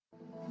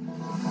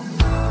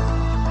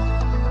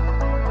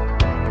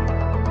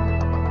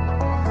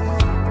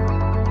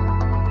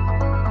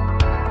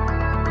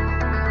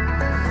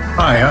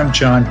Hi, I'm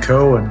John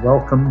Coe, and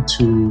welcome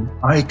to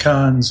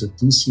Icons of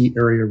DC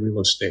Area Real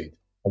Estate,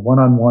 a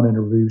one-on-one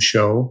interview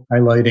show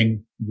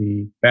highlighting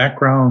the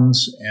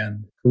backgrounds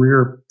and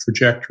career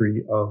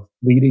trajectory of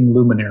leading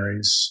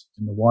luminaries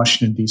in the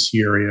Washington,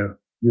 D.C. area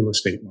real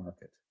estate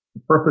market.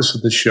 The purpose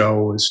of the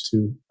show is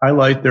to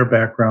highlight their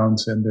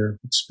backgrounds and their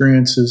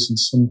experiences and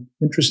some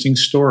interesting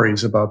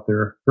stories about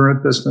their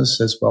current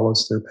business as well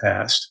as their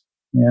past,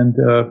 and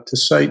to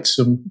cite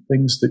some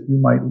things that you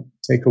might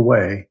take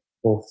away,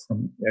 both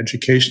from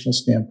educational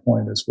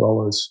standpoint as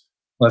well as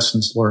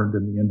lessons learned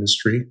in the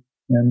industry,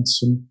 and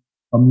some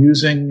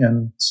amusing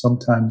and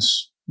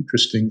sometimes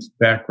interesting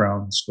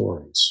background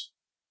stories.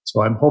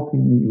 So I'm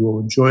hoping that you will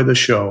enjoy the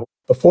show.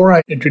 Before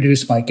I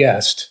introduce my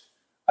guest,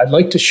 I'd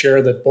like to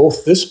share that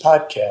both this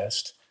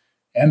podcast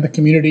and the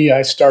community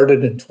I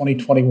started in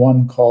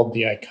 2021 called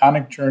The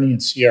Iconic Journey in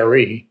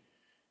CRE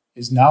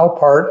is now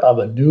part of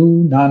a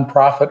new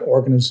nonprofit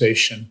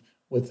organization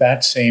with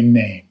that same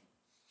name.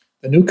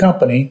 The new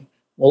company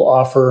will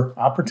offer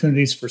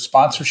opportunities for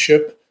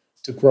sponsorship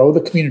to grow the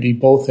community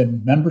both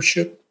in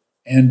membership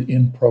and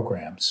in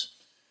programs.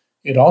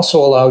 It also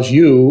allows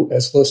you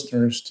as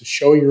listeners to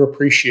show your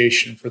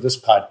appreciation for this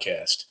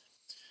podcast,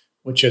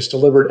 which has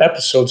delivered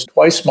episodes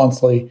twice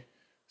monthly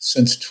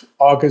since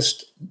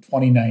August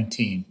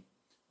 2019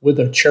 with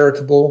a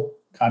charitable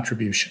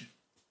contribution.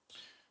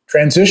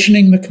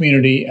 Transitioning the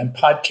community and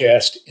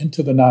podcast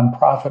into the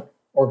nonprofit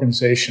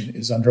organization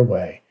is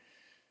underway.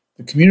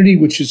 The community,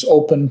 which is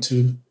open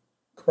to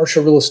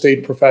commercial real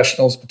estate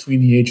professionals between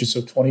the ages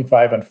of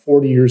 25 and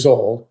 40 years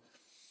old,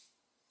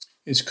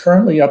 is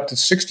currently up to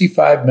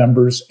 65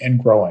 members and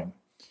growing.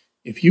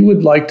 If you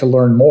would like to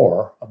learn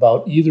more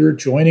about either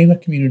joining the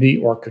community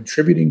or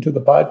contributing to the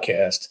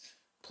podcast,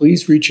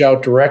 please reach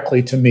out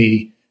directly to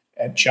me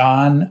at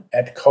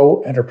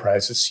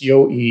john@coenterprises,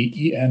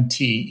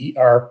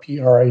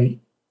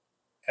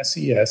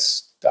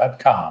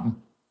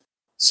 coenterprises.com.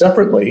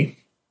 Separately,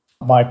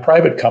 my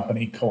private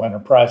company,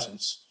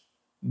 Coenterprises,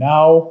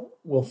 now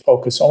will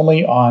focus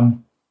only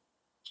on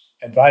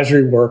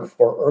advisory work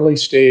for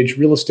early-stage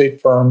real estate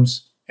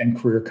firms and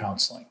career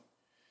counseling.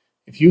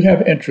 If you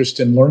have interest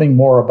in learning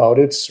more about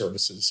its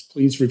services,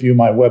 please review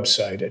my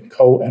website at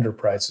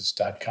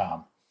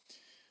coenterprises.com.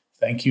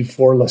 Thank you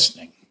for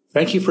listening.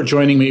 Thank you for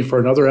joining me for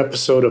another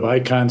episode of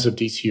Icons of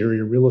DC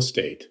Area Real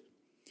Estate.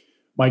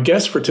 My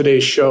guest for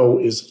today's show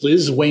is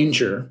Liz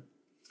Wainger.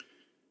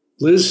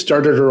 Liz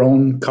started her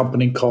own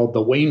company called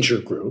the Wainger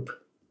Group,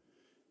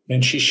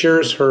 and she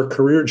shares her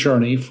career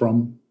journey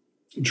from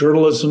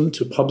journalism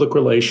to public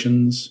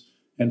relations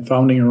and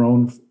founding her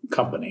own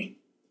company.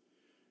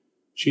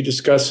 She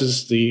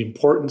discusses the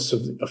importance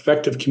of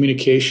effective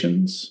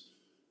communications,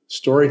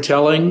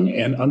 storytelling,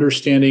 and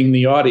understanding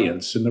the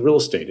audience in the real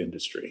estate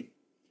industry.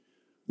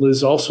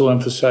 Liz also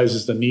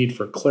emphasizes the need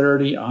for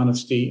clarity,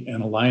 honesty,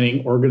 and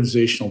aligning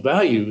organizational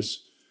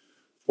values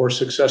for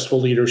successful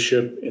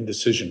leadership and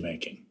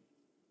decision-making.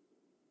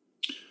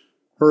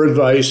 Her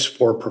advice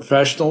for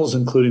professionals,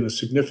 including the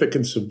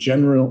significance of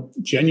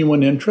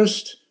genuine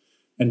interest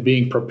and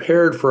being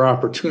prepared for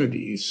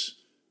opportunities,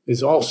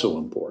 is also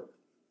important.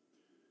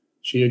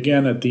 She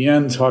again at the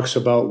end talks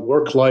about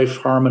work-life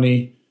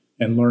harmony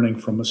and learning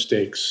from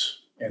mistakes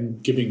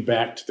and giving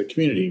back to the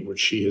community, which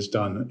she has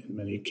done in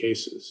many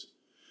cases.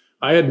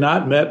 I had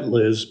not met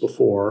Liz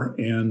before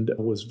and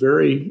was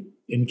very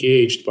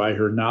engaged by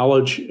her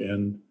knowledge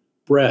and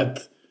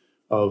breadth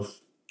of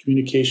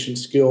communication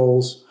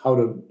skills, how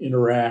to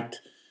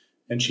interact.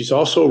 And she's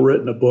also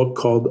written a book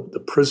called The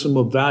Prism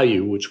of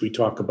Value, which we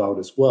talk about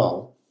as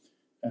well.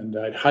 And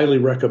I'd highly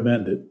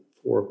recommend it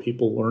for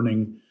people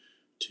learning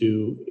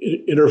to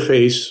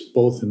interface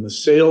both in the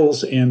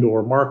sales and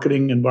or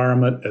marketing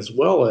environment, as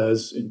well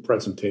as in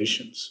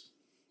presentations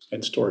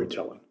and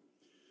storytelling.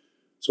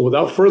 So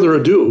without further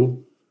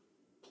ado,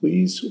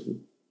 please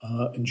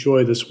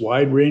enjoy this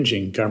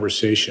wide-ranging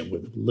conversation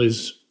with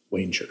Liz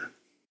Wainger.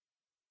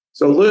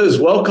 So Liz,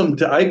 welcome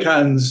to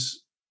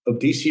Icons of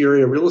DC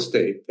Area Real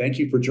Estate. Thank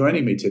you for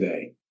joining me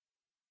today.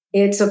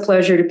 It's a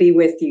pleasure to be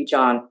with you,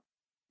 John.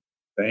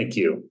 Thank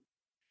you.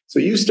 So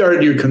you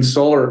started your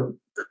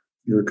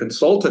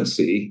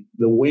consultancy,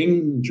 the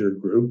Wainger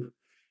Group,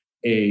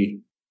 a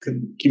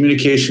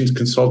communications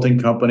consulting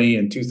company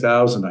in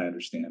 2000, I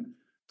understand.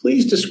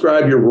 Please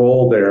describe your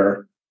role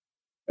there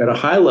at a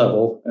high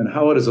level and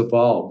how it has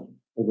evolved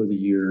over the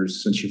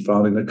years since you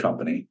founded the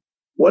company.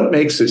 What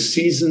makes a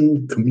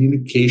seasoned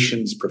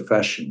communications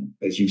professional,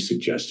 as you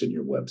suggest in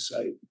your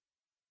website?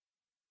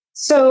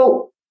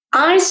 So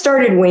I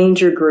started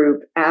Wainger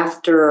Group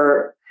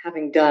after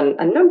having done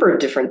a number of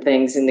different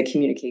things in the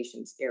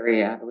communications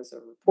area. I was a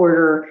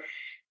reporter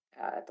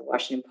at the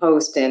Washington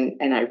Post,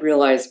 and I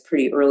realized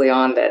pretty early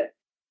on that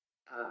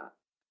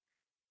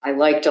I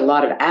liked a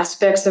lot of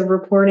aspects of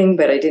reporting,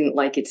 but I didn't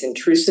like its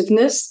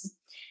intrusiveness.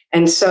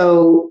 And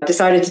so I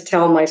decided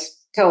to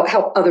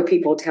help other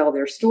people tell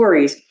their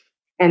stories,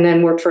 and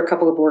then worked for a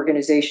couple of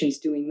organizations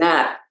doing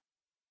that.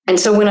 And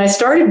so when I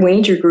started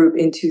Wainger Group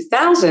in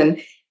 2000,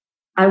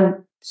 I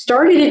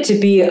started it to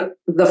be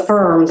the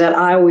firm that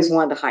I always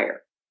wanted to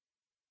hire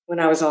when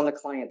I was on the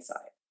client side.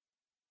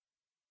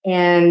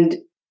 And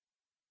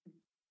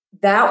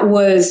that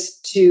was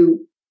to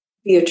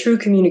be a true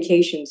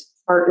communications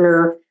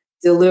partner,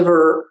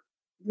 deliver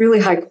really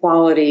high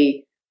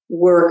quality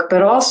work,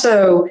 but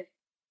also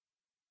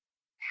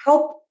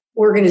help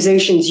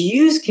organizations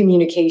use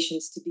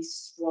communications to be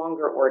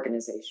stronger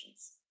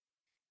organizations.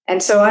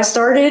 And so I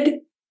started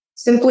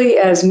simply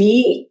as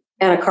me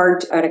and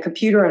a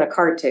computer and a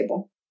card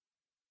table.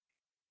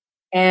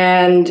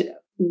 And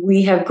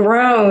we have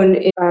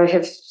grown. I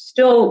have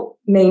still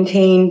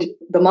maintained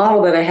the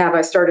model that I have.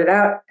 I started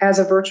out as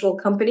a virtual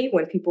company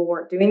when people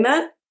weren't doing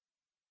that.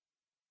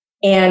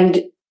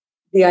 And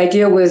the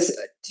idea was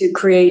to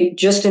create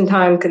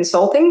just-in-time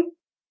consulting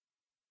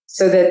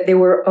so that they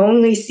were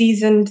only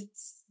seasoned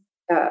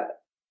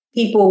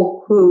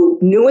people who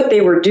knew what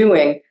they were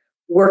doing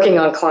working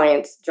on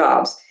clients'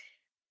 jobs.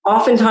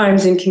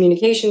 Oftentimes in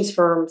communications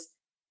firms,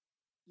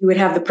 you would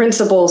have the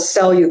principals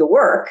sell you the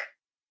work,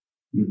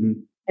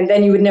 and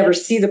then you would never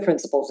see the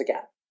principals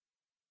again.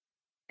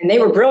 And they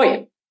were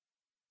brilliant.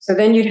 So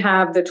then you'd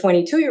have the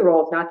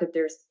 22-year-old, not that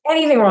there's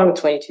anything wrong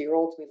with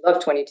 22-year-olds. We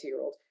love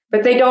 22-year-olds,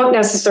 but they don't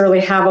necessarily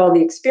have all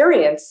the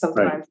experience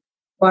sometimes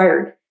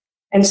required.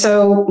 And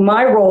so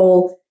my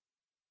role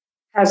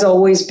has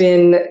always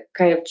been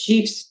kind of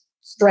chief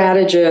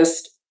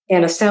strategist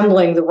and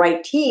assembling the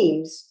right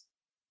teams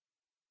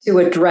to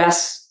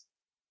address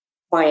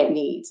client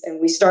needs.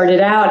 And we started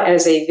out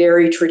as a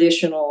very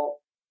traditional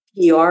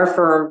PR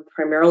firm,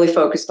 primarily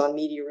focused on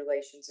media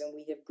relations. And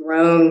we have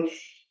grown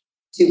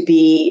to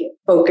be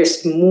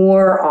focused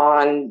more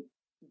on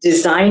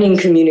designing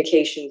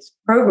communications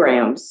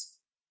programs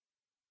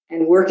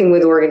and working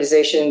with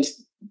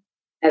organizations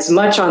as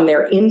much on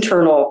their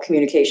internal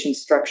communication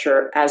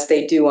structure as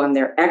they do on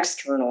their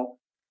external.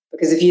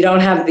 Because if you don't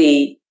have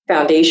the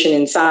foundation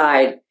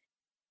inside,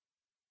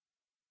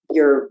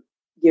 you're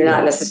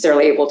not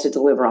necessarily able to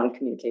deliver on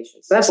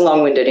communication. So that's a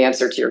long-winded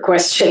answer to your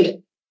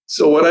question.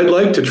 So what I'd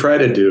like to try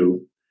to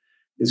do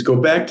is go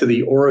back to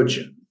the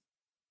origin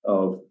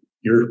of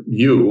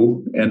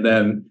you and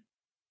then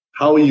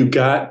how you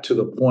got to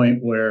the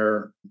point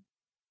where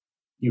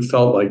you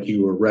felt like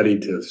you were ready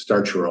to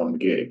start your own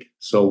gig.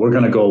 So we're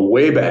going to go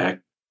way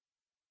back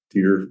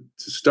to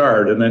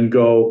start and then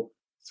go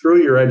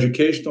through your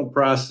educational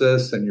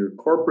process and your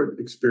corporate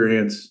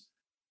experience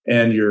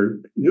and your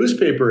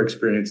newspaper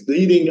experience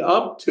leading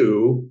up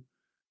to,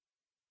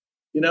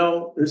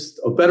 there's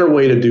a better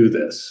way to do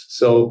this.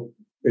 So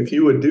if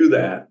you would do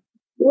that,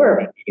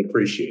 sure. I'd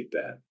appreciate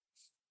that.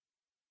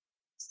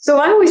 So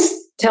I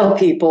always tell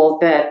people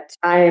that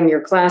I am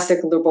your classic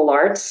liberal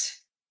arts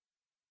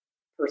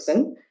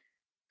person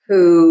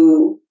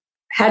who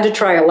had to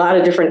try a lot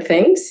of different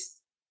things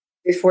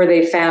before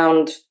they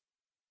found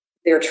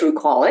their true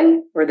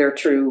calling or their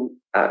true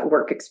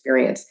work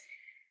experience.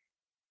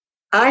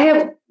 I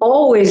have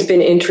always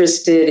been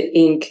interested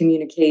in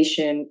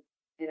communication,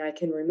 and I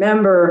can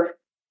remember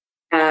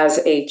as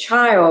a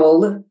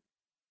child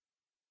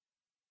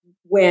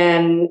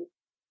when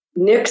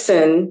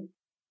Nixon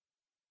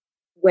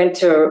went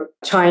to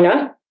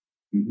China,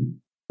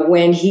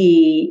 when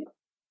he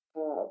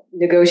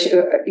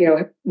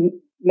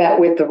met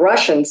with the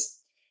Russians.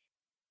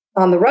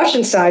 On the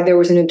Russian side, there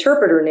was an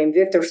interpreter named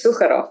Viktor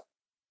Sukharov.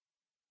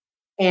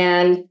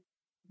 And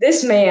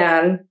this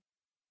man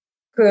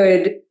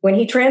could, when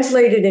he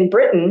translated in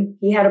Britain,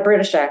 he had a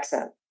British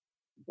accent.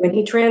 When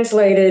he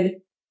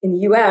translated in the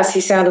US,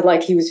 he sounded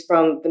like he was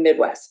from the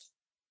Midwest.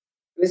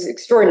 It was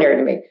extraordinary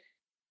to me.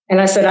 And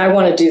I said, I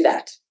want to do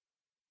that.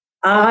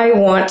 I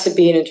want to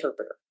be an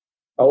interpreter.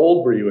 How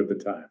old were you at the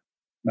time?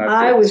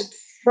 I was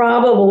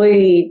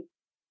probably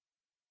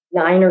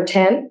 9 or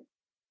 10.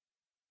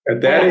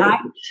 At that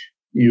age?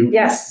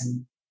 Yes.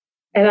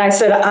 And I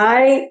said,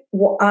 I've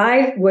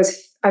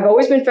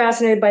always been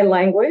fascinated by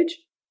language,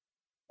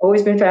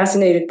 always been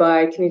fascinated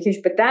by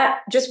communication, but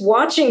just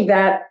watching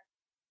that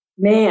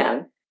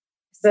man,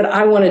 said,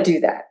 I want to do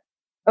that.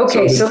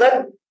 Okay,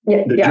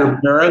 did your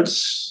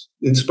parents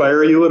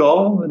inspire you at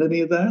all in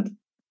any of that?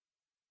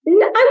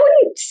 I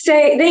wouldn't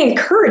say they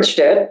encouraged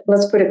it.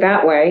 Let's put it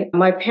that way.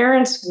 My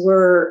parents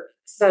were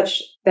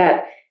such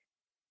that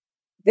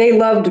they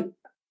loved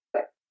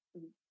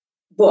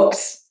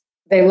books.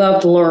 They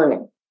loved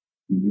learning.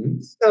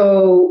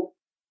 So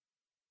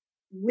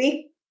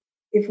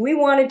if we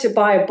wanted to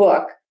buy a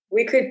book,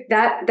 we could,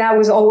 that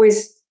was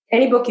always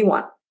any book you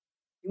want.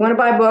 You want to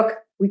buy a book,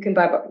 we can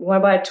buy a book. You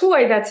want to buy a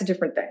toy, that's a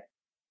different thing.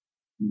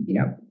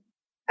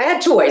 I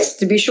had toys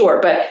to be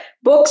sure, but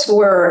books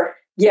were,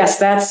 yes,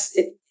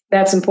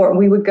 that's important.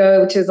 We would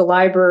go to the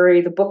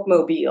library, the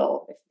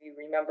bookmobile, if you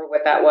remember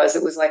what that was.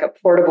 It was like a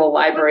portable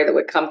library that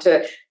would come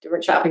to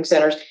different shopping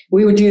centers.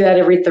 We would do that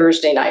every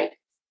Thursday night,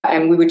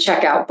 and we would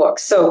check out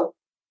books. So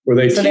were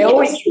they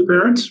teachers, your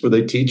parents? Were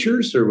they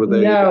teachers or were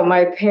they? No,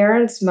 my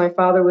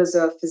father was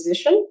a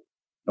physician.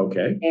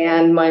 Okay.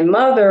 And my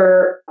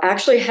mother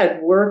actually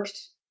had worked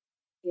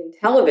in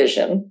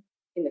television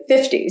in the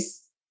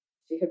 50s.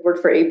 She had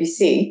worked for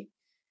ABC.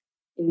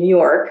 in New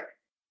York.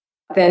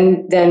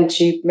 Then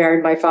she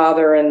married my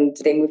father and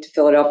they moved to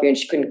Philadelphia and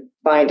she couldn't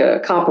find a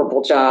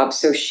comparable job.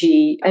 So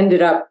she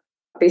ended up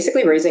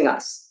basically raising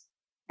us.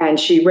 And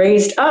she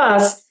raised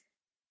us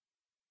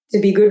to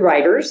be good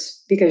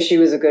writers because she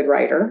was a good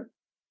writer,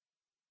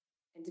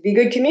 and to be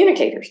good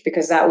communicators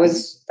because that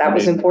was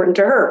important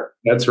to her.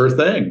 That's her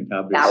thing,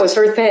 obviously. That was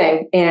her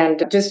thing.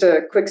 And just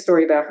a quick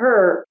story about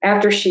her.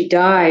 After she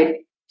died,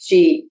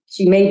 she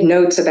made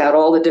notes about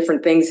all the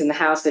different things in the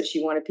house that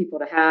she wanted people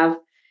to have.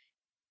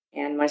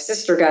 And my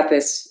sister got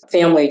this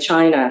family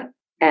china,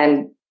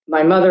 and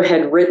my mother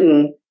had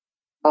written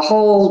a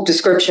whole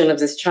description of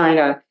this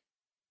china,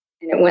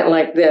 and it went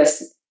like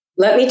this: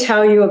 "Let me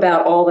tell you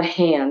about all the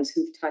hands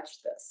who've touched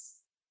this."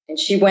 And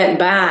she went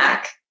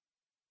back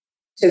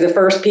to the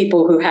first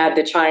people who had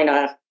the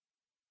china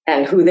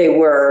and who they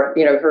were,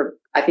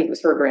 I think it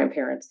was her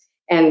grandparents,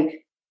 and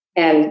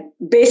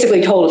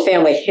basically told a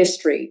family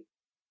history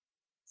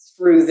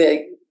through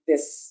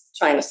this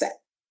china set.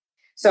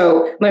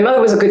 So my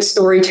mother was a good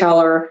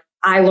storyteller.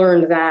 I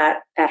learned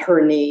that at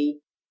her knee.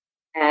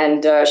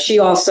 And she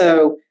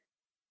also,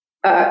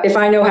 if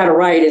I know how to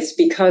write, it's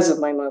because of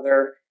my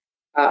mother.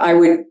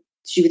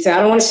 She would say, "I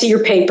don't want to see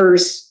your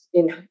papers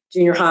in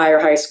junior high or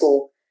high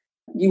school.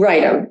 You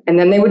write them." And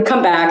then they would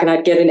come back and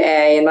I'd get an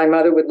A. And my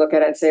mother would look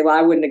at it and say, "Well,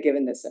 I wouldn't have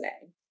given this an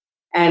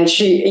A." And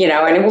she,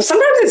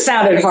 sometimes it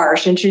sounded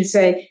harsh. And she'd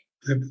say,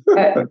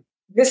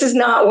 "This is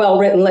not well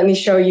written. Let me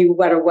show you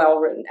what are well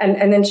written."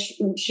 And then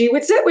she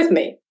would sit with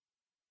me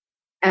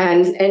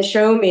and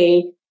show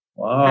me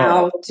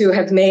how to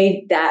have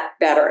made that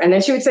better. And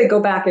then she would say, "Go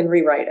back and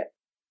rewrite it."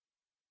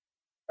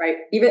 Right?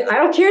 Even I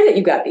don't care that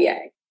you got the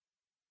A.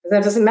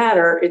 That doesn't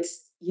matter.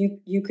 It's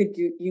you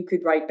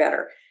could write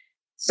better.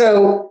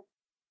 So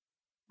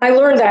I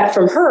learned that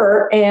from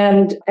her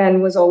and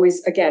was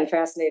always, again,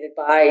 fascinated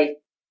by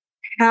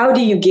how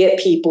do you get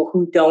people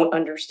who don't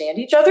understand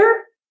each other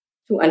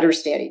to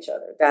understand each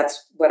other.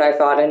 That's what I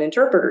thought an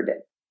interpreter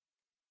did.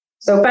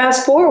 So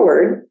fast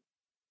forward,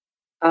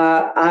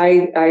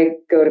 I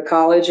go to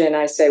college and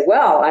I say,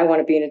 well, I want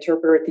to be an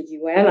interpreter at the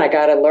UN. I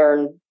got to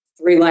learn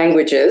 3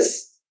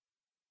 languages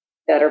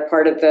that are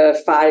part of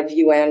the 5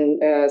 UN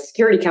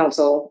Security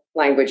Council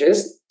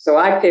languages. So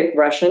I picked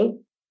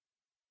Russian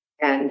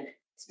and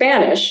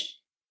Spanish.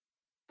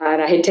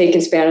 And I had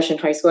taken Spanish in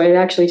high school. I had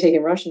actually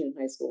taken Russian in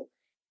high school.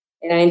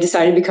 And I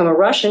decided to become a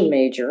Russian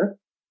major.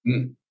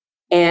 Mm.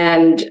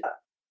 And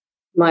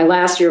my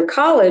last year of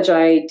college,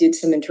 I did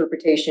some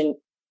interpretation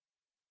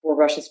for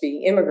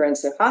Russian-speaking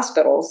immigrants at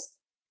hospitals.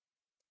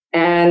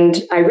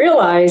 And I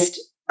realized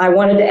I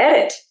wanted to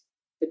edit.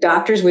 The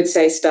doctors would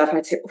say stuff, and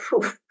I'd say,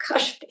 "Oh,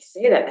 gosh, if they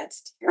say that,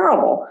 that's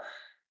terrible."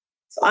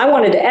 So I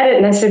wanted to edit,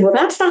 and I said, well,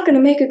 that's not going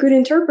to make a good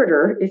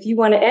interpreter if you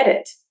want to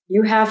edit.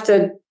 You have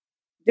to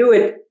do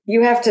it.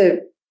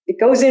 It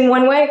goes in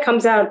one way, it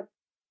comes out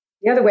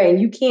the other way,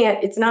 and you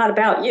can't, it's not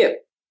about you.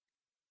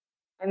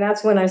 And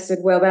that's when I said,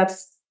 well,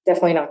 that's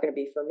definitely not going to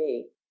be for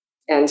me.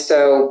 And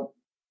so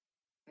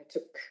I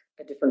took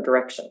a different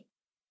direction.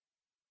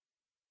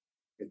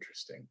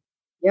 Interesting.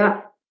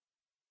 Yeah.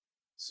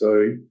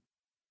 So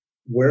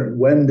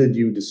when did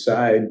you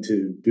decide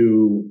to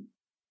do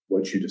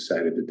what you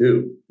decided to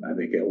do? I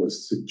think it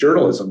was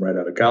journalism right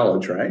out of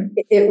college, right?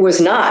 It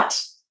was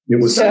not. It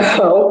was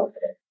so,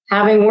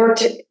 having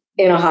worked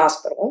in a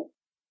hospital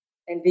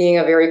and being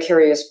a very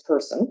curious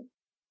person,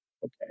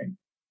 okay,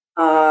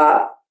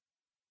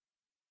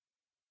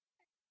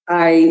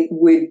 I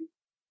would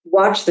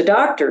watch the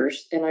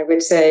doctors and I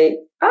would say,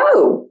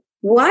 "Oh,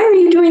 why are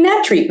you doing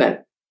that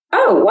treatment?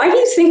 Oh, why do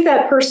you think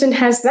that person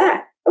has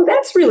that? Oh,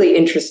 that's really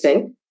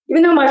interesting."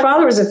 Even though my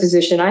father was a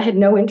physician, I had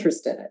no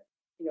interest in it.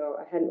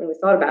 I hadn't really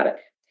thought about it.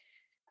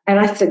 And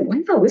I said,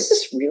 wow, this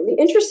is really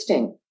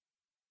interesting.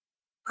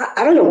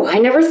 I don't know why I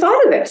never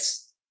thought of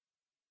this.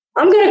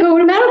 I'm going to go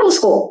to medical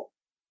school.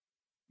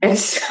 And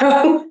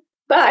so,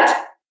 but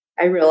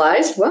I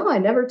realized, well, I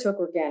never took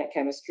organic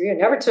chemistry. I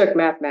never took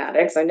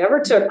mathematics. I never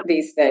took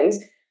these things.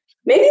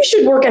 Maybe you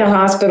should work in a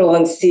hospital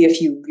and see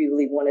if you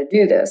really want to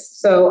do this.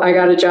 So I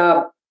got a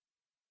job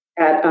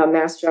at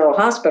Mass General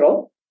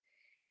Hospital.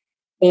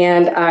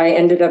 And I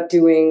ended up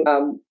doing,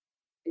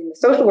 in the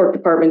social work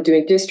department,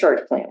 doing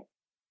discharge planning.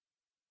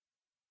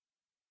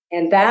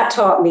 And that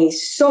taught me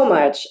so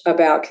much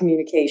about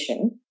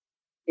communication.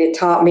 It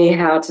taught me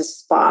how to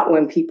spot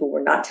when people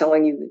were not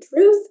telling you the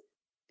truth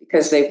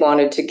because they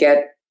wanted to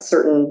get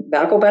certain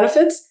medical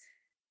benefits.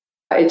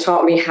 It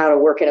taught me how to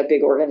work in a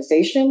big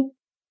organization.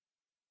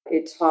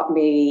 It taught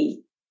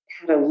me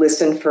how to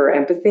listen for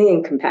empathy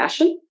and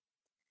compassion.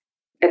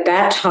 At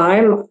that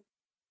time,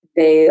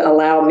 they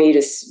allowed me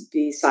to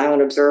be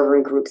silent observer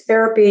in group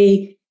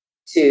therapy,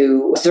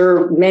 to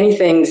observe many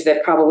things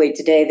that probably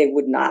today they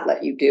would not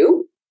let you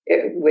do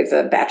with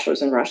a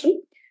bachelor's in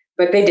Russian,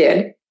 but they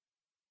did.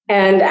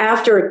 And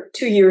after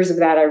 2 years of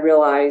that, I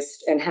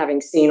realized, and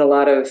having seen a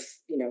lot of,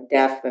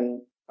 death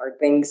and hard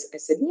things, I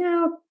said,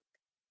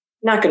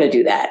 not going to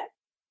do that.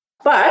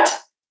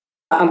 But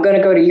I'm going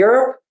to go to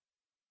Europe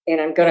and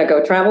I'm going to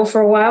go travel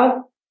for a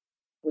while.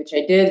 which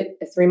I did.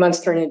 3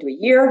 months turned into a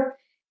year.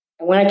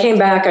 And when I came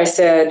back, I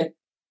said,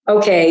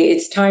 okay,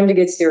 it's time to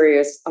get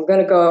serious. I'm going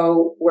to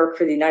go work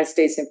for the United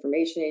States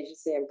Information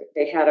Agency.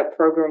 They had a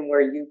program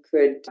where you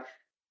could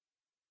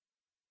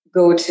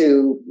go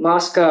to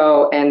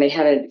Moscow, and they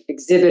had an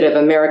exhibit of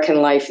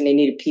American life, and they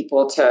needed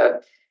people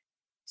to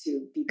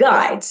be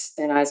guides.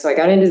 And so I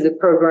got into the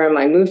program.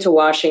 I moved to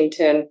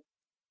Washington,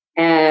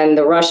 and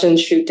the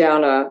Russians shoot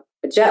down a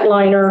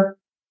jetliner,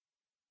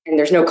 and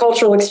there's no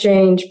cultural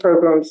exchange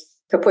programs,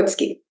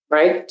 Kaputsky,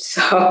 right?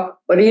 So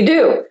what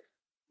do?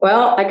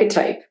 Well, I could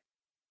type,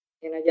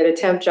 and I get a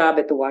temp job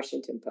at the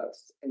Washington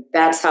Post. And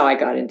that's how I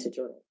got into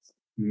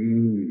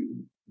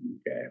journalism.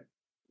 Okay.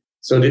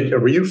 So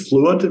were you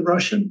fluent in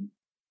Russian?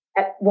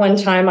 At one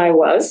time I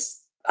was.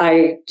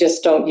 I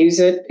just don't use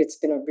it. It's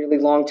been a really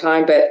long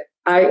time. But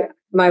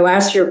my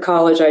last year of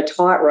college, I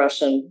taught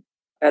Russian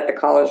at the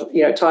college,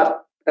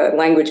 taught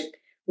language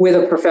with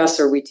a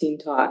professor. We team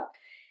taught.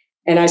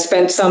 And I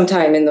spent some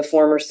time in the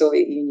former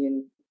Soviet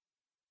Union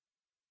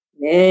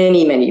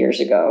many, many years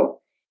ago.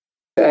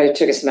 I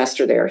took a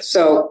semester there.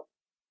 So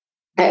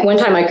at one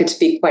time I could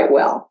speak quite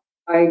well.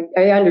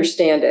 I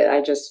understand it.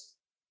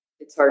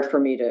 It's hard for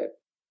me to,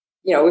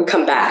 it would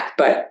come back,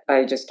 but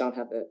I just don't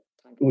have the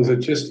time. Was it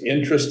just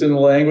interest in the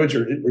language,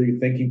 or were you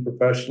thinking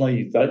professionally?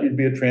 You thought you'd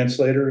be a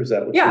translator? Is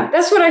that what? Yeah,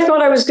 that's what I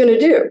thought I was going to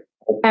do.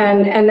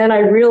 And then I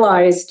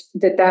realized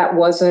that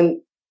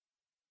wasn't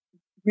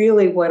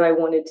really what I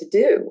wanted to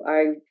do.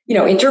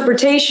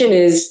 Interpretation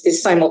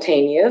is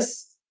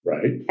simultaneous.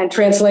 Right. And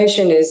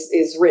translation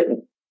is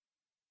written.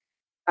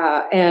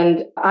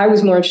 And I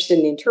was more interested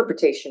in the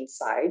interpretation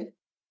side.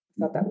 I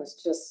thought that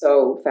was just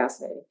so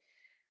fascinating.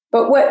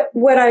 But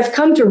what I've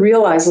come to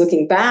realize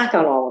looking back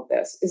on all of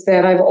this is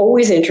that have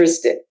always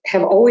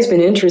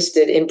been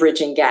interested in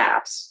bridging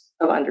gaps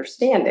of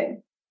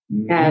understanding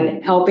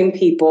and helping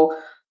people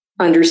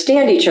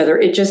understand each other.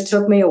 It just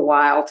took me a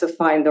while to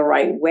find the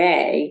right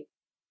way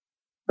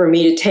for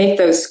me to take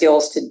those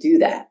skills to do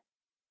that.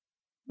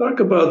 Talk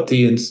about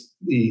the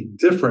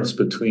difference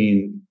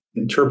between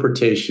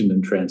interpretation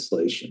and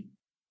translation.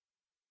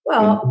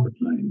 Well,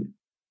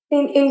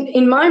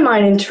 in my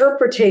mind,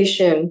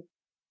 interpretation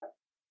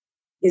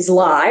is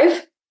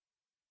live.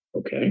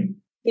 Okay.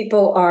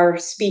 People are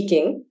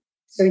speaking,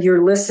 so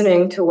you're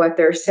listening to what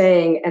they're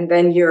saying, and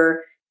then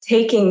you're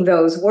taking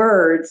those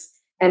words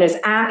and as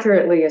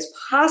accurately as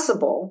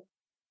possible,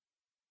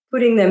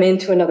 putting them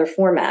into another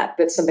format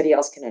that somebody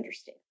else can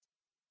understand.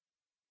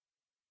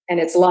 And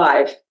it's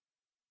live.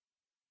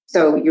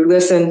 So you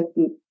listen,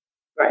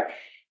 right?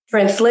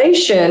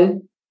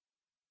 Translation,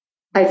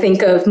 I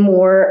think of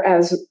more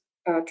as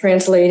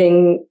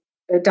translating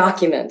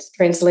documents,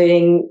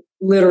 translating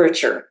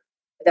literature.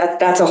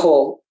 That's a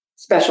whole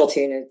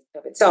specialty in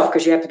of itself,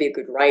 because you have to be a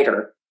good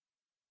writer.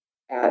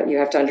 You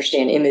have to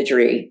understand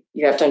imagery.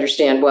 You have to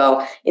understand,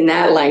 well, in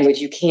that language,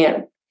 you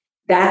can't.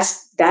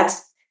 That's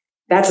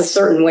a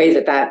certain way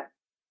that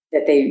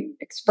they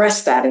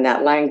express that in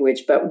that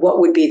language. But what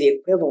would be the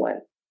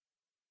equivalent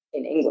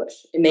in English?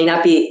 It may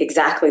not be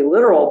exactly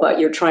literal, but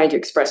you're trying to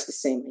express the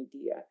same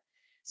idea.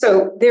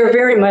 So they're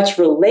very much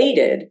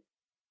related.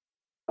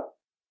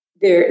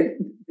 They're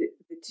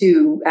the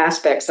two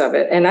aspects of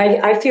it. And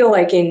I feel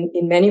like in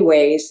many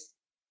ways,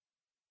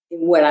 in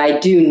what I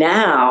do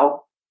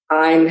now,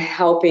 I'm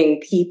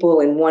helping people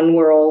in one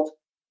world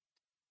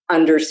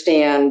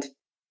understand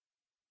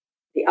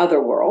the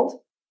other world.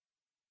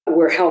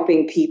 We're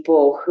helping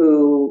people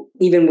who,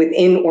 even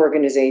within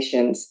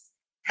organizations,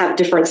 have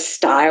different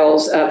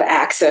styles of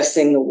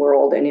accessing the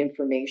world and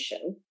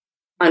information,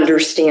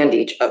 understand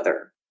each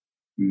other.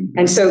 Mm-hmm.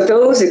 And so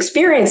those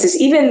experiences,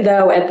 even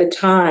though at the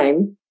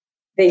time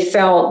they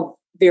felt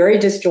very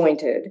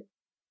disjointed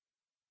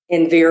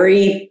and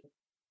very,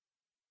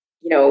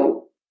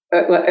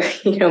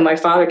 my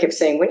father kept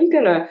saying, when are you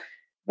gonna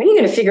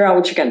figure out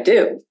what you're gonna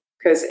do?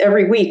 Because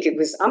every week it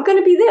was, I'm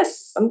gonna be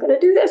this, I'm gonna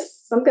do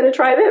this, I'm gonna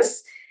try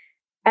this.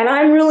 And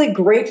I'm really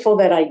grateful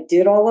that I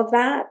did all of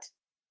that.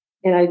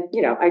 And I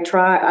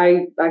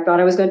thought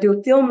I was going to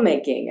do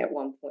filmmaking at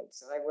one point.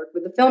 So I worked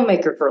with a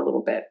filmmaker for a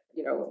little bit,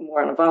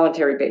 more on a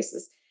voluntary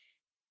basis.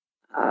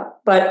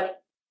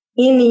 But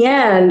in the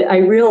end, I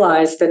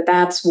realized that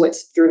that's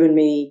what's driven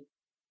me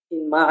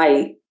in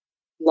my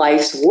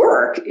life's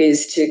work,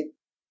 is to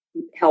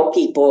help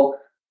people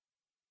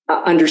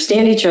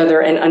understand each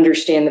other and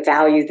understand the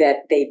value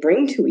that they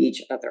bring to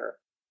each other,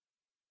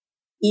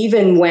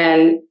 even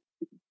when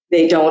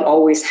they don't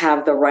always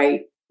have the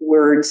right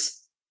words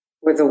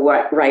or the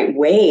right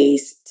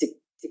ways to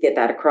get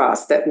that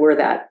across, that we're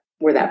that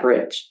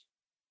bridge.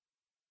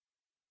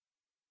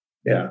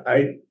 Yeah,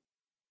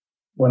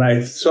 when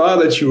I saw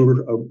that you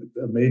were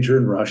a major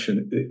in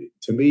Russian, it,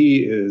 to me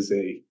is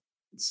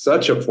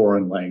such a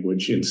foreign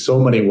language in so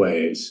many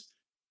ways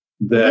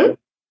that,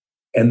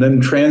 and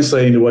then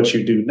translating to what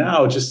you do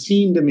now, it just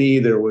seemed to me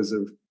there was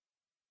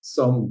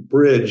some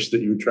bridge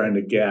that you were trying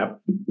to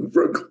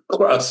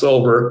cross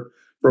over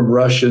from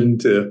Russian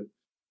to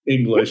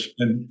English,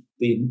 and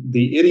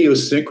the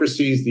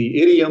idiosyncrasies,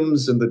 the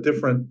idioms, and the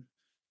different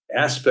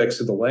aspects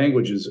of the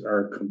languages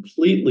are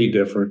completely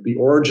different. The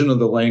origin of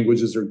the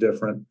languages are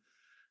different.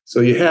 So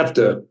you have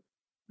to,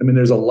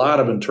 there's a lot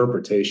of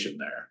interpretation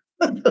there.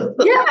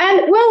 Yeah.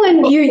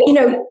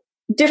 And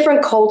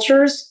different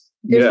cultures,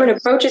 different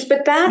approaches,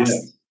 but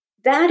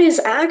that is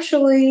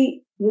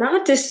actually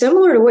not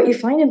dissimilar to what you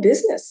find in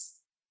business.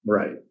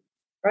 Right.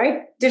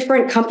 Right.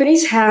 Different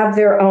companies have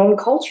their own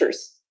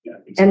cultures. Yeah,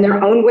 exactly. And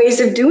their own ways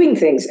of doing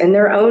things, and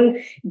their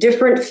own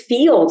different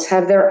fields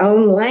have their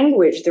own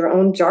language, their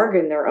own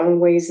jargon, their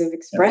own ways of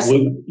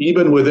expressing.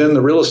 Even within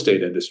the real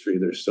estate industry,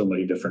 there's so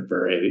many different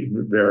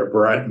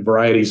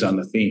varieties on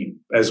the theme,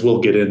 as we'll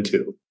get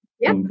into.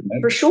 Yeah,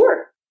 for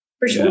sure.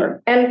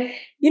 And,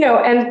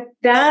 and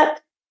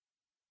that,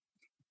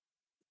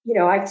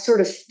 I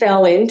sort of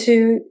fell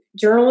into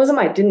journalism.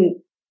 I had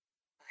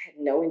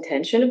no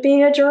intention of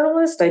being a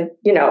journalist. It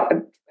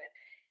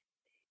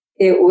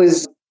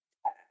was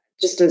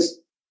just as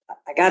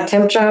I got a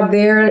temp job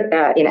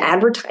there in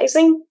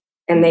advertising,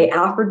 and they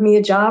offered me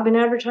a job in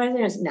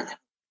advertising. I said, no,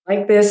 I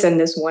like this. And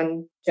this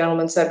one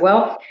gentleman said,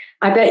 well,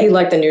 I bet you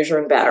like the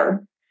newsroom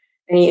better.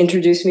 And he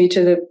introduced me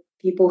to the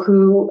people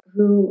who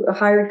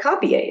hired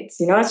copy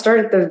aides. I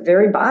started at the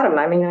very bottom.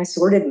 I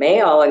sorted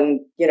mail and,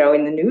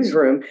 in the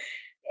newsroom.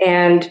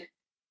 And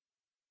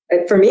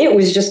for me, it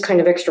was just kind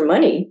of extra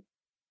money.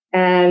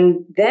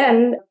 And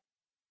then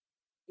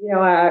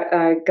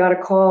I got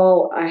a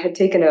call. I had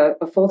taken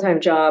a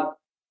full-time job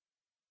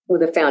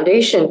with a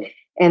foundation,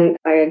 and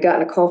I had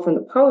gotten a call from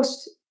the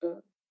Post.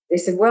 They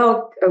said,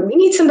 well, we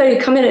need somebody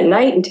to come in at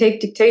night and take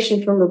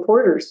dictation from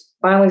reporters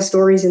filing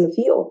stories in the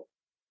field.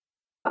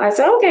 I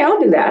said, okay, I'll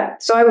do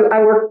that. So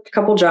I worked a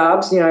couple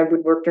jobs. I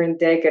would work during the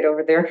day, get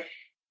over there.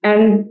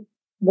 And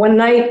one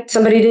night,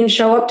 somebody didn't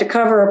show up to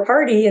cover a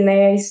party, and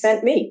they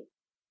sent me.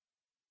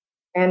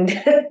 And,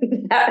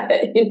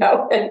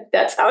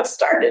 that's how it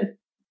started.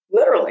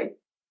 Literally.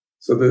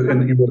 So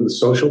and you were in the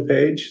social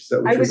page? Is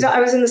that what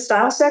I was in the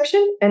style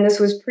section, and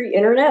this was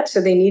pre-internet, so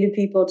they needed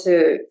people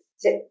the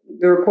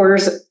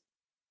reporters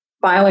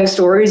filing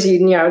stories,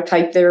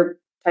 type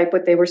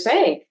what they were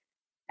saying.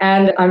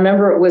 And I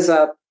remember it was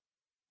the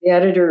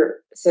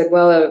editor said,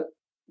 well, a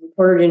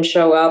reporter didn't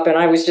show up, and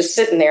I was just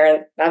sitting there,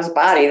 and I was a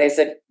body. They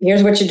said,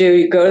 here's what you do.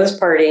 You go to this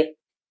party,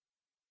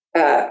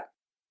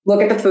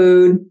 look at the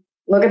food,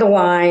 look at the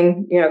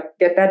wine,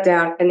 get that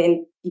down, and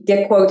then you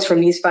get quotes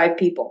from these 5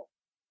 people.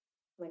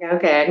 I'm like,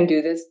 okay, I can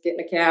do this, get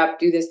in a cab,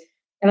 do this.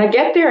 And I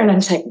get there and I'm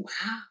like,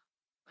 wow,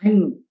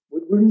 I'm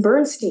Woodward and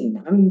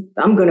Bernstein.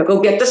 I'm going to go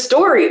get the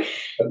story.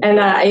 And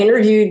I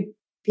interviewed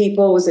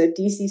people. It was a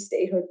DC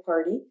statehood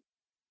party.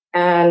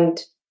 And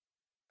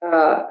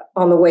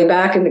on the way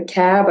back in the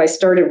cab, I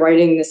started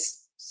writing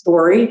this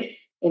story,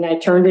 and I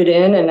turned it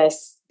in, and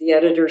the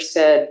editor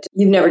said,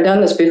 you've never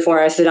done this before.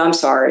 I said, I'm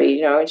sorry,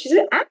 and she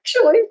said,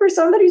 actually, for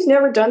somebody who's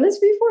never done this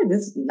before,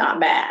 this is not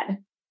bad.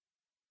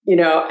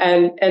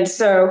 And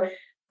so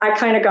I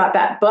kind of got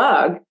that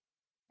bug.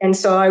 And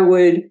so I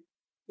would,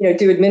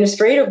 do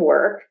administrative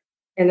work.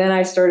 And then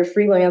I started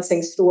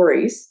freelancing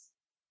stories,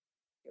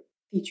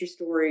 feature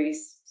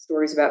stories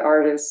about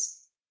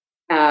artists.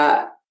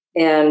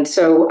 And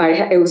so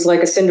it was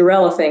like a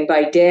Cinderella thing.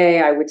 By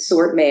day, I would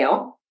sort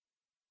mail.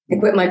 I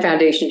quit my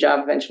foundation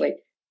job eventually.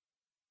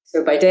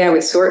 So by day, I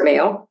would sort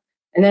mail.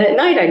 And then at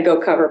night, I'd go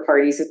cover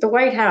parties at the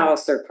White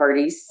House, or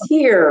parties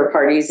here, or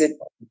parties at,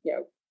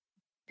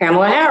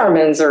 Pamela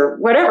Harriman's or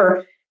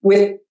whatever,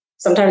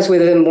 sometimes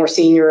with a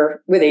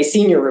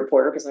senior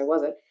reporter, because I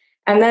wasn't.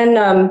 And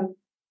then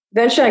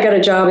eventually I got a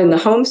job in the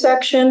home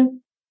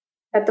section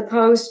at the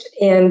Post.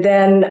 And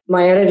then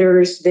my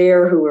editors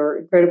there, who were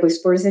incredibly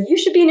supportive, said, you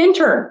should be an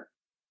intern.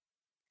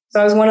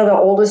 So I was one of the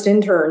oldest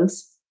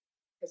interns,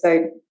 because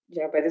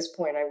by this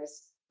point I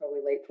was probably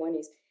late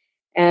 20s.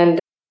 And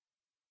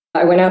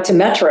I went out to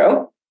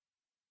Metro,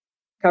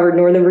 covered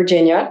Northern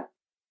Virginia,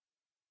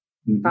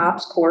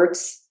 cops,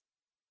 courts,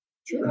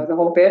 the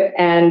whole bit.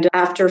 And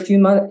after a few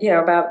months,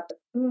 about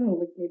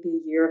maybe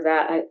a year of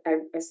that,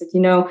 I said,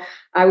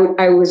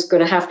 I was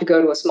going to have to go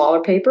to a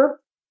smaller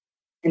paper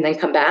and then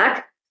come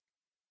back.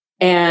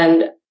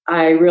 And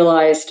I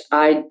realized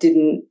I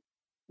didn't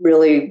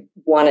really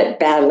want it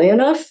badly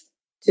enough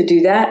to do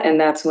that. And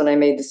that's when I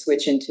made the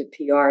switch into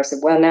PR. I said,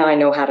 well, now I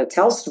know how to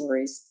tell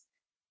stories.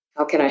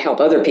 How can I help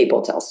other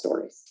people tell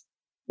stories?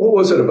 What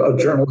was it about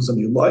journalism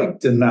you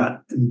liked and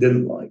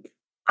didn't like?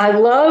 I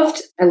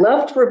loved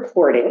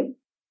reporting.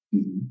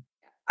 Mm-hmm.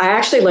 I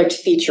actually liked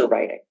feature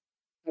writing.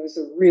 I was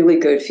a really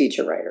good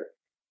feature writer.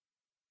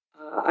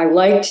 I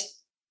liked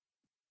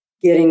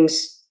hearing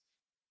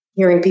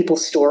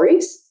people's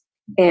stories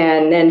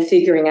and then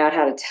figuring out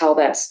how to tell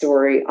that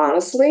story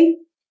honestly,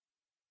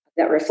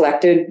 that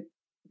reflected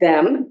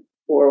them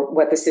or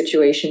what the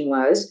situation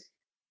was.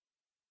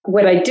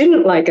 What I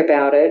didn't like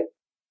about it,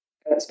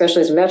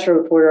 especially as a Metro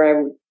reporter,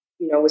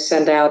 I was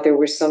sent out. There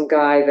was some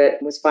guy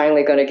that was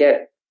finally going to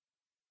get,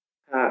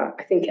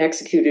 I think,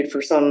 executed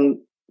for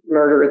some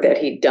murder that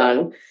he'd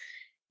done.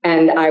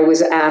 And I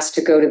was asked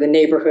to go to the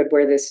neighborhood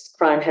where this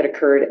crime had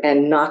occurred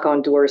and knock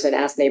on doors and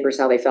ask neighbors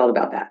how they felt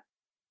about that.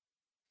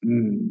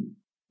 Mm.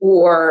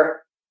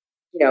 or,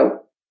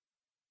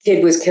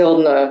 kid was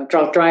killed in a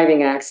drunk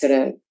driving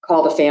accident,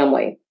 call the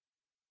family,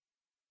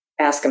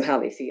 ask them how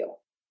they feel.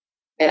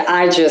 And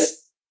I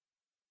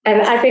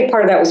think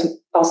part of that was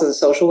also the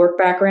social work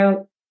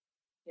background.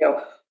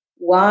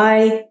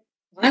 Why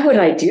would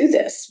I do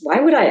this?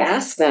 Why would I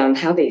ask them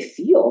how they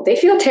feel? They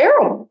feel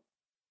terrible.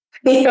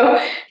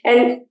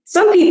 And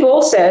some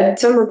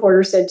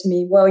reporters said to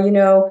me,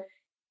 well,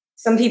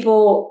 some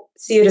people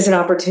see it as an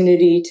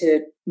opportunity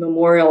to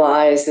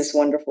memorialize this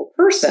wonderful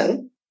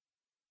person.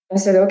 I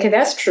said, okay,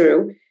 that's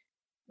true.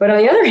 But on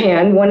the other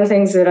hand, one of the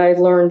things that I've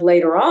learned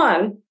later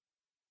on,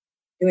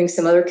 doing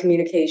some other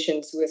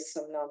communications with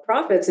some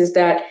nonprofits, is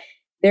that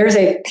there's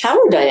a power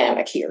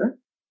dynamic here.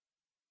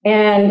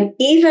 And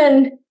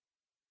even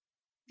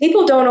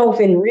people don't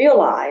often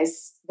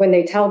realize when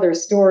they tell their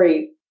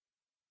story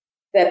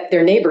that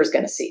their neighbor is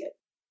going to see it.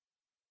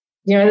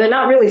 They're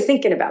not really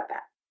thinking about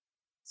that.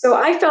 So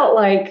I felt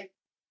like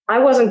I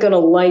wasn't going to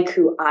like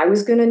who I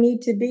was going to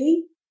need to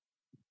be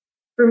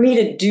for me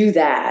to do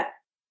that.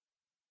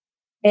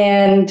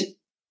 And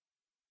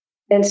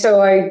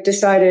so I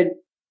decided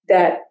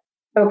that,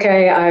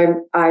 okay,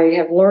 I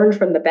have learned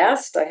from the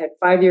best. I had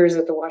 5 years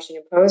at the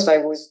Washington Post. I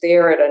was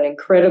there at an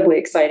incredibly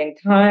exciting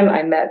time.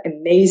 I met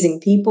amazing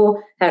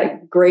people,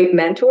 had great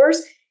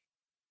mentors,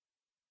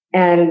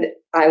 and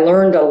I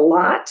learned a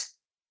lot.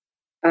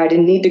 I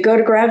didn't need to go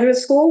to graduate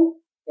school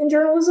in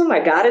journalism. I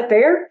got it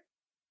there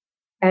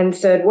and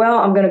said, well,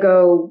 I'm going to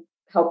go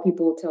help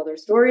people tell their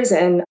stories.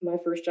 And my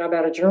first job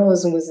out of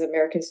journalism was the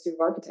American Institute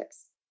of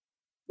Architects.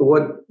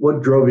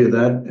 What drove you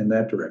in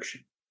that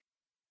direction?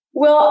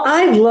 Well,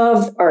 I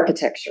love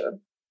architecture,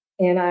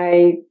 and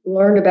I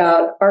learned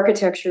about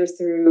architecture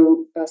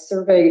through a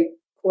survey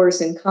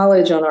course in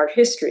college on art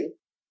history,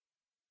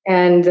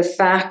 and the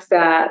fact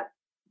that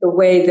the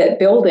way that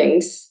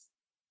buildings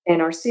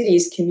and our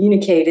cities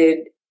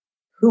communicated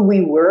who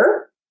we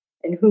were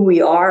and who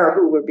we are or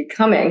who we're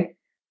becoming,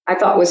 I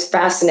thought was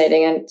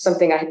fascinating and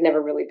something I had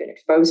never really been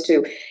exposed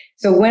to.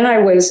 So when I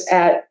was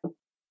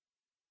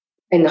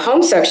in the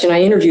home section,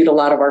 I interviewed a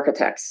lot of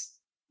architects.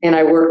 And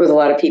I worked with a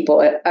lot of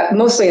people,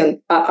 mostly on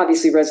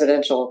obviously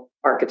residential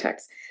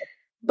architects.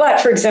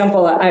 But for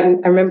example, I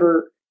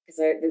remember, because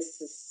this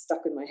is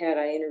stuck in my head,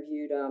 I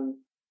interviewed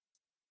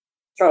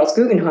Charles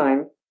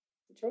Guggenheim,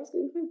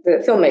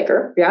 the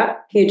filmmaker. Yeah,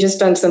 he had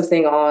just done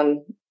something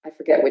on, I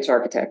forget which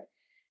architect.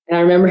 And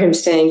I remember him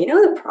saying,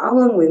 the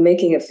problem with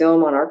making a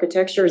film on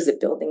architecture is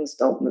that buildings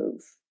don't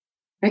move.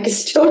 I can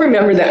still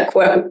remember that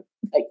quote,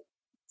 like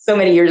so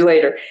many years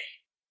later.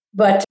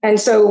 And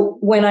so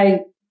when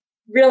I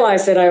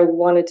realized that I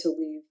wanted to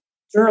leave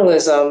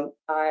journalism,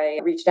 I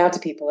reached out to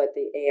people at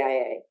the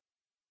AIA.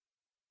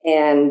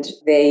 And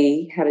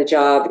they had a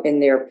job in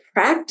their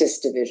practice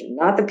division,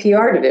 not the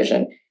PR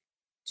division,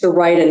 to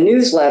write a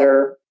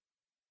newsletter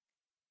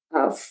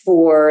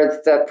for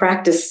the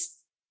practice,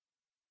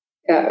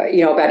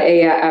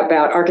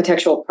 about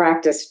architectural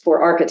practice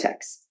for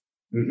architects.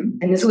 Mm-hmm.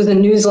 And this was a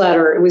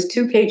newsletter. It was a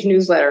 2-page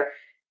newsletter.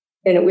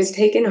 And it was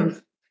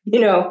taken,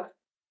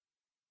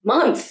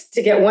 months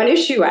to get one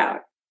issue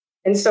out.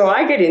 And so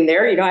I get in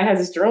there, I had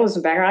this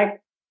journalism background. I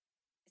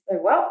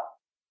said, well,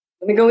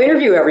 let me go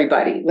interview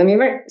everybody.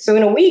 So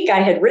in a week,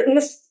 I had written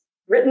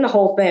the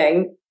whole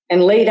thing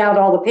and laid out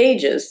all the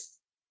pages.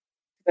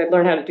 I've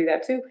learned how to do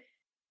that too.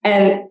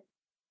 And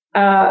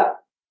I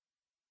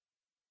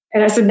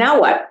said, now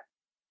what?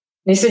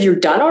 And he said, you're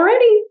done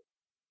already?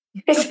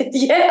 I said,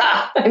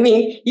 yeah.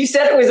 You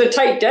said it was a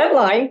tight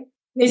deadline.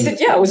 And he said,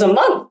 yeah, it was a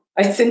month.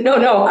 I said,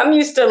 no, I'm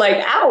used to like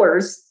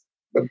hours.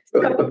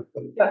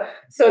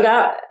 So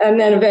that, and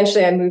then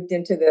eventually I moved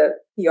into the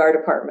PR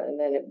department, and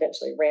then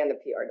eventually ran the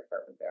PR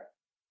department there.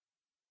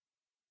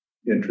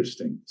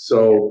 Interesting.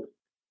 So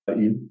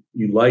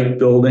you like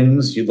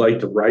buildings, you'd like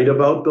to write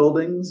about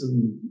buildings,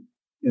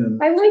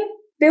 and I like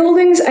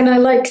buildings, and I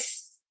like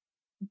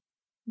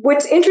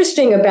what's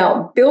interesting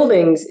about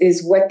buildings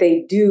is what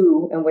they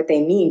do and what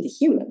they mean to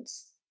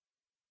humans.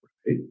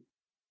 Right.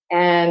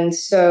 And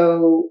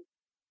so,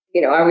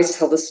 I always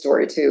tell this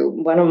story too.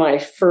 One of my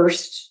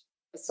first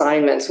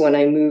assignments when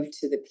I moved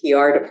to the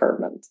PR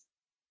department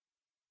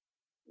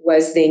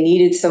was they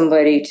needed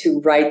somebody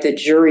to write the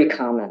jury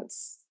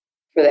comments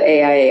for the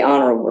AIA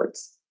Honor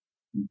Awards.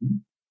 Mm-hmm.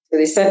 So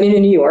they sent me to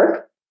New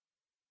York.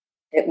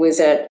 It was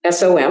at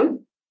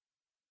SOM,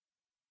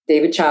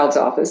 David Child's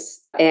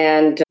office.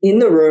 And in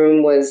the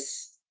room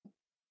was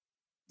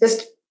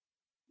just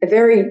a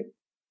very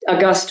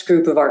august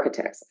group of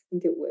architects. I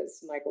think it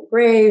was Michael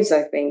Graves.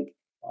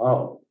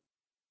 Michael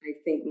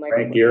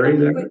Frank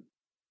Gehry.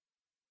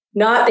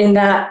 Not in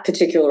that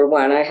particular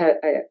one.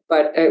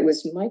 But it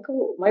was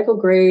Michael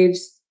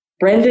Graves,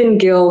 Brendan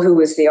Gill, who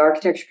was the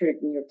architecture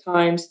critic in the New York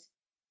Times,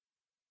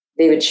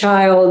 David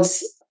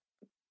Childs.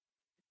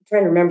 I'm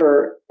trying to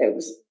remember. It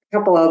was a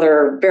couple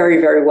other very,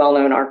 very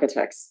well-known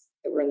architects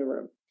that were in the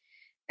room.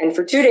 And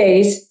for 2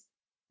 days,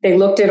 they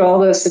looked at all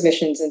those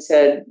submissions and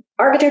said,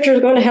 architecture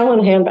is going to hell in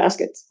a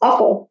handbasket. It's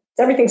awful.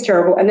 Everything's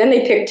terrible. And then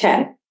they picked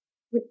 10,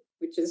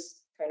 which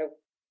is kind of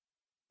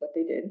what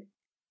they did.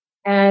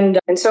 And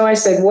so I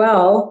said,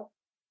 well,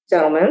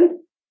 gentlemen,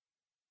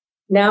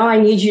 now I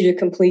need you to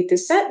complete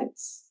this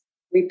sentence.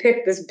 We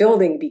picked this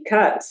building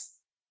because.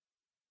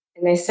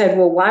 And they said,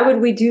 well, why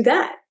would we do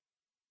that?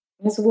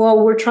 And I said,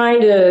 well, we're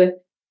trying to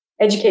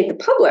educate the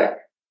public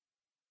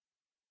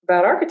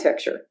about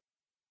architecture.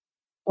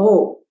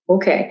 Oh,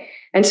 okay.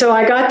 And so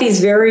I got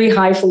these very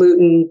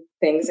highfalutin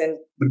things and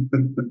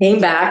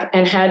came back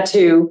and had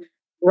to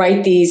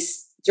write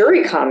these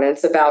jury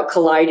comments about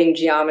colliding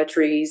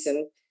geometries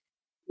and,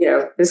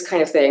 this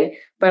kind of thing.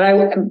 But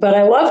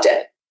I loved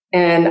it.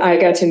 And I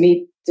got to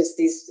meet just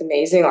these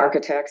amazing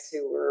architects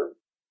who were,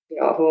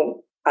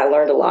 whom I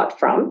learned a lot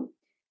from.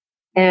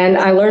 And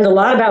I learned a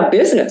lot about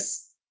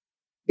business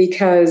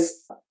because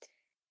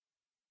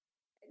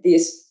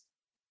the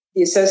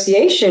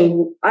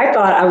association, I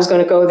thought I was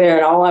going to go there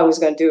and all I was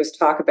going to do is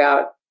talk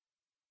about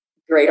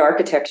great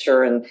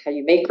architecture and how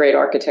you make great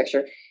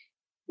architecture.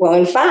 Well,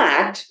 in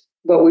fact,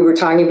 what we were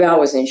talking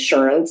about was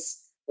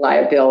insurance,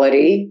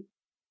 liability,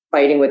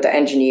 fighting with the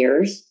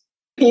engineers,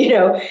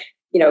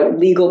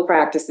 legal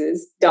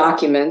practices,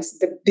 documents,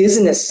 the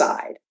business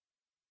side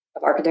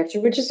of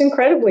architecture, which is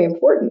incredibly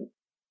important.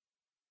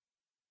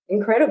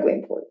 Incredibly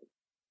important.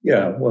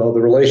 Yeah, well,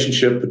 the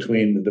relationship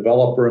between the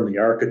developer and the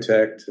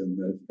architect and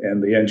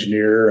the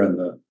engineer and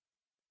the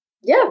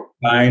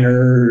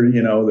designer,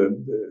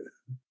 the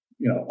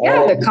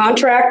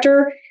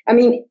contractor. I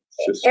mean,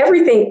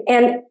 everything.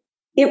 And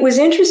it was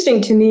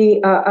interesting to me.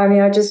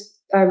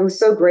 I was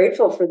so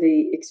grateful for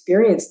the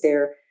experience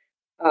there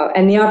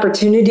and the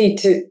opportunity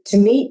to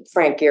meet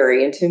Frank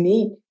Gehry and to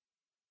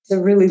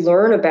really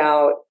learn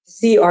about,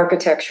 see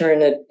architecture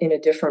in a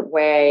different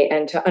way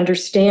and to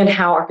understand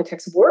how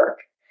architects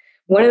work.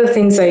 One of the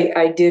things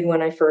I did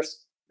when I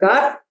first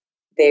got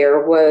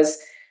there was,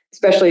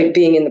 especially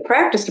being in the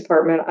practice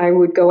department, I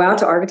would go out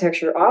to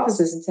architecture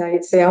offices and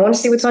say, I want to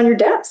see what's on your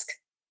desk.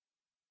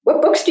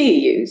 What books do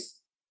you use?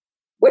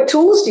 What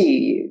tools do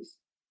you use?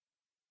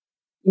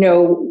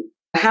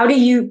 How do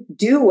you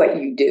do what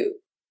you do?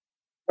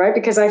 Right?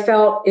 Because I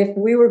felt if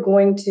we were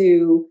going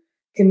to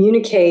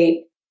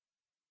communicate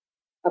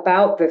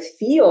about the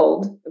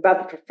field, about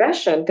the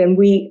profession,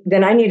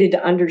 then I needed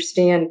to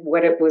understand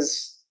what it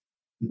was,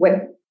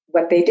 what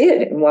they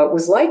did and what it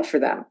was like for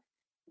them.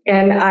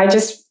 And I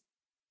just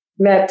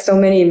met so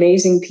many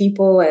amazing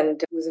people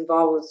and was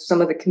involved with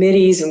some of the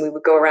committees, and we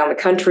would go around the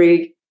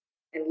country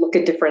and look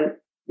at different,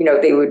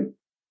 they would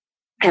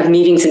have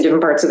meetings in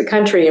different parts of the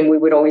country, and we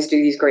would always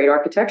do these great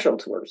architectural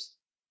tours.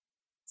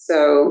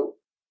 So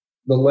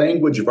the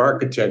language of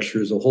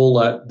architecture is a whole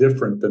lot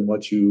different than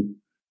what you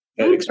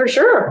had experienced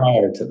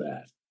prior to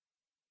that.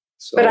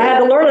 So, but I had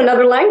to learn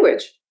another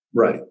language.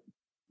 Right.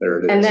 There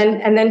it is.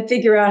 And then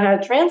figure out how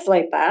to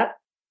translate that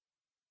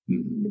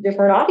to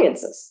different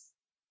audiences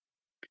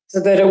so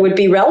that it would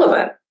be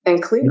relevant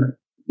and clear.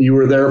 You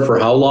were there for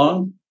how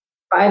long?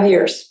 5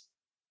 years.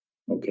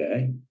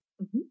 Okay.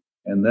 Mm-hmm.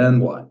 And then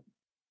what?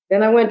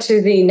 Then I went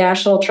to the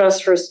National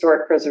Trust for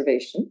Historic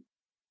Preservation.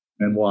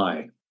 And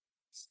why?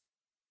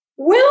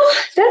 Well,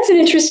 that's an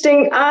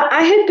interesting.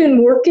 I had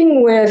been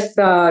working with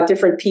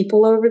different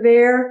people over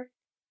there,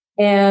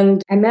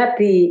 and I met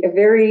a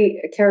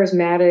very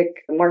charismatic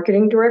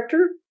marketing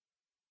director,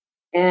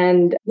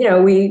 and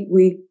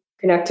we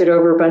connected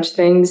over a bunch of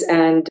things,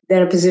 and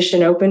then a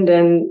position opened,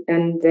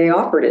 and they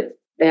offered it,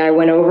 and I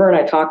went over and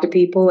I talked to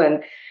people,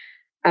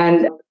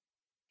 and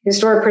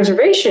historic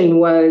preservation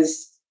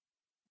was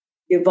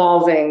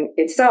evolving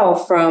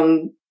itself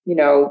from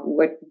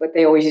what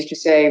they always used to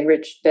say,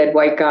 rich dead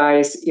white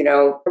guys,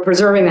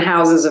 preserving the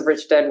houses of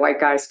rich dead white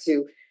guys,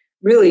 to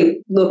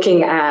really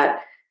looking at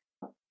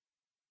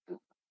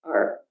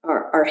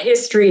our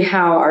history,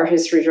 how our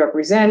history is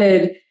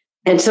represented.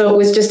 And so it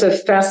was just a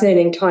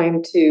fascinating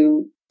time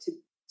to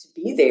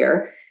be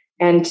there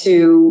and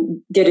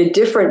to get a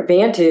different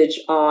vantage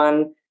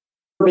on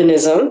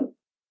urbanism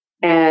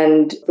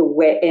and the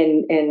way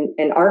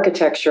and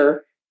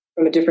architecture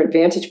from a different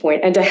vantage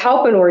point, and to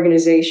help an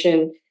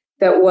organization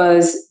that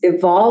was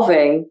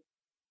evolving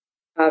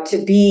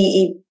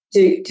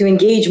to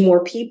engage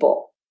more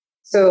people.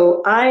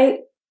 So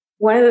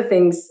one of the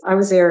things I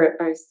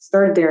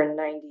started there in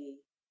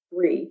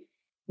 93,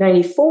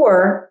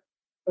 94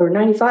 or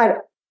 95.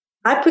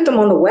 I put them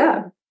on the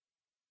web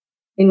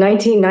in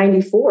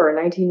 1994 or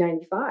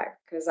 1995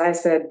 because I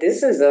said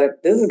this is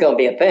going to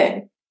be a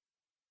thing.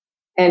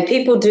 And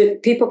people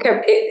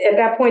kept at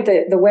that point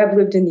the web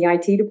lived in the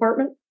IT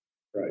department.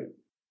 Right.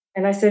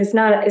 And I said, it's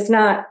not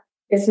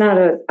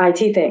an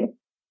IT thing.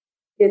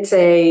 It's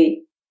a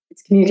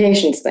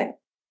communications thing.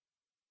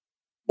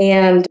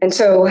 And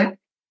so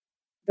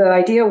the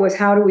idea was,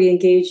 how do we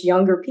engage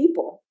younger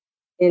people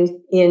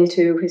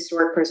into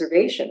historic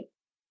preservation?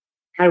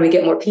 How do we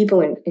get more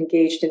people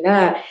engaged in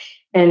that?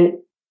 And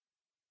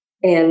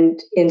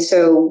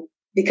so,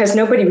 because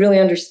nobody really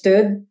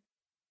understood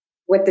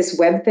what this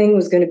web thing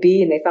was going to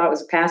be, and they thought it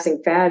was a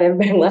passing fad,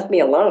 everybody left me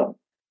alone.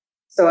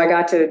 So I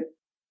got to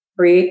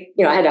create,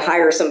 I had to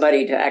hire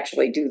somebody to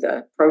actually do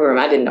the program.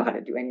 I didn't know how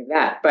to do any of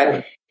that,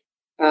 but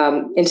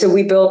And so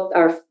we built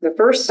the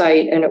first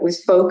site, and it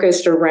was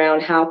focused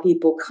around how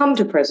people come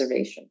to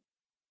preservation,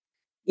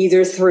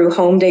 either through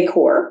home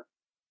decor.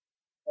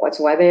 That's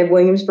why they have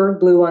Williamsburg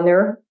blue on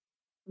their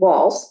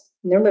walls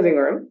in their living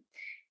room.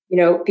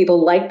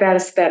 People like that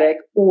aesthetic,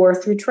 or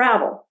through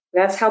travel.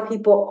 That's how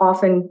people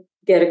often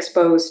get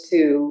exposed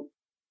to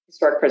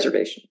historic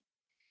preservation.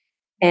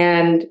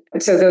 And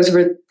so those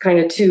were kind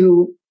of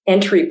two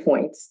entry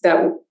points.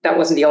 That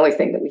wasn't the only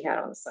thing that we had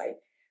on the site,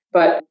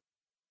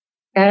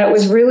 and it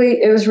was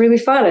really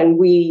fun. And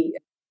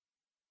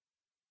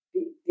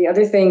the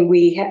other thing,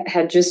 we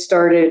had just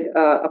started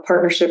a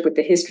partnership with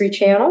the History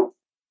Channel,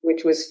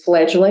 which was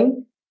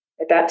fledgling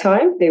at that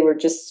time. They were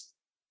just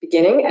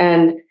beginning,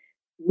 and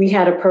we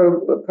had a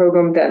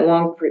program that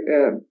long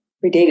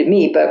predated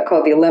me, but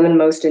called the 11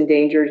 Most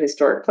Endangered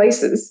Historic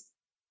Places.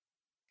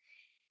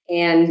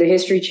 And the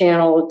History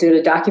Channel did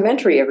a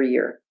documentary every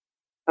year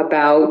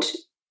about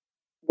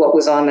what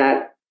was on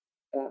that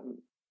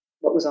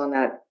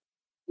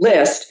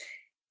list.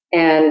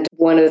 And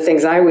one of the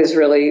things I was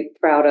really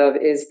proud of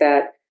is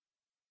that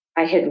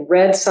I had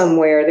read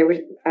somewhere,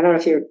 I don't know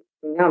if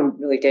now I'm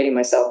really dating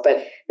myself,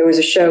 but there was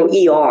a show,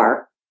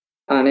 ER,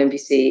 on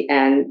NBC,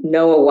 and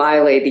Noah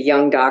Wiley, the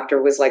young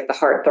doctor, was like the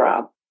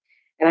heartthrob.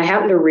 And I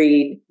happened to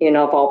read,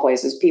 of all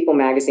places, People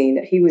magazine,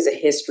 that he was a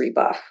history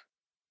buff.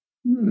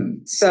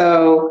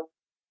 So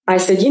I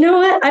said, you know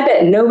what? I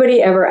bet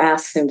nobody ever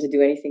asks him to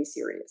do anything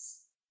serious.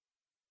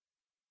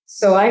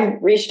 So I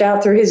reached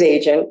out through his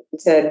agent and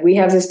said, we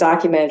have this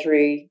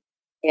documentary,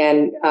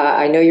 and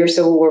I know you're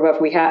Civil War buff.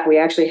 We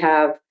actually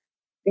have,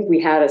 I think we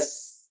had a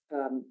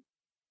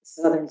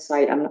southern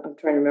site. I'm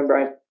trying to remember.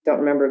 I don't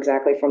remember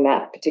exactly from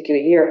that particular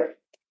year.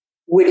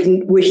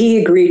 Would he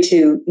agree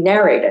to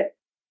narrate it?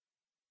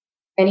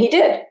 And he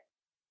did.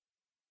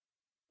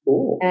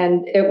 Cool.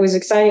 And it was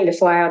exciting to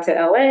fly out to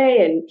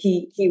LA, and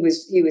he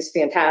was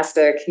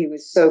fantastic. He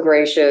was so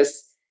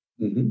gracious.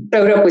 Mm-hmm.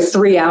 Showed up with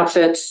 3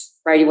 outfits.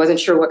 Right, he wasn't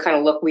sure what kind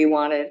of look we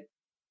wanted.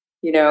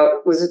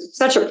 Was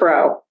such a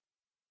pro,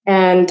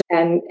 and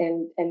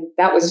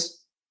that was,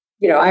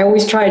 I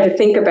always tried to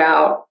think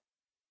about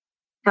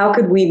how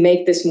could we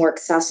make this more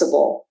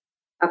accessible?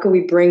 How could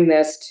we bring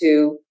this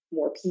to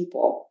more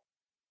people?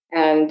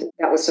 And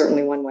that was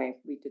certainly one way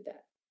we did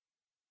that.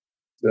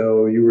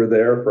 So you were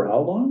there for how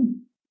long?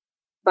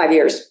 5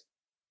 years.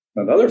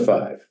 Another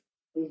 5.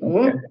 Mm-hmm.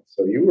 Okay.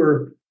 So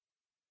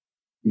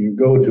you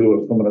go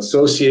from an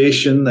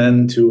association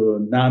then to a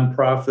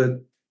nonprofit.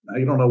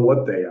 I don't know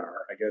what they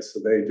are. I guess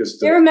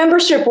they're a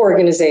membership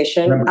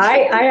organization.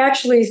 I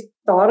actually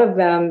thought of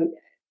them,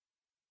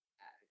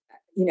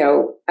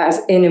 as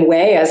in a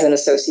way as an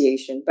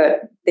association,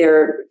 but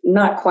they're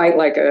not quite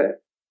like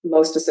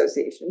most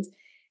associations.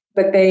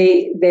 But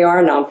they are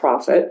a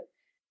nonprofit,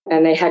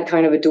 and they had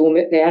kind of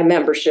they had a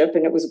membership,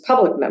 and it was a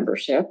public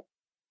membership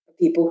of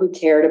people who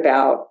cared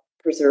about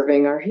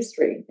preserving our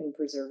history and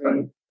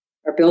preserving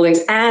our buildings,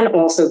 and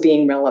also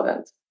being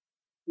relevant,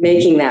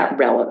 making that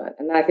relevant.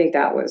 And I think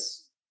that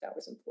was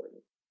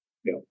important.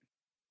 Yeah.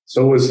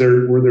 So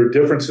were there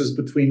differences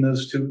between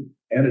those two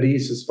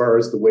entities as far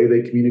as the way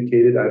they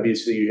communicated?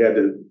 Obviously,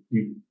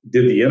 you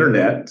did the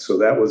internet, so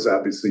that was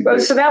obviously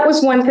big. So that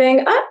was one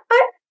thing.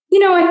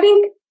 I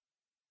think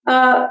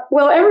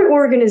every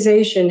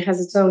organization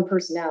has its own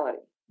personality.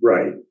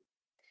 Right.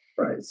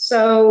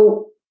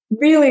 So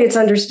really, it's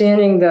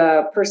understanding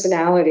the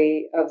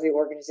personality of the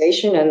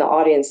organization and the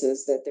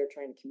audiences that they're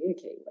trying to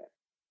communicate with.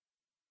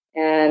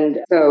 And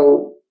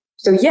so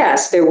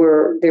yes, there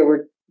were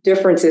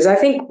differences. I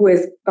think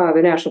with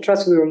the National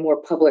Trust, we were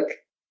more public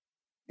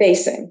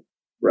facing.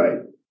 Right.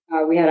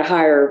 We had a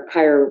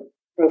higher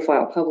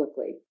profile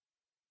publicly.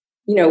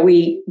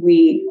 We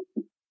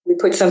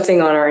put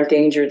something on our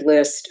endangered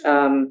list.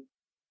 Up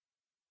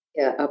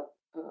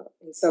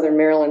in Southern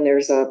Maryland,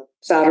 there's a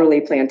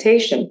Souderly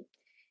plantation.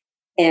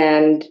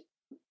 And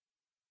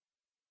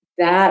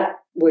that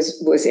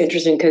was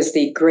interesting because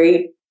the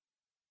great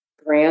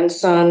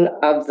grandson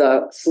of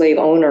the slave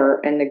owner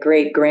and the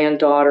great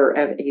granddaughter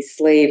of a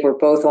slave were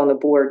both on the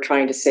board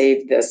trying to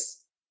save this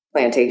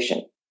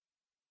plantation.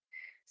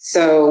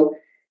 So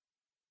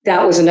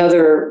that was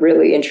another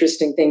really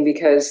interesting thing,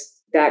 because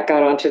that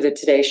got onto the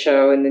Today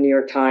Show and the New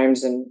York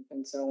Times and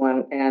so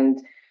on. And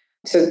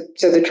so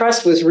the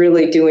Trust was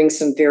really doing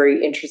some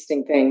very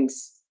interesting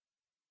things.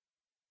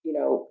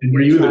 And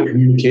were you the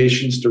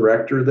communications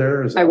director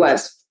there? I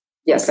was.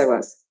 Yes, I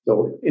was.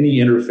 So any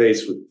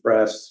interface with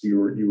press, you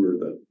were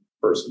the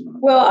person on.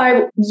 Well,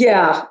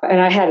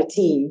 and I had a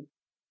team.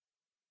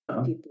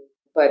 Uh-huh.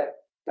 But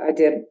I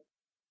did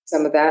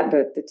some of that,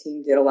 but the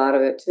team did a lot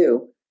of it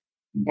too.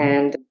 Mm-hmm.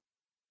 And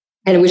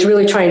it was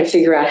really trying to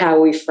figure out how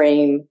we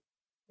frame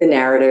the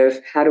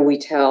narrative. How do we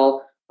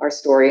tell our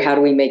story? How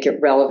do we make it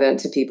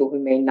relevant to people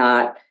who may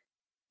not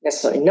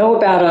necessarily know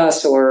about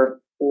us or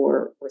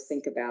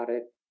think about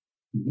it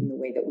in the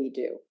way that we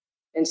do?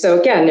 And so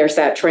again, there's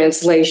that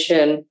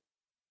translation,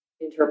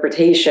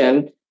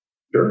 interpretation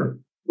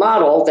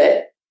model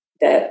that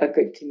a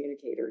good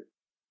communicator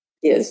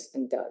is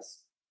and does.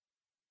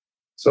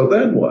 So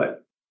then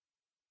what?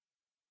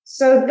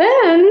 So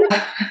then,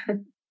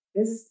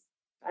 this is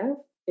kind of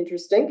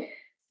interesting.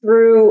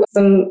 Through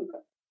some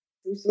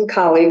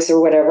colleagues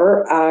or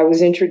whatever, I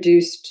was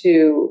introduced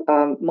to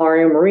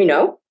Mario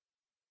Marino,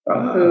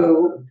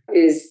 who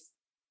is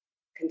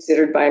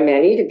considered by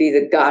many to be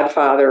the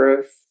godfather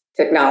of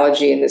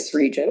technology in this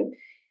region.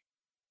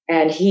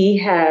 And he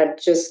had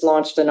just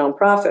launched a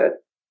nonprofit,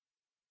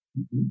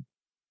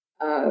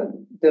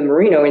 the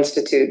Marino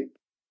Institute.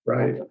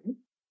 Right.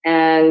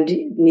 And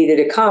needed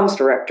a comms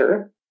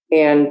director.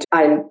 And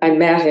I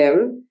met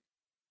him,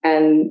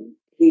 and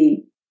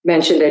he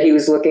mentioned that he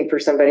was looking for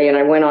somebody. And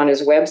I went on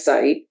his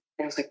website,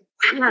 and I was like,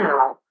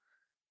 wow,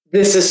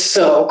 this is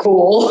so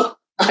cool.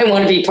 I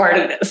want to be part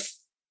of this.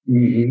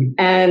 Mm-hmm.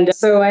 And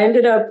so I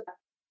ended up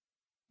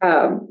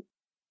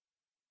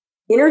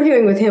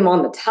interviewing with him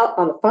on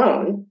the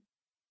phone.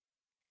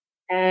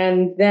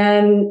 And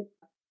then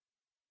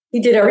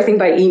he did everything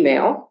by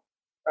email,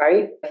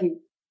 right? He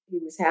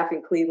was half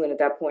in Cleveland at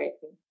that point,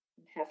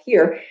 half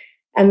here.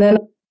 And then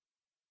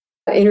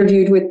I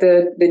interviewed with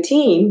the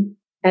team.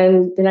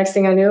 And the next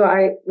thing I knew,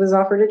 I was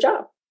offered a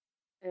job.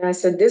 And I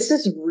said, this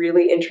is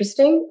really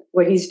interesting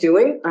what he's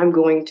doing. I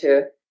want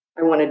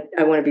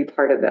to be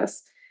part of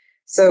this.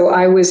 So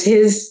I was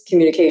his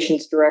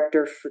communications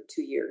director for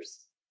 2 years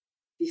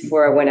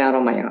before I went out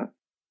on my own.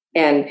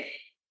 And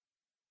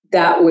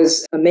that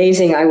was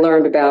amazing. I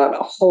learned about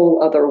a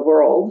whole other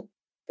world,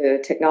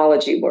 the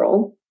technology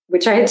world,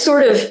 which I had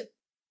sort of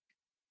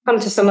come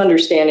to some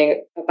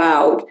understanding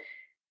about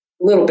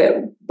a little bit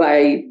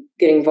by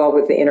getting involved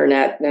with the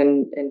internet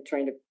and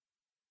trying to,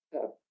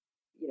 put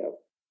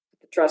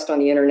the trust on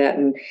the internet.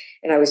 And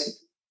I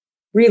was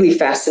really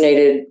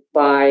fascinated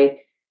by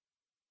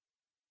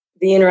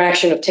the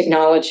interaction of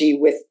technology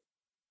with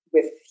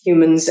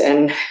humans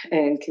and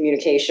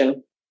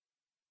communication.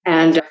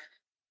 And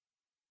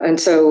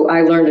so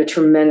I learned a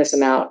tremendous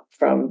amount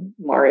from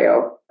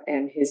Mario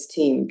and his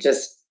team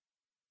just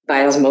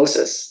by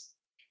osmosis.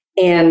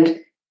 And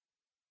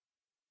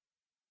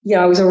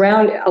I was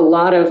around a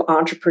lot of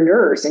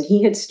entrepreneurs, and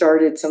he had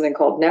started something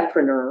called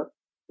Netpreneur,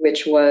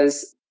 which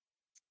was,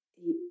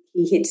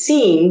 he had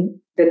seen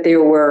that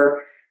there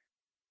were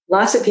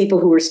lots of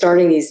people who were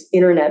starting these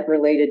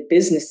internet-related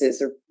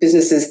businesses or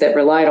businesses that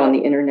relied on the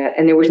internet,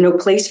 and there was no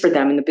place for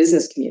them in the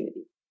business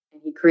community.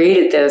 And he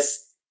created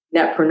this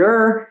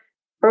Netpreneur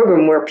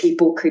program where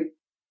people could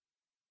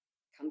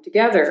come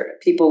together.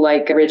 People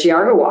like Reggie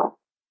Agarwal,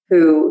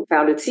 who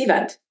founded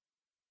Cvent,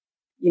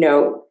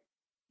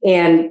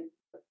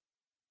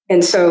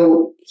 and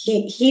so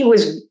he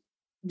was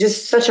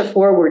just such a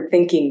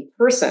forward-thinking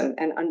person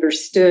and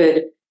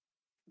understood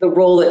the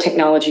role that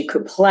technology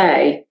could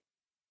play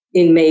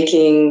in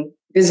making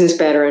business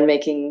better and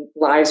making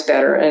lives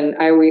better. And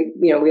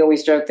we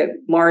always joke that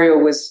Mario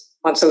was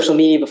on social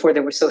media before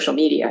there was social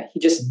media.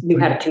 He just knew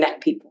how to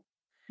connect people.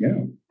 Yeah.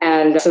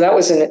 And so that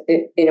was an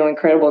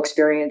incredible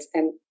experience.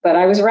 But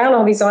I was around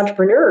all these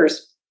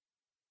entrepreneurs,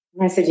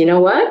 and I said, you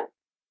know what?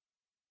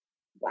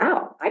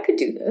 Wow, I could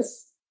do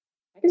this.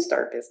 I can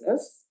start a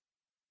business.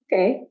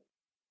 Okay,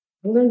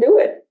 I'm going to do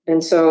it.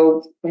 And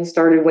so I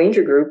started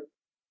Wainger Group,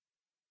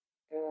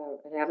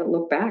 and I haven't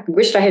looked back. I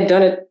wished I had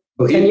done it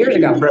 10 years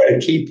ago. He tried to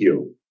keep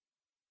you.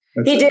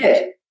 He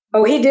did.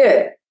 Oh, he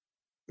did.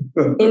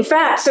 In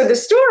fact, so the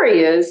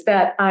story is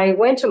that I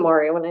went to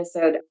Mario and I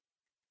said,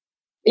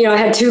 I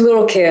had 2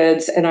 little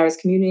kids, and I was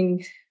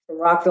commuting from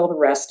Rockville to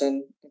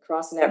Reston, and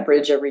crossing that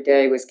bridge every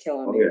day was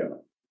killing me. Yeah.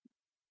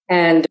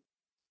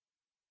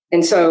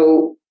 And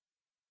so,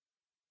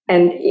 I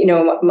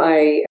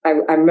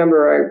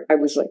remember I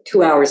was like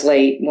 2 hours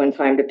late one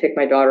time to pick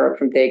my daughter up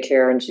from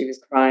daycare, and she was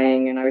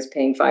crying, and I was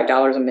paying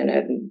 $5 a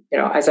minute. And,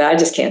 I said, I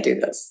just can't do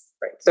this.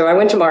 Right. So I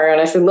went to Mario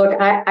and I said, look,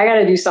 I got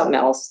to do something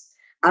else.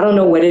 I don't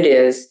know what it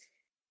is,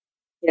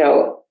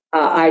 but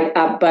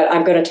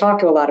I'm going to talk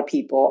to a lot of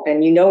people,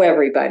 and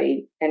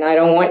everybody, and I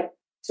don't want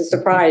to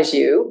surprise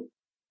you.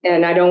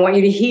 And I don't want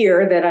you to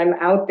hear that I'm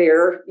out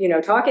there,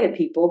 talking to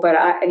people.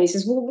 And he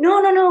says, well,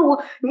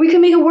 no, we can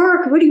make it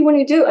work. What do you want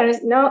to do? And I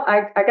said, no,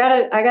 I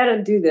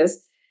gotta do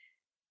this.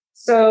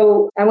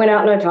 So I went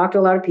out and I talked to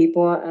a lot of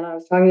people, and I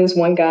was talking to this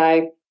one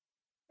guy.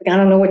 Like, I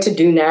don't know what to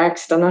do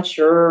next. I'm not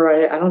sure.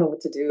 I don't know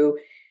what to do.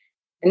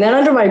 And then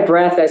under my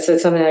breath, I said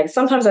something like,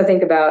 sometimes I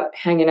think about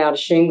hanging out a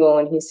shingle.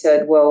 And he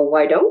said, well,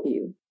 why don't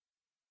you?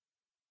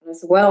 And I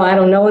said, well, I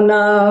don't know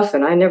enough.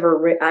 And I never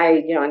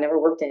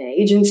worked in an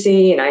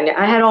agency. And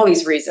I had all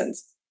these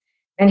reasons.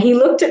 And he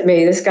looked at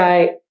me, this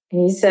guy,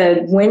 and he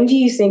said, when do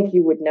you think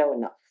you would know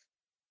enough?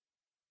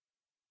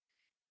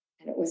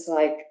 And it was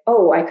like,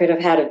 oh, I could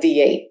have had a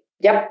V8.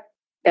 Yep,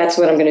 that's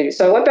what I'm going to do.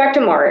 So I went back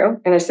to Mario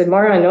and I said,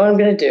 Mario, I know what I'm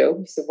going to do.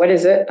 He said, what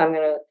is it? I'm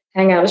going to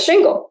hang out a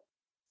shingle.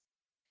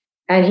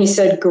 And he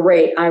said,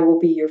 great, I will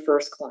be your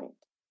first client.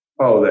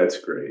 Oh, that's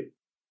great.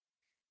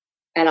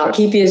 And I'll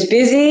keep you as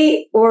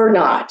busy or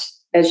not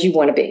as you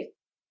want to be.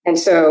 And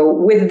so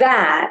with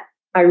that,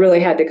 I really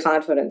had the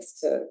confidence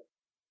to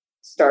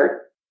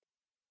start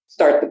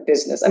the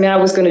business. I mean, I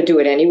was going to do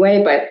it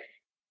anyway, but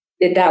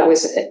that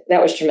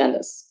was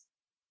tremendous.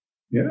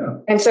 Yeah.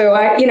 And so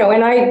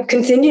I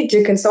continued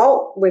to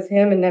consult with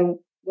him. And then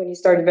when he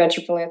started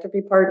Venture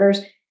Philanthropy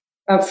Partners,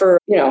 I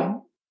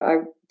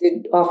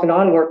did off and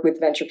on work with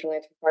Venture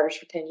Philanthropy Partners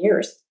for 10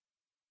 years.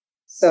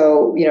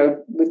 So,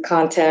 with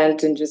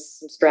content and just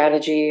some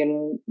strategy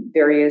and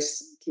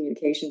various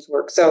communications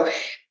work. So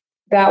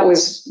that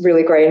was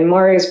really great. And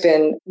Mario's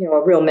been,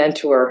 a real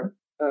mentor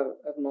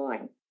of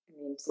mine.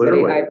 I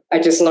mean, I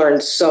just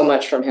learned so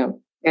much from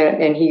him.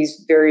 And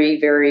he's very,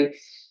 very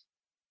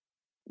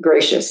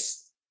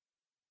gracious.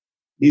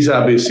 He's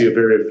obviously a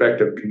very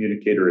effective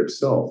communicator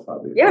himself,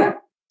 obviously. Yeah.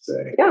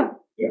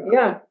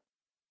 Yeah.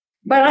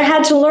 But I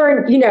had to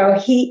learn,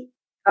 he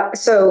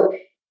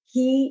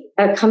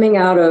coming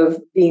out of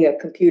being a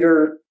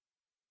computer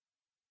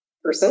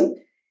person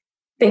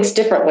thinks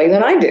differently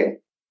than I do.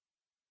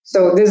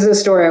 So this is a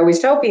story I always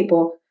tell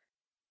people.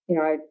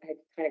 I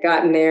kind of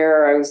gotten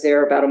there. I was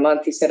there about a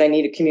month. He said, I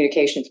need a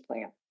communications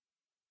plan.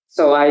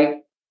 So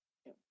I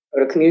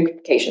wrote a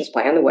communications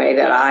plan the way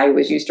that I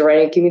was used to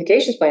writing a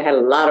communications plan. It had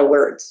a lot of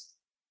words.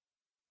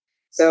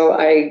 So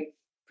I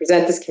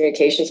present this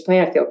communications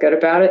plan. I feel good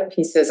about it.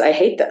 He says, I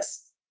hate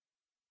this.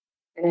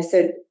 And I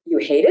said, you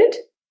hate it?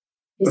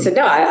 He said,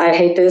 no, I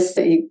hate this.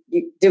 You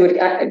do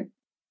it.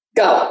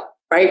 Go,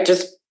 right?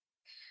 Just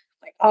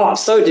like, I'm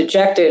so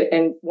dejected.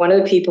 And one of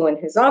the people in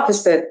his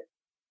office said,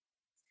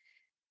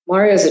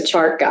 Mario's a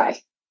chart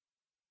guy.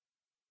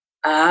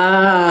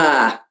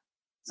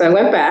 So I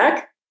went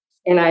back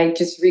and I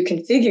just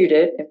reconfigured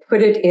it and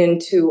put it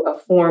into a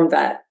form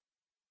that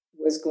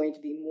was going to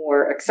be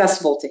more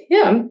accessible to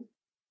him.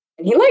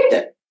 And he liked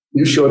it.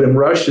 You showed him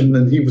Russian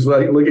and he was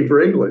like looking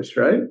for English,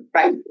 right?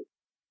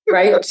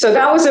 Right. So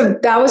that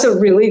was a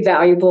really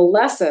valuable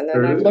lesson.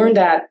 And I've learned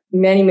that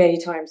many, many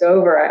times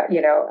over. I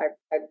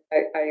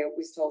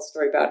always tell a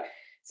story about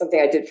something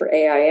I did for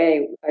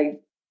AIA. I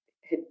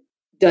had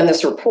done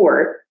this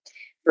report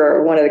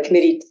for one of the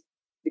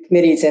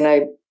committees, and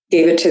I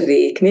gave it to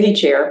the committee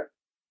chair.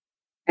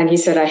 And he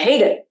said, I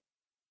hate it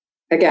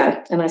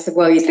again. And I said,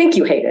 well, you think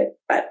you hate it,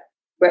 but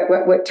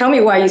tell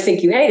me why you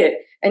think you hate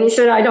it. And he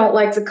said, I don't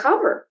like the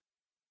cover.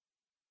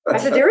 I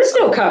said, there is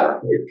no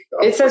cover.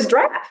 It says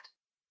draft.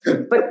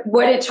 But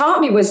what it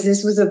taught me was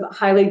this was a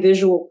highly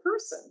visual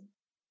person,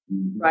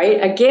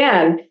 right?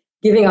 Again,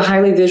 giving a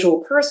highly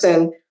visual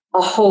person a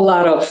whole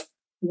lot of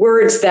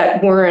words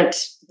that weren't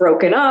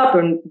broken up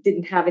and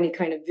didn't have any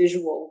kind of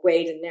visual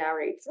way to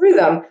narrate through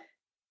them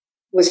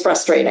was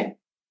frustrating.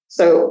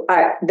 So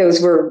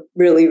those were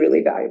really,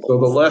 really valuable. So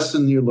the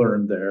lesson you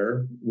learned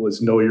there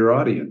was know your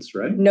audience,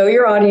 right? Know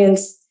your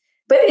audience.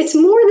 But it's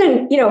more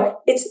than,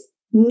 it's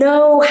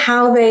know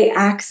how they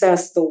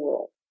access the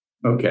world.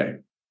 Okay.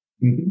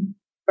 Mm-hmm.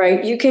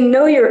 Right? You can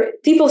know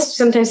people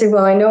sometimes say,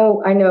 well, I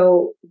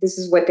know this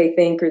is what they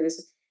think or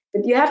this,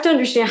 but you have to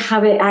understand how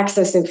they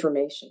access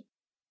information,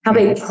 how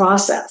they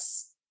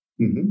process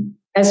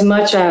as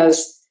much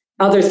as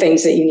other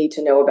things that you need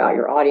to know about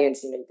your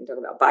audience. You can talk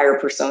about buyer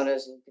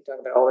personas and you can talk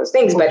about all those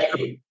things,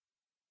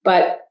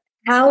 but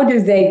how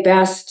do they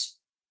best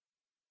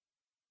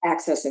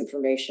access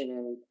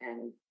information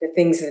and the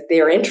things that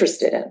they're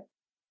interested in?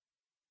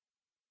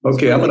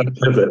 Okay, I'm going to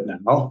pivot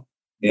now.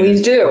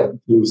 Please do.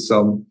 Do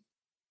some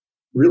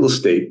real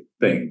estate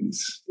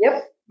things.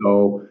 Yep.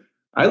 So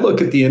I look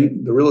at the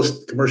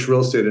commercial real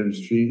estate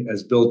industry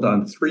as built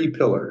on three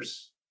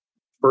pillars.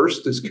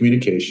 First is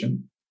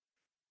communication,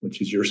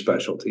 which is your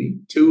specialty.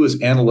 Two is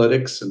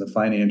analytics and the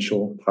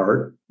financial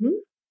part.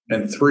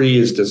 And three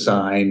is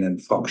design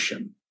and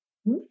function.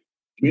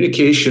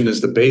 Communication is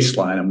the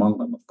baseline among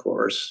them, of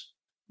course.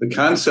 The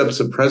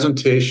concepts of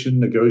presentation,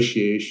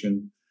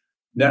 negotiation,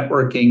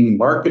 networking,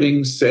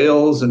 marketing,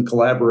 sales, and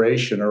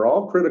collaboration are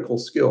all critical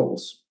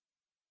skills.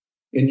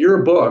 In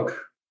your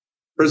book,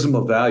 Prism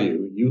of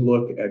Value, you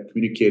look at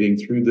communicating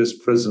through this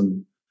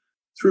prism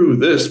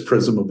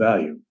of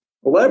value.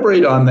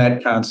 Elaborate on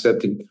that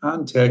concept in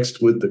context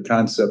with the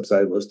concepts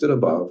I listed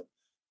above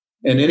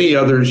and any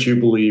others you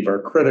believe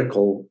are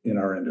critical in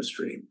our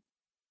industry.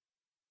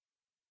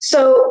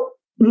 So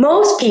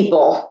most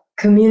people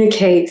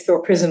communicate through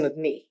a prism of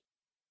me.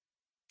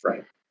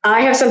 Right.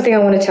 I have something I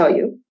want to tell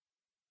you.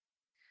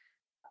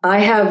 I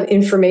have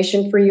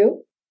information for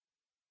you.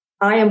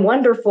 I am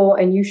wonderful,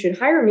 and you should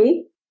hire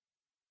me.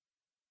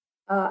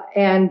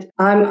 And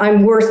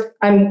I'm worth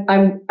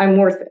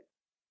it.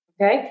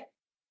 Okay,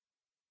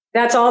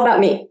 that's all about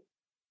me.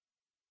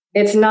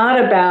 It's not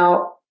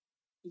about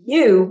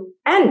you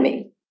and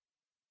me,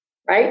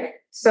 right?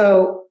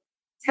 So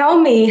tell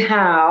me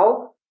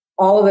how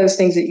all of those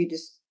things that you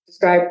just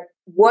described.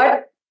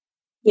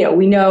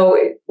 We know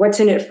what's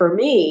in it for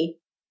me.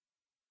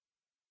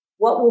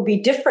 What will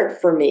be different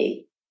for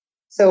me?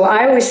 So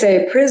I always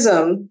say a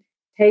prism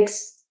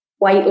takes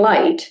white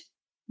light,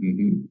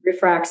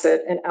 refracts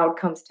it, and out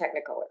comes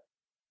Technicolor,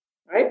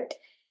 right?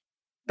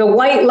 The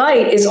white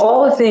light is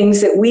all the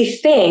things that we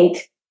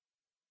think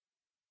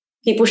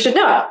people should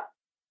know.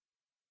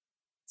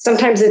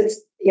 Sometimes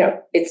it's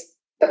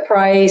the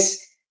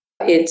price,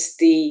 it's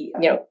the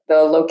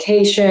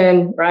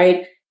location,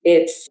 right?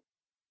 It's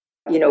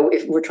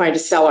If we're trying to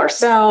sell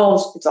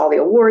ourselves, it's all the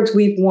awards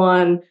we've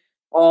won,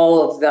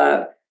 all of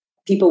the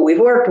people we've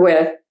worked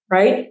with,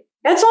 right?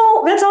 That's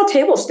all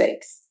table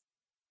stakes.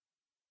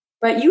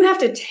 But you have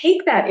to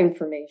take that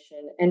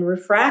information and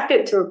refract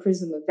it to a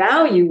prism of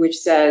value, which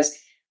says,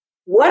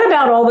 what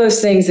about all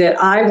those things that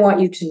I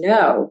want you to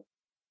know?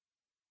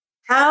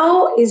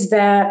 How is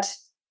that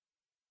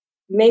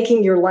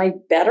making your life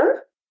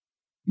better?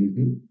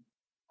 Mm-hmm.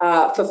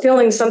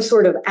 Fulfilling some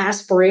sort of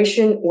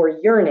aspiration or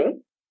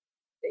yearning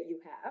that you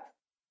have?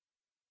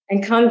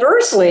 And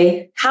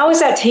conversely, how is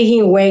that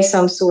taking away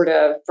some sort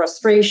of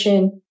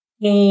frustration,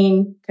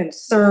 pain,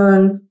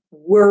 concern,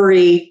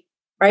 worry,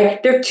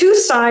 right? There are two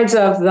sides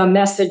of the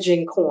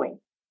messaging coin.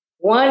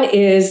 One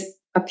is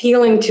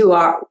appealing to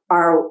our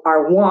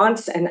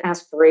wants and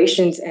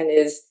aspirations and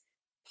is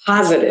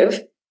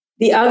positive.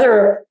 The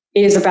other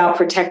is about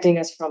protecting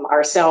us from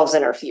ourselves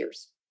and our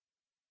fears.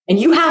 And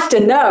you have to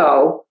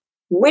know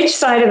which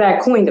side of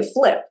that coin to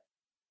flip.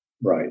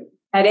 Right.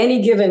 At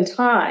any given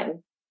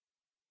time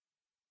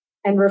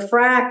and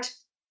refract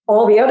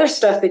all the other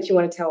stuff that you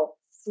want to tell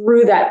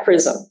through that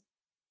prism.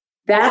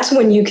 That's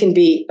when you can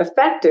be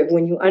effective,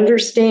 when you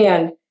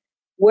understand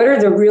what are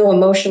the real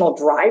emotional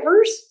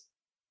drivers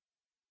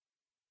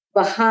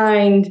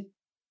behind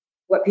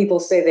what people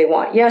say they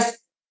want. Yes,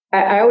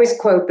 I always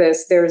quote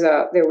this. There was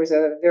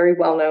a very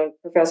well-known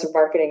professor of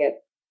marketing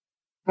at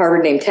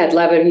Harvard named Ted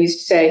Levitt who used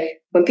to say,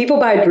 when people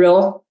buy a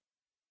drill,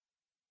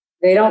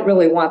 they don't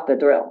really want the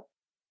drill.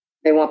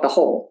 They want the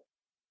hole.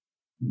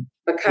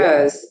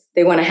 Because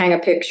they want to hang a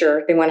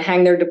picture, they want to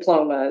hang their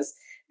diplomas,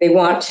 they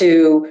want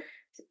to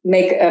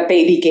make a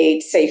baby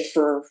gate safe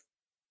for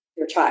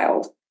their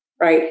child,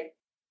 right?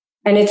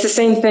 And it's the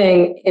same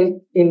thing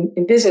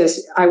in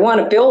business. I want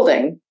a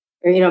building,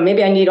 or,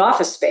 maybe I need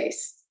office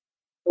space.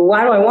 But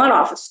why do I want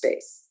office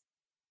space?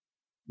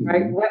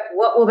 Right? Mm-hmm.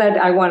 What will that?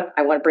 I want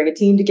to bring a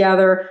team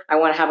together. I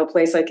want to have a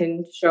place I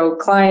can show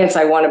clients.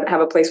 I want to have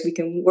a place we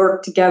can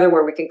work together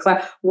where we can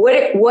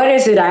what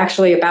is it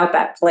actually about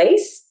that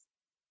place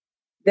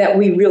that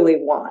we really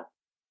want?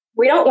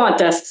 We don't want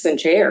desks and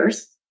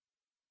chairs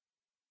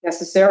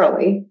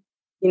necessarily.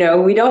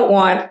 We don't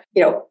want,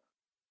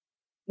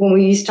 when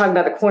we used to talk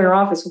about the corner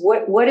office,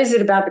 what is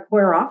it about the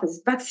corner office?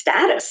 It's about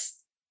status.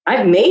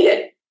 I've made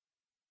it,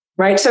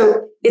 right?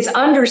 So it's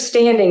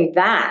understanding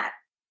that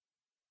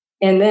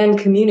and then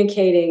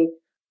communicating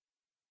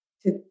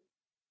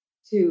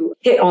to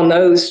hit on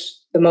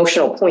those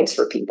emotional points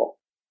for people.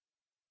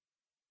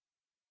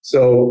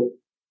 So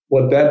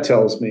what that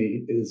tells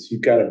me is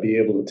you've got to be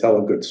able to tell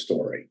a good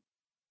story.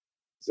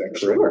 Is that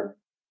correct?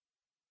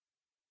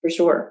 For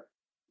sure.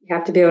 You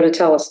have to be able to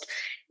tell us.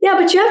 Yeah,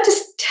 but you have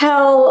to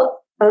tell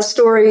a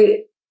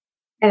story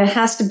and it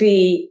has to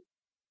be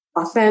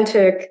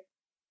authentic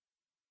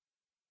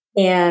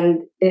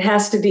and it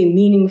has to be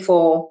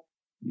meaningful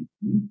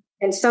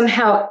and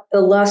somehow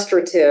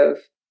illustrative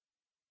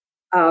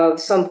of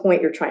some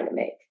point you're trying to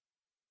make.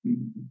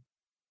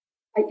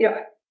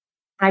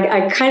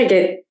 I kind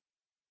of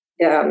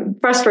get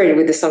frustrated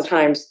with this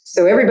sometimes.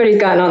 So everybody's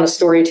gotten on the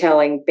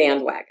storytelling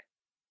bandwagon.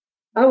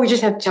 Oh, we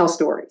just have to tell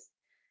stories.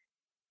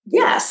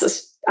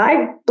 Yes,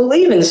 I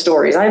believe in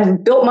stories.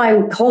 I've built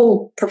my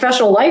whole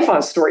professional life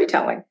on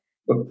storytelling.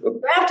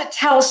 You have to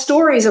tell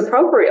stories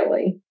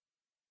appropriately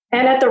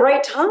and at the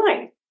right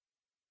time.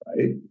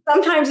 Right.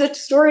 Sometimes the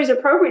story is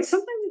appropriate,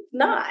 sometimes it's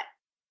not.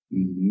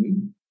 Mm-hmm.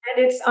 And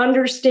it's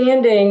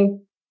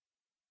understanding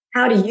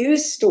how to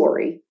use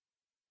story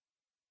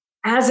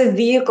as a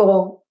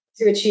vehicle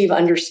to achieve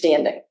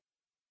understanding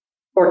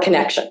or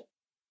connection.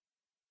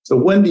 So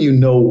when do you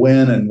know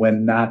when and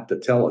when not to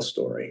tell a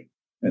story?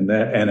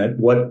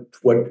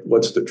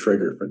 What's the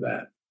trigger for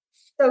that?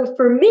 So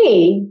for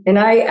me, and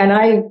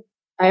I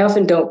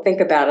often don't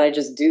think about it, I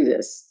just do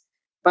this.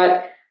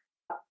 But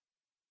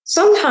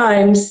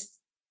sometimes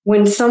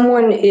when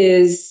someone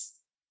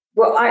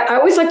I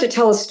always like to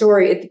tell a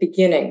story at the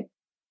beginning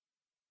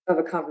of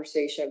a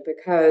conversation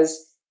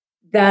because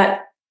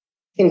that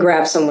can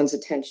grab someone's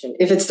attention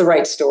if it's the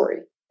right story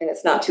and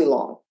it's not too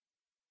long.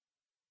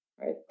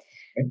 Right.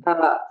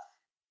 Okay.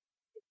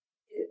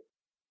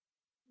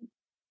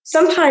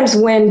 Sometimes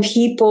when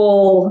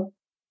people,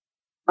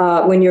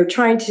 when you're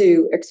trying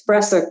to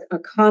express a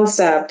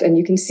concept and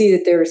you can see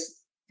that there's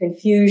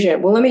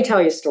confusion, well, let me tell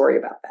you a story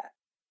about that.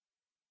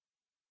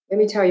 Let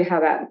me tell you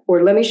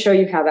let me show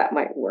you how that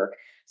might work.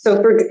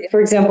 So for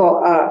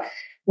example,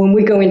 when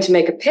we go in to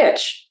make a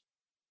pitch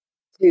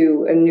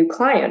to a new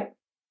client,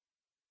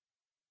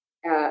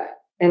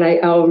 and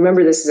I'll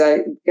remember this,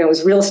 it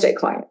was a real estate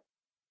client.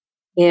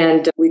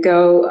 And we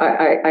go,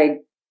 I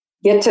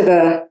get to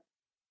the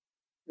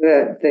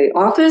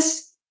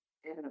office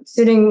and I'm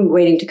sitting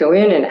waiting to go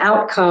in and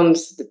out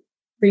comes the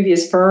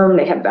previous firm.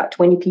 They have about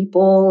 20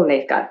 people and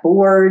they've got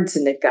boards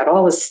and they've got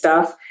all this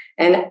stuff.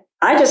 And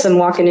I just am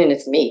walking in,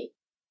 it's me,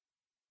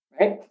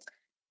 right?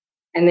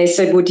 And they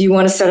said, well, do you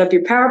want to set up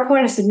your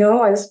PowerPoint? I said,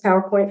 no, this is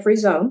PowerPoint free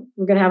zone.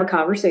 We're going to have a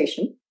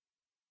conversation.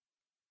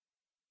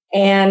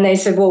 And they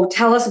said, well,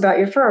 tell us about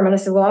your firm. And I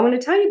said, well, I'm going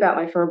to tell you about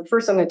my firm.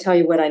 First, I'm going to tell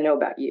you what I know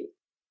about you.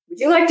 Would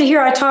you like to hear?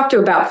 I talked to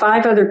about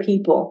 5 other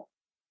people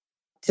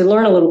to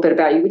learn a little bit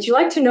about you. Would you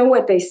like to know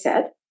what they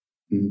said?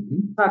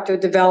 Mm-hmm. Talk to a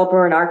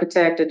developer, an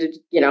architect,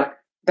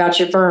 about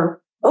your firm.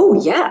 Oh,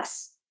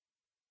 yes.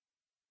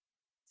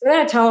 So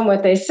then I tell them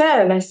what they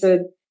said. And I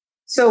said,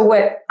 so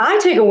what I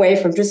take away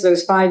from just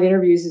those 5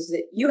 interviews is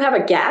that you have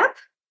a gap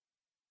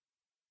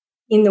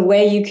in the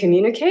way you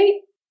communicate.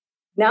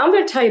 Now I'm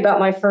going to tell you about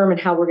my firm and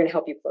how we're going to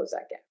help you close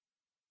that gap.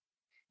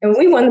 And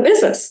we won the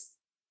business.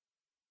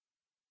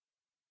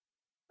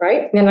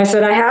 Right? And I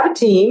said, I have a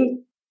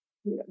team.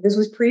 This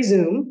was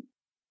pre-Zoom.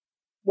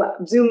 Well,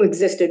 Zoom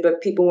existed,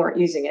 but people weren't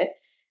using it.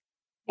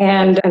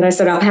 And I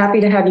said, I'm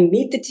happy to have you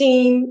meet the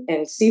team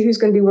and see who's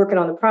going to be working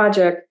on the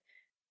project.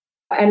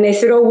 And they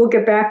said, oh, we'll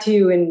get back to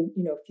you in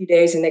a few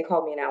days. And they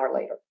called me an hour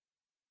later.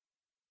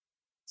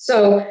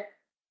 So,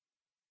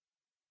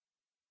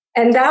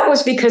 and that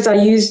was because I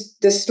used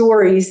the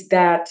stories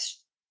that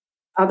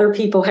other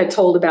people had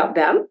told about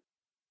them.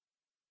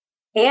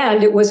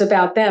 And it was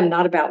about them,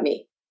 not about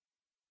me.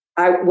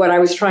 What I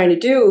was trying to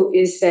do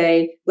is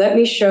say, let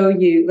me tell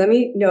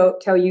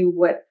you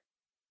what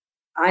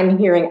I'm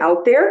hearing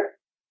out there.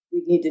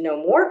 We need to know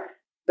more,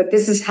 but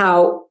this is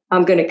how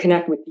I'm going to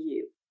connect with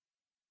you.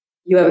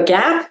 You have a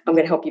gap. I'm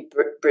going to help you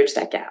bridge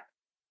that gap.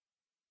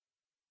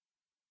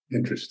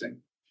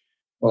 Interesting.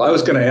 Well, I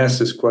was going to ask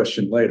this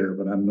question later,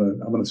 but I'm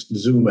going to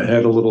zoom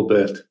ahead a little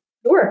bit.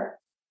 Sure.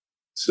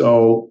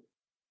 So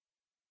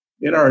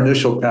in our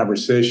initial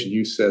conversation,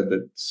 you said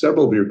that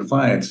several of your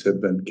clients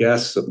have been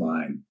guests of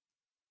mine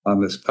on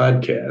this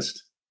podcast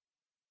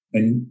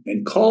and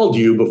called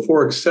you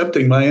before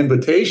accepting my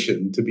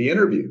invitation to be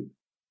interviewed.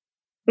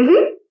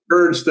 Mm-hmm.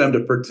 Urged them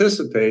to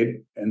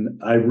participate,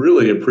 and I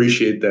really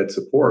appreciate that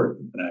support,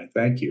 and I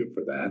thank you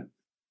for that.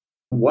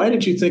 Why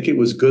did you think it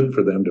was good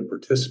for them to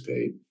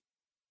participate?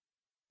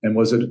 And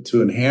was it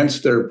to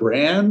enhance their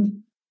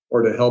brand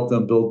or to help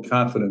them build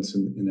confidence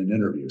in an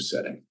interview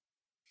setting?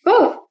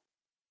 Both.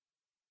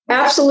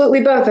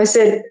 Absolutely both. I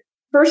said,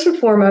 first and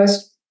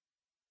foremost,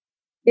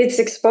 it's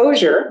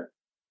exposure,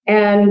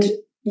 and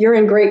you're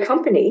in great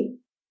company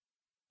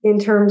in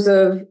terms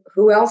of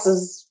who else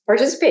has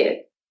participated.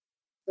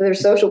 So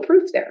there's social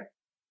proof there.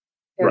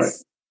 Yes. Right.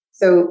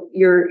 So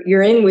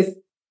you're in with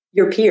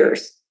your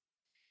peers.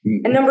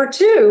 Mm-hmm. And number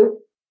 2,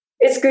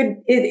 it's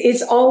good.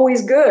 It's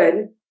always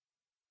good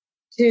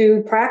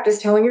to practice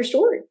telling your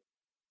story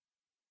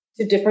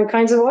to different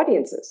kinds of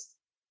audiences.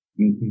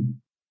 Mm-hmm.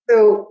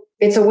 So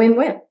it's a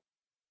win-win.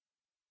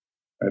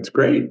 That's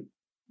great.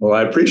 Well,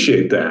 I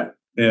appreciate that.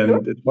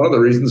 And It's one of the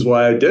reasons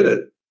why I did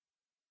it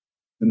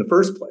in the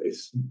first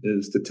place,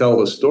 is to tell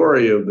the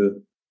story of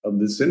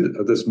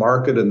this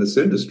market and this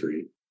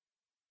industry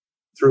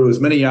through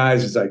as many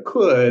eyes as I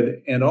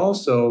could, and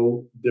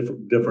also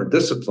different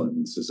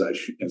disciplines as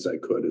I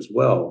could as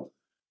well.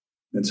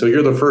 And so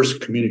you're the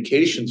first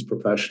communications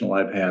professional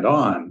I've had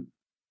on,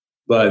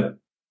 but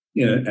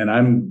and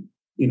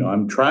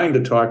I'm trying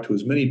to talk to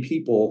as many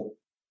people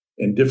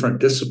in different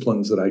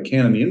disciplines that I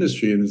can in the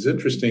industry. And it's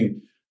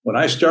interesting. When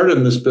I started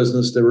in this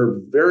business, there were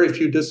very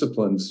few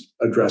disciplines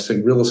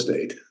addressing real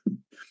estate.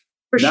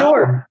 For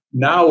sure.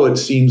 Now it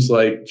seems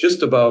like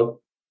just about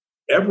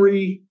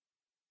everything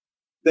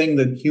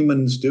that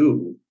humans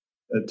do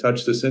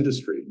touch this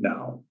industry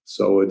now.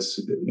 So it's,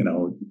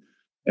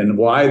 and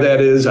why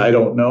that is, I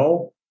don't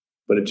know,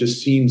 but it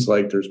just seems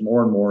like there's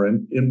more and more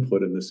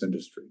input in this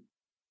industry.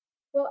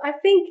 Well, I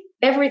think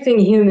everything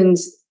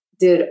humans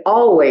did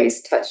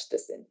always touch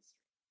this industry.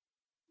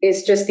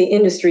 It's just the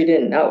industry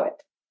didn't know it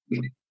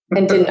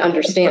and didn't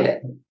understand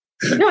it.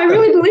 No, I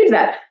really believe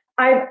that.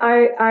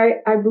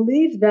 I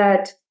believe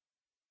that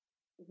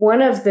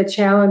one of the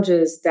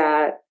challenges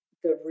that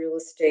the real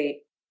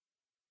estate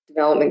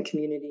development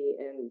community,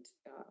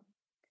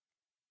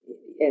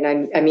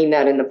 and I mean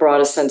that in the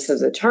broadest sense of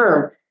the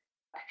term,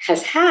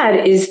 has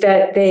had, is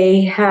that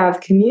they have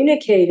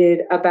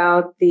communicated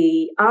about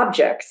the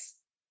objects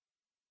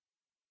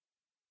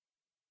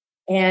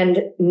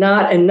and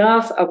not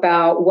enough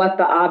about what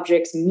the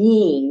objects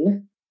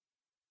mean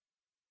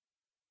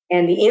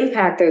and the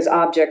impact those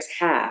objects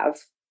have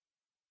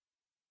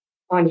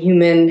on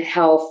human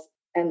health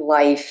and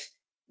life,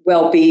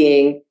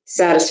 well-being,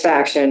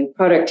 satisfaction,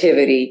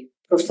 productivity,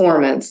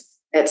 performance,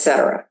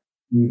 etc.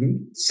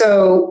 Mm-hmm.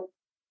 So,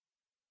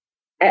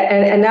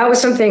 and that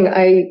was something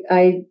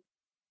I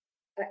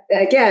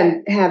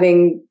again,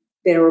 having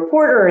been a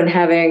reporter and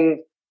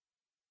having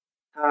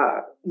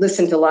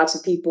listened to lots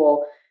of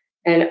people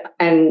and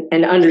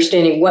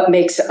understanding what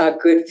makes a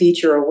good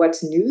feature or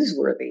what's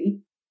newsworthy,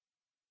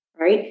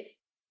 right?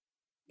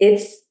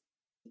 It's,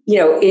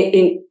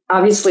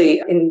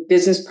 obviously in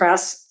business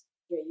press,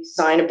 you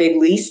sign a big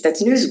lease,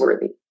 that's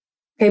newsworthy.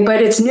 Okay,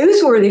 but it's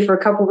newsworthy for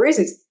a couple of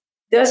reasons.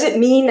 Does it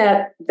mean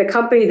that the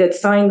company that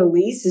signed the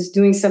lease is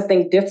doing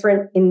something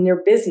different in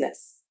their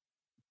business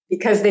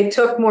because they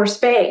took more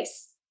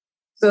space?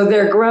 So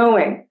they're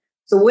growing.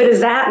 So what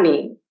does that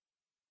mean?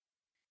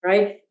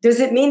 Right? Does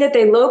it mean that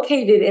they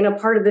located in a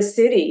part of the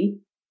city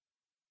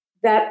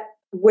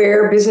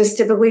where business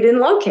typically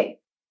didn't locate?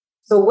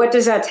 So what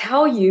does that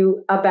tell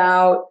you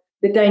about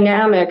the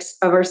dynamics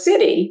of our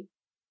city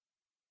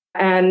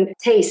and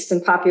taste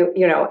and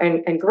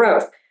and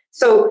growth.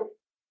 So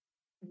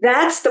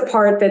that's the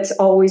part that's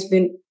always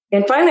been,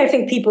 and finally, I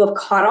think people have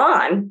caught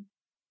on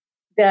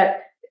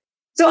that.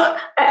 So,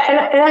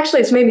 and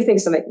actually, it's made me think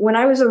of something. When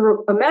I was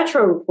a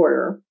Metro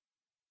reporter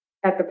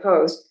at the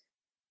Post,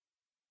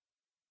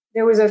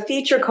 there was a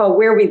feature called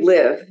Where We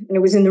Live, and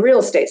it was in the real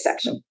estate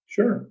section.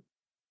 Sure.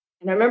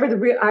 And I remember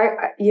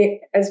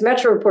as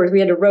Metro reporters, we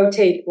had to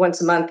rotate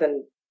once a month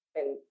and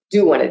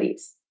do one of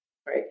these,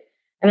 right?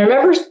 And I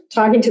remember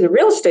talking to the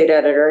real estate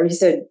editor, and he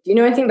said, "Do you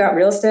know anything about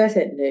real estate?" I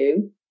said, "No,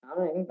 I don't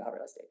know anything about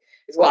real estate."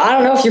 He said, "Well, I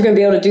don't know if you're going to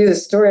be able to do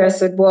this story." I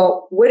said,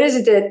 "Well, what is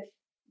it that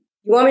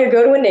you want me to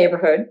go to a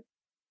neighborhood?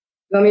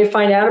 You want me to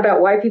find out about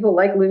why people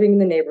like living in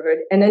the neighborhood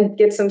and then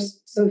get some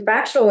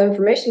factual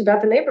information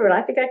about the neighborhood?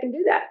 I think I can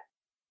do that."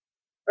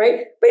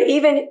 Right? But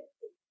even,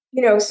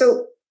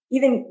 so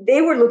even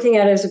they were looking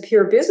at it as a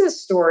pure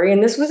business story.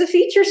 And this was a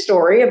feature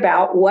story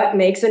about what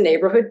makes a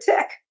neighborhood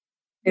tick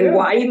and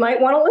why you might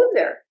want to live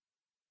there.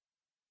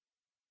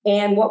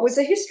 And what was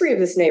the history of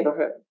this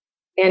neighborhood?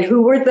 And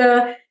who were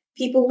the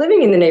people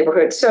living in the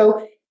neighborhood?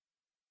 So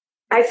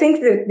I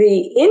think that the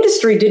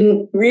industry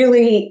didn't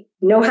really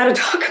know how to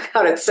talk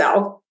about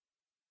itself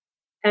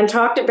and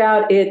talked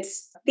about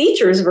its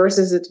features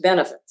versus its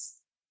benefits.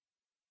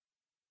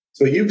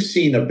 So you've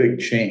seen a big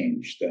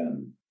change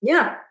then.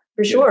 Yeah,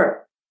 for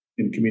sure.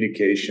 In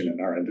communication in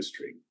our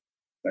industry.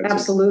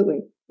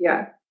 Absolutely.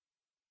 Yeah.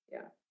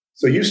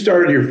 So you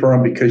started your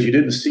firm because you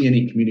didn't see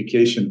any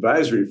communication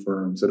advisory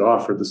firms that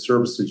offered the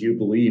services you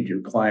believed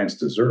your clients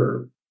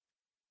deserve.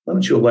 Why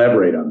don't you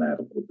elaborate on that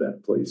a little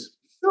bit, please?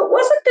 So it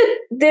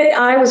wasn't that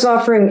I was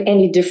offering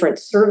any different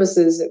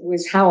services. It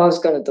was how I was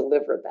going to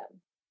deliver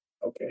them.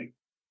 Okay.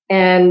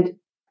 And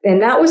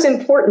that was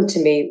important to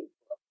me.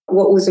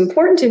 What was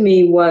important to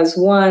me was,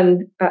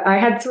 one, I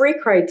had 3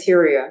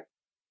 criteria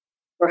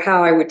for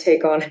how I would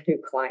take on a new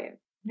client.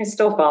 I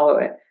still follow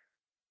it.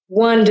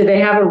 1, do they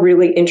have a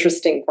really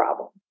interesting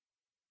problem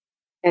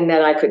and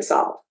that I could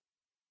solve?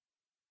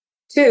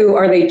 2,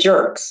 are they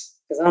jerks?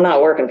 Because I'm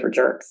not working for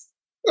jerks.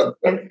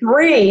 And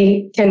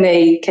 3, can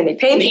they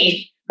pay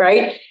me,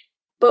 right?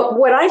 But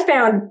what I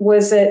found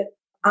was that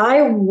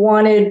I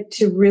wanted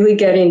to really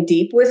get in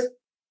deep with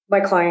my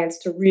clients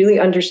to really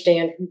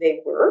understand who they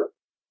were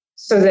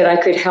so that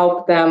I could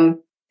help them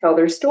tell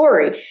their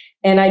story.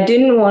 And I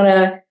didn't want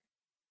to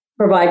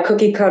provide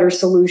cookie cutter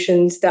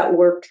solutions that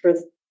worked for,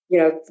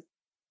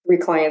 3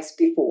 clients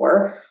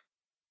before,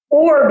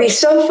 or be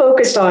so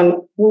focused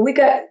on, well, we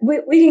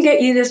can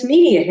get you this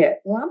media hit.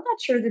 Well, I'm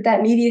not sure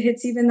that media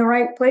hit's even the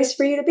right place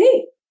for you to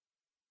be,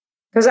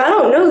 because I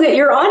don't know that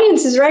your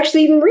audiences are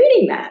actually even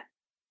reading that.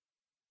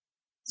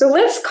 So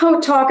let's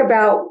talk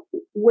about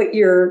what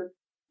your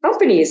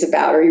company is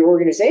about or your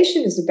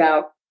organization is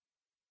about.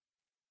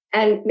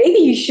 And maybe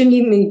you shouldn't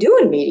even be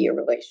doing media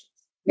relations.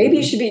 Maybe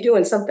you should be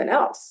doing something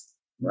else.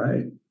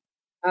 Right.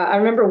 I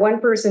remember one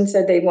person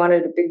said they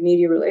wanted a big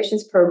media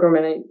relations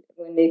program, and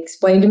when they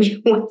explained to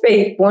me what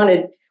they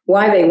wanted,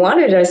 why they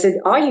wanted it, I said,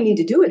 all you need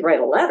to do is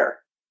write a letter.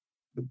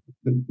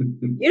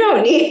 You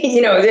don't need,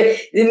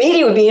 the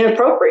media would be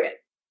inappropriate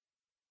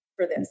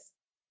for this,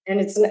 and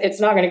it's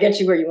not going to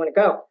get you where you want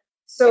to go.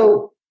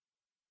 So,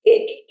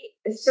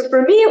 so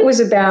for me, it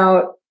was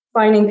about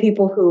finding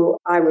people who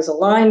I was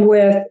aligned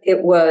with.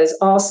 It was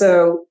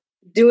also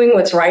doing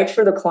what's right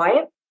for the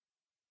client,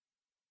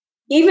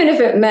 even if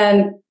it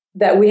meant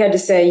that we had to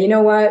say, you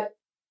know what,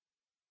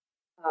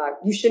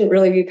 you shouldn't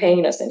really be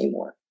paying us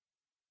anymore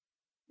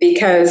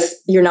because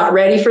you're not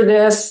ready for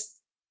this,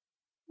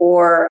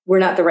 or we're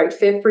not the right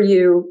fit for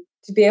you,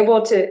 to be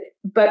able to,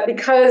 but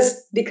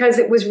because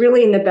it was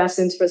really in the best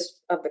interest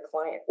of the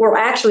client. Or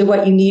actually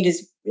what you need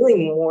is really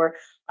more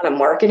on a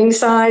marketing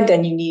side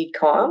than you need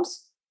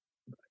comms,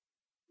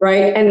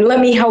 right? And let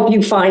me help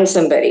you find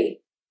somebody.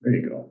 There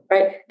you go.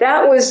 Right.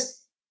 That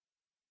was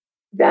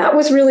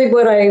really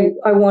what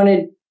I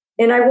wanted.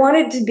 And I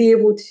wanted to be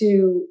able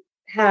to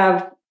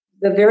have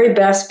the very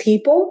best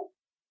people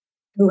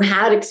who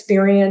had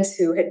experience,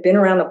 who had been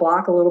around the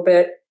block a little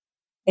bit.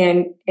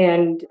 And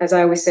as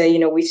I always say,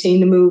 we've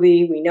seen the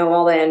movie, we know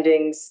all the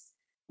endings.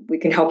 We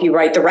can help you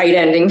write the right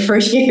ending for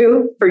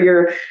you, for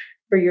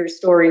your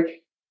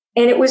story.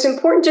 And it was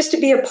important just to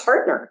be a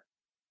partner.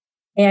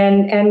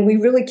 And we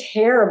really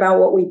care about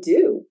what we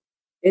do.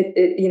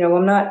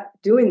 I'm not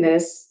doing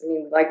this. I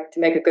mean, like to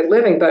make a good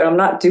living, but I'm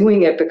not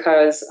doing it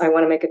because I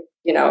want to make it,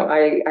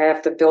 I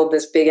have to build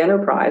this big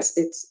enterprise.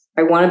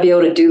 I want to be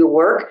able to do the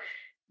work,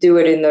 do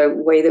it in the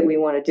way that we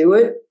want to do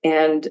it,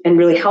 and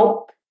really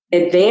help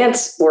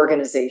advance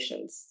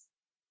organizations.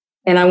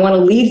 And I want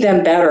to leave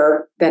them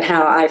better than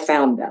how I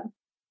found them.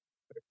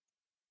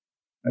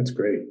 That's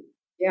great.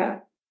 Yeah.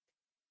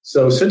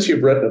 So since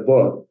you've read the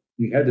book,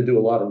 you had to do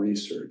a lot of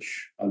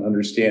research on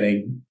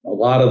understanding a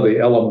lot of the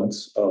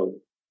elements of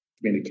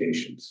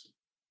communications.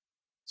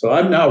 So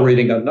I'm now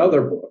reading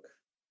another book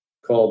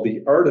called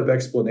The Art of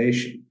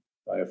Explanation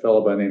by a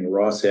fellow by the name of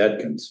Ross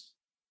Adkins.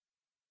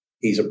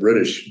 He's a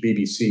British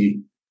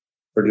BBC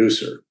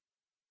producer.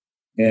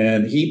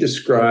 And he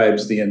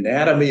describes the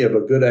anatomy of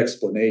a good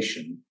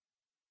explanation,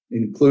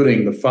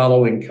 including the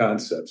following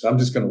concepts. I'm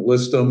just going to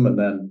list them, and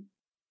then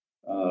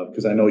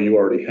because I know you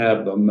already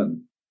have them,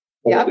 and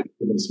hopefully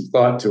given some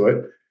thought to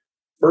it.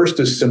 First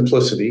is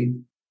simplicity.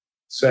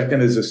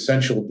 Second is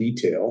essential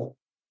detail.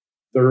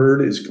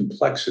 Third is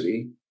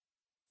complexity.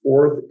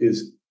 Fourth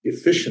is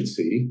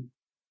efficiency.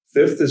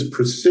 Fifth is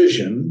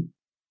precision.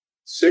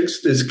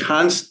 Sixth is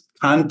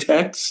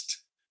context.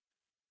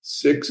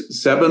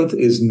 Seventh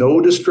is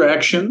no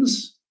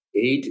distractions.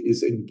 8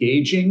 is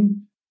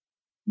engaging.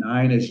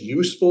 9 is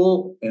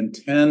useful. And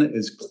 10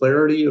 is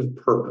clarity of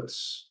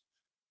purpose.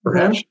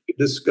 Perhaps you could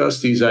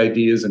discuss these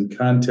ideas in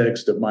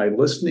context of my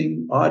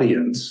listening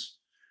audience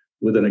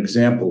with an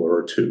example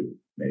or two,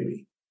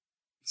 maybe.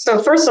 So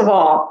first of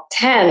all,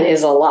 10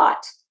 is a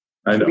lot.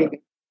 I know.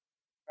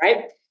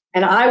 Right?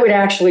 And I would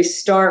actually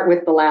start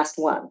with the last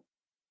one.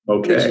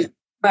 Okay. Which is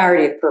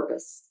clarity of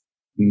purpose.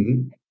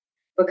 Mm-hmm.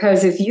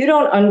 Because if you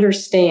don't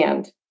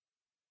understand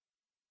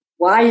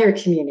why you're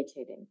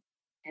communicating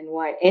and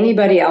why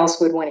anybody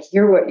else would want to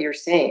hear what you're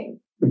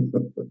saying,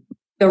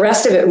 the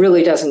rest of it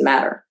really doesn't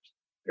matter.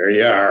 There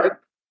you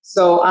are.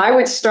 So I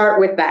would start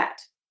with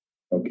that.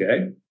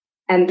 Okay.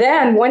 And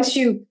then once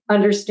you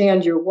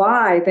understand your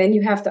why, then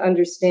you have to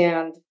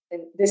understand,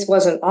 and this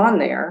wasn't on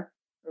there,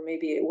 or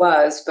maybe it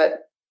was,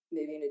 but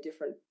maybe in a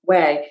different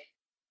way,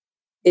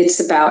 it's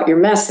about your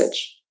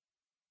message.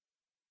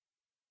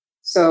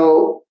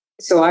 So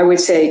I would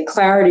say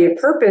clarity of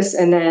purpose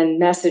and then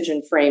message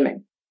and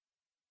framing.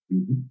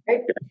 Mm-hmm.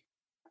 Right?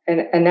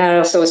 And that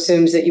also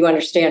assumes that you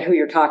understand who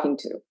you're talking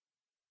to.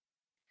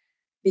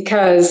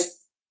 Because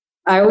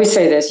I always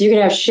say this, you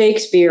can have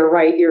Shakespeare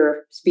write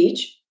your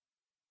speech,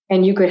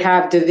 and you could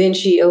have Da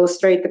Vinci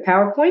illustrate the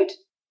PowerPoint.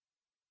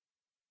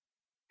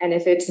 And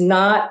if it's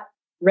not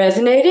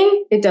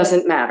resonating, it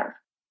doesn't matter.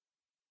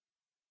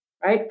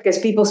 Right? Because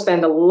people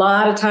spend a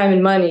lot of time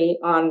and money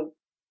on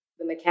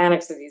the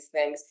mechanics of these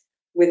things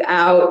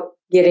without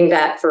getting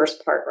that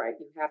first part right.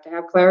 You have to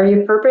have clarity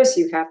of purpose.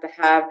 You have to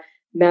have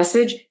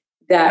message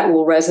that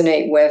will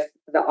resonate with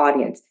the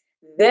audience.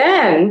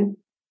 Then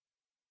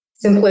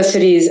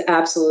simplicity is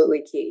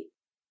absolutely key.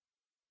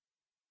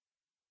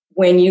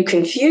 When you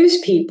confuse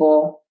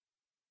people,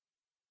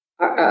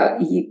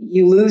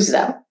 you lose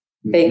them.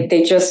 Mm-hmm.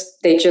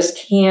 They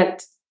just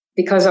can't,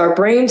 because our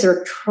brains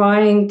are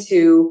trying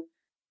to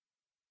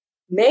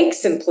make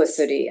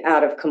simplicity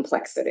out of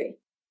complexity.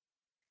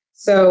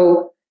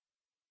 So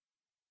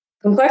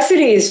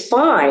complexity is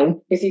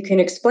fine if you can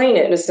explain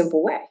it in a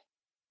simple way.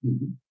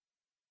 Mm-hmm.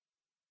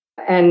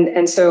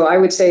 And so I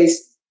would say,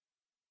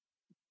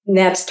 and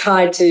that's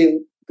tied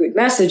to good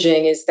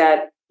messaging, is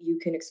that you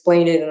can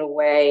explain it in a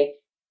way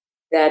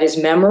that is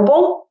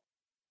memorable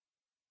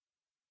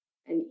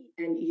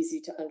and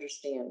easy to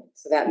understand.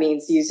 So that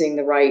means using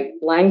the right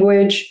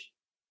language,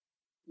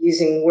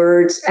 using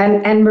words,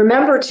 and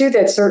remember too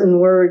that certain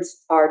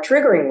words are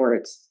triggering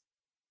words.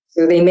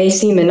 So they may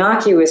seem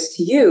innocuous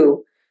to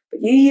you,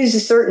 but you use a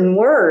certain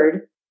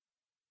word,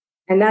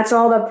 and that's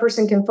all that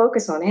person can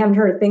focus on. They haven't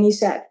heard a thing you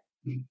said,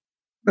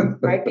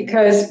 right?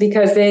 Because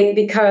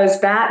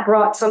that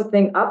brought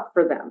something up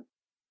for them,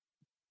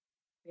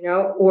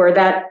 or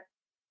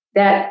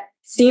that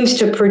seems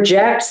to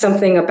project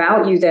something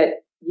about you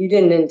that you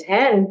didn't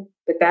intend,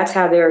 but that's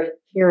how they're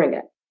hearing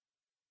it.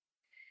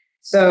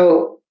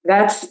 So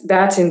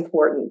that's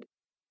important.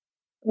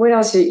 What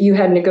else? You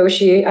had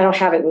negotiate. I don't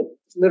have it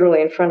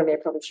literally in front of me. I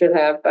probably should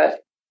have,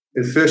 but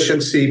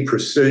efficiency,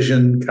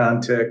 precision,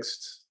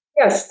 context.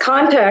 Yes,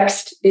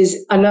 context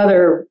is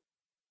another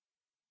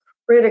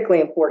critically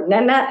important,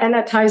 and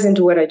that ties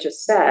into what I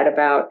just said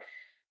about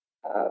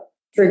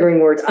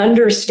triggering words,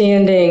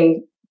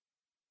 understanding,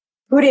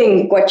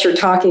 putting what you're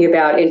talking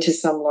about into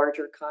some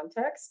larger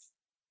context,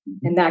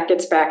 and that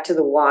gets back to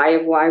the why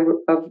of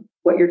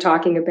what you're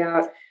talking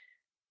about,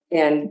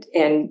 and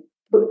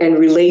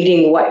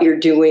relating what you're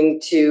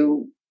doing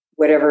to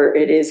whatever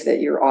it is that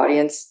your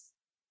audience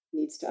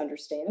needs to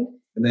understand.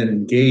 And then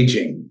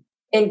engaging,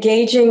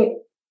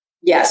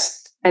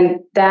 yes.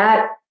 And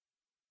that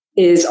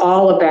is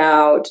all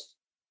about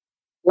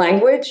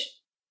language.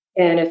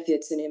 And if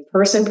it's an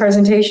in-person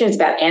presentation, it's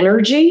about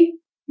energy.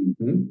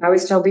 Mm-hmm. I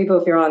always tell people,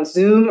 if you're on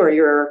Zoom or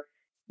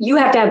you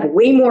have to have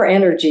way more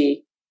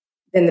energy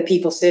than the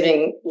people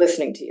sitting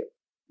listening to you.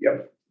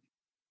 Yep.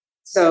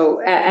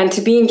 So, and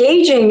to be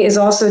engaging is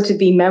also to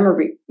be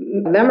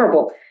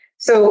memorable.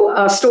 So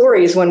a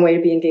story is one way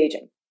to be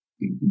engaging.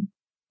 Mm-hmm.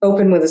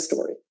 Open with a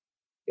story.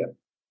 Yep.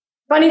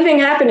 Funny thing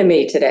happened to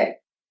me today.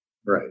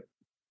 Right.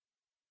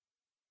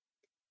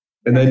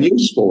 And then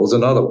useful is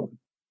another one.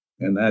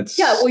 And that's...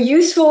 Yeah, well,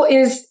 useful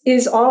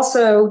is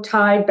also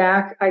tied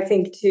back, I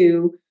think,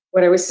 to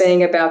what I was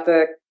saying about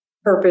the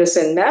purpose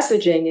and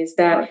messaging, is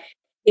that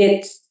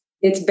it's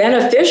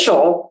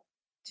beneficial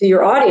to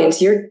your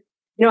audience.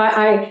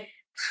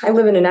 I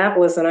live in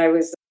Annapolis, and I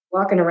was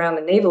walking around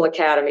the Naval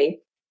Academy,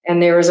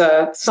 and there was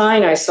a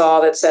sign I saw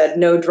that said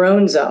 "No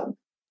Drone Zone."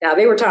 Now,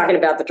 they were talking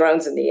about the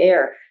drones in the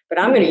air, but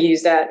I'm going to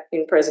use that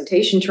in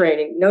presentation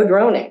training. No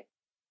droning.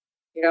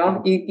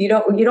 You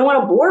don't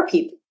want to bore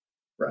people,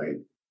 Right.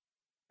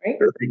 right?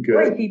 Very good.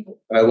 Boring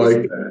people. I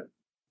like that.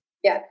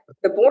 Yeah,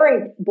 the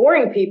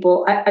boring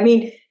people. I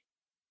mean,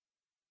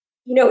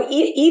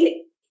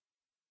 if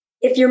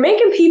you're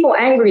making people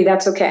angry,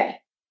 that's okay.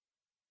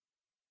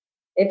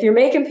 If you're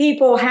making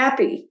people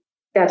happy,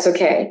 that's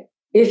okay.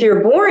 If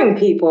you're boring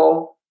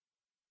people,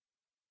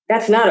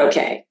 that's not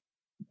okay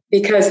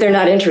because they're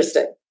not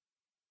interested.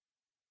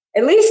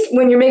 At least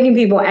when you're making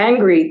people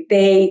angry,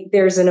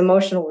 there's an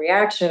emotional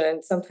reaction,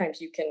 and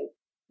sometimes you can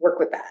work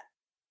with that.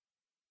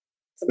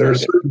 There are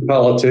certain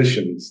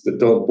politicians that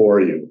don't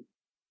bore you,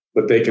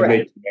 but they can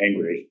make you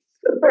angry.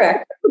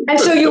 Correct. And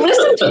so you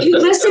listen to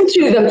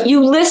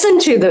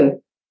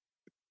them,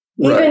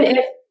 even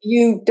if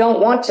you don't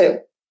want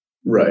to.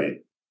 Right.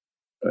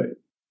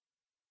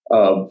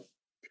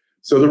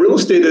 So the real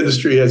estate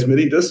industry has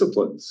many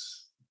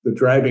disciplines. The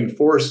driving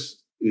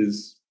force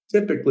is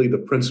typically the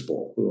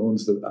principal who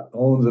owns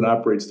and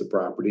operates the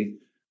property.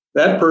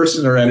 That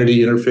person or entity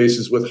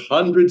interfaces with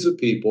hundreds of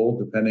people,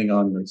 depending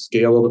on the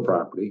scale of the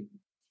property.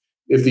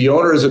 If the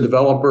owner is a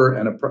developer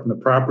and the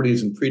property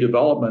is in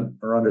pre-development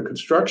or under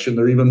construction,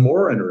 there are even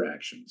more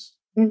interactions.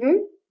 Mm-hmm.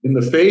 In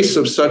the face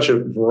of such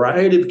a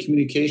variety of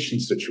communication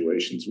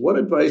situations, what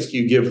advice do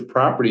you give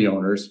property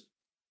owners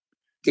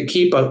to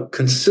keep a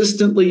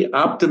consistently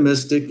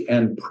optimistic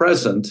and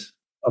present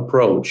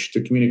approach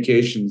to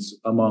communications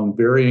among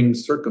varying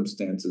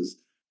circumstances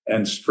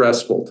and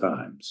stressful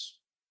times?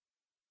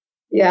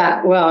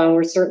 Yeah, well, and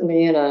we're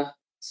certainly in a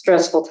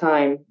stressful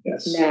time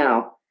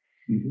now.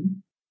 Mm-hmm.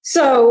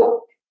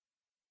 So,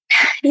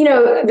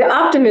 the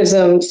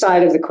optimism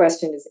side of the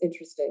question is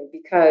interesting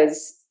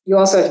because you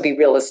also have to be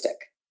realistic.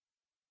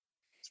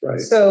 That's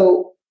right.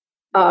 So,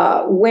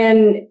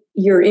 when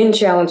you're in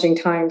challenging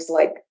times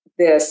like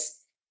this,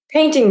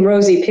 painting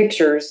rosy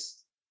pictures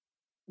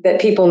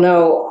that people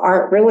know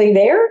aren't really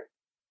there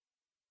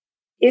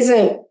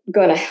isn't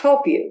going to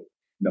help you.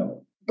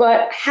 No.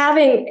 But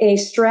having a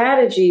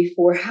strategy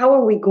for how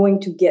are we going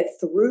to get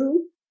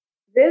through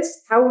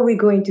this? How are we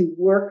going to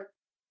work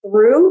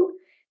through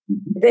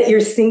that?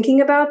 You're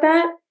thinking about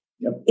that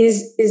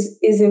is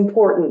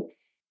important.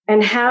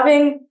 And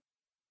having,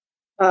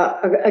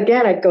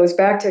 again, it goes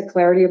back to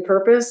clarity of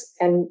purpose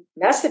and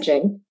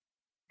messaging.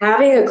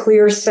 Having a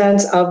clear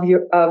sense of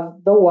the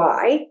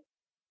why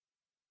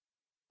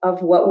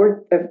of what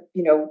we're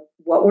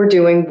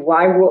doing,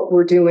 why what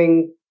we're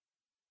doing,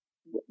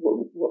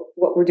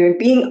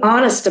 being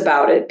honest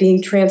about it, being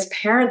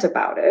transparent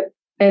about it.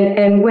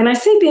 And when I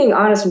say being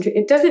honest,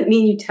 it doesn't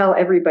mean you tell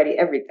everybody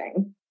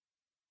everything.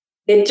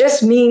 It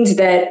just means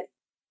that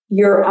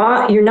you're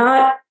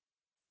not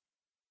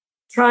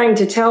trying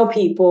to tell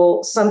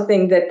people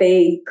something that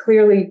they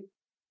clearly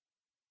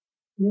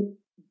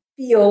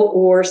feel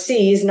or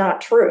see is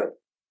not true.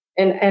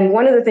 And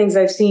one of the things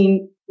I've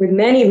seen with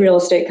many real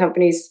estate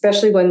companies,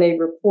 especially when they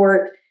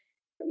report,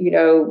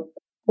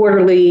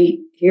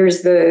 quarterly,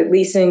 here's the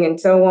leasing and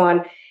so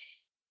on.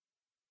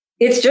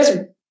 It's just,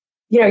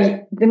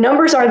 the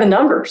numbers are the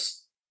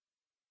numbers.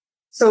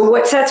 So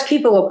what sets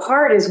people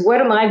apart is,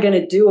 what am I going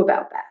to do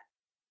about that?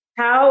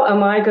 How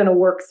am I going to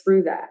work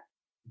through that?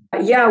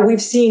 Yeah,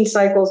 we've seen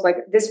cycles like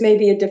this may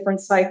be a different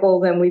cycle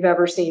than we've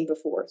ever seen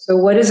before. So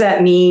what does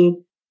that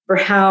mean for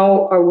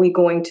how are we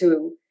going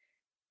to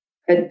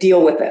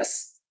deal with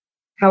this?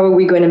 How are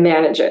we going to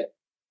manage it?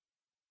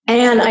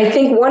 And I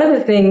think one of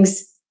the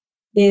things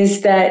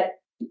is that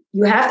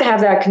you have to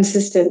have that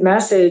consistent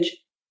message.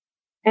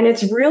 And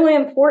it's really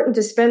important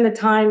to spend the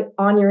time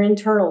on your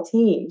internal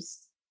teams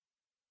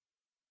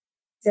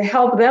to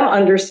help them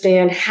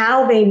understand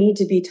how they need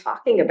to be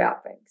talking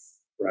about things.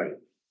 Right.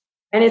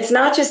 And it's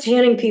not just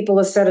handing people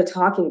a set of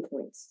talking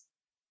points,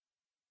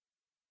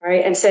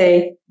 right? And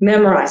say,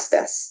 memorize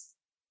this.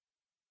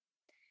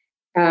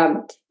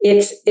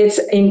 It's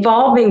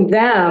involving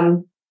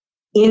them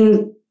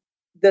in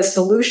the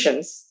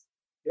solutions,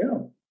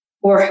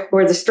 or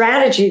the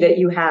strategy that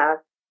you have,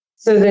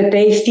 so that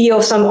they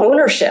feel some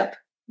ownership,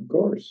 of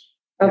course,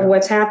 of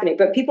what's happening.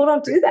 But people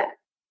don't do that.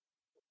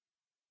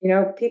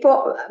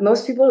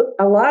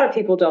 A lot of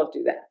people don't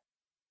do that.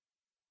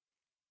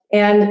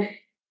 And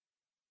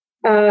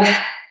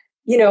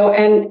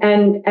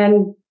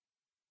and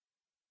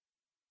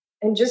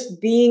just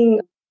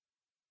being,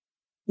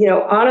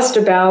 honest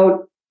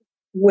about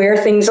where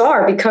things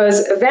are,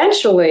 because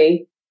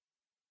eventually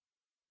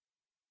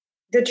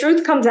the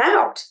truth comes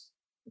out.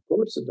 Of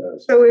course it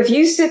does. So if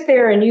you sit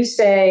there and you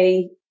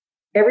say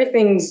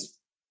everything's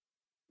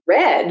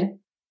red,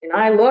 and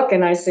I look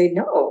and I say,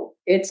 no,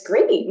 it's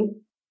green.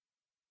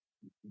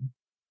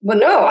 Well,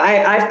 no,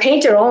 I've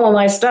painted all of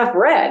my stuff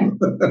red.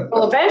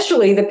 Well,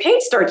 eventually the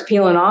paint starts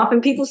peeling off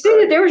and people see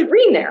that there was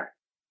green there.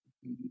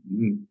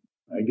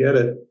 I get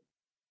it.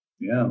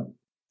 Yeah.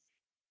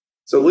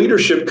 So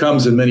leadership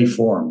comes in many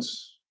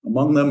forms.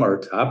 Among them are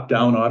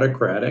top-down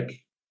autocratic,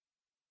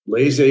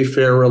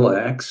 laissez-faire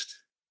relaxed,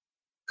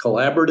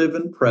 collaborative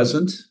and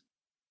present,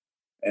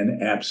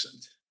 and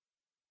absent.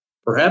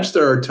 Perhaps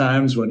there are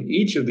times when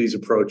each of these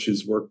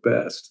approaches work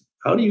best.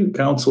 How do you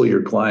counsel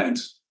your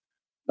clients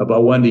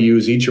about when to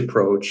use each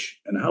approach,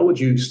 and how would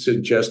you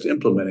suggest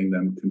implementing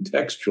them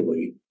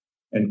contextually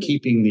and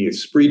keeping the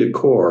esprit de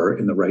corps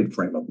in the right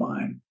frame of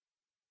mind?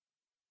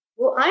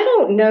 Well, I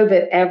don't know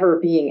that ever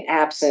being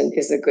absent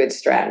is a good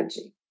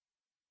strategy.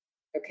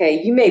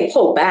 Okay, you may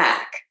pull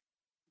back,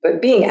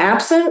 but being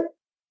absent,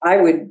 I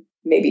would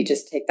maybe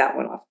just take that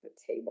one off the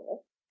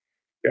table.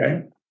 Okay.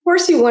 Of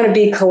course, you want to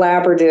be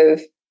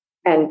collaborative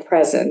and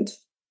present.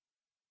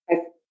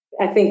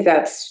 I think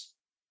that's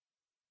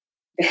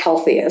the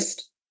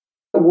healthiest,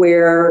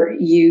 where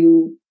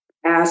you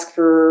ask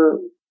for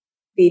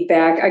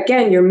feedback.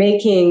 Again, you're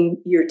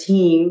making your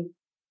team,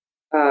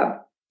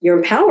 you're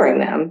empowering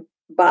them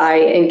by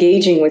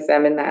engaging with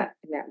them in that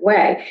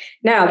way.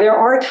 Now, there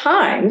are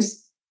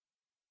times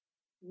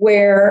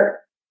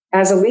where,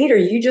 as a leader,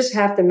 you just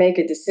have to make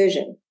a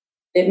decision.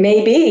 It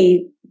may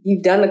be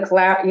you've done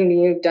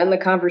you've done the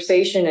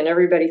conversation, and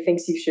everybody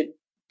thinks you should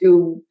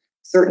do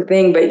a certain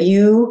thing, but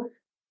you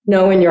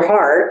know in your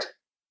heart,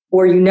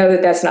 or you know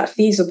that that's not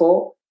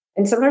feasible.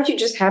 And sometimes you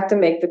just have to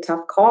make the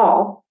tough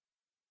call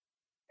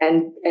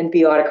and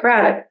be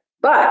autocratic.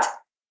 But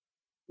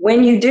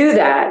when you do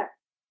that,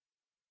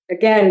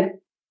 again,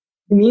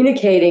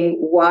 communicating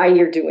why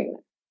you're doing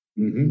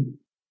it. Mm-hmm.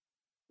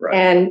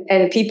 Right.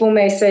 And people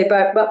may say,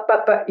 but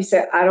you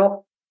say,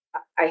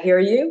 I hear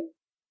you,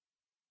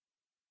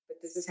 but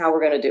this is how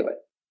we're going to do it.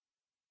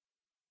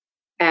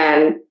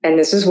 And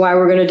this is why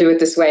we're going to do it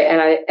this way.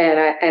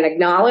 And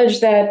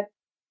acknowledge that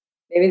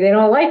maybe they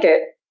don't like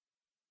it,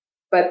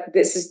 but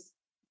this is,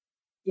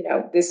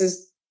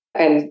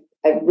 and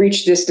I've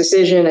reached this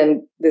decision,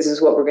 and this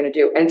is what we're going to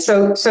do. And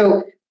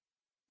so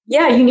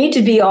yeah, you need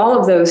to be all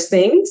of those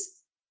things.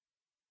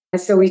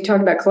 And so we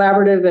talked about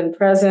collaborative and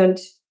present.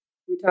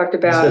 We talked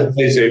about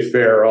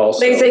laissez-faire also.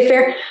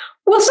 Laissez-faire.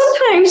 Well,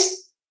 sometimes,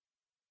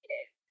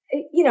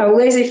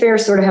 laissez-faire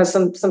sort of has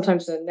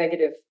sometimes a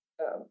negative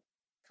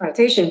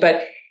connotation.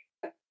 But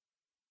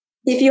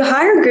if you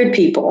hire good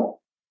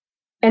people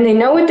and they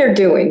know what they're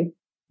doing,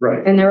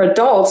 right, and they're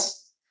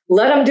adults,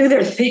 let them do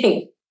their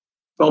thing.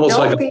 It's almost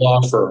like a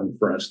law firm,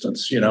 for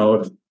instance.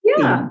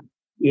 Yeah.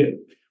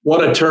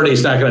 One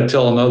attorney's not going to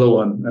tell another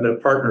one at a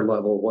partner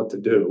level what to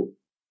do.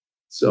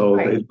 So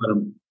right.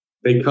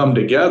 They come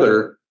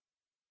together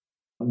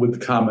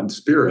with common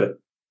spirit.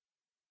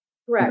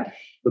 Correct.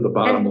 For the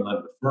bottom line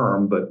of the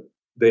firm, but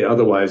they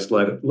otherwise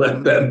let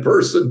that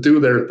person do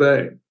their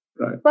thing.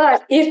 Right.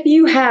 But if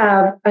you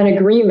have an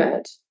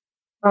agreement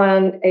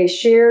on a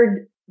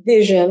shared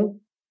vision,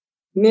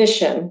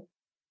 mission,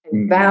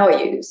 and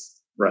values,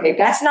 right. Okay,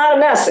 that's not a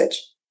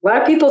message. A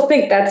lot of people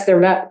think that's their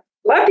message.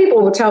 A lot of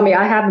people will tell me,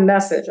 I have a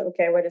message.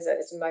 Okay, what is it?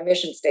 It's in my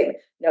mission statement.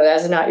 No,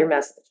 that's not your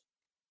message.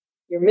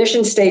 Your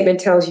mission statement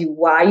tells you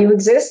why you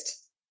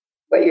exist,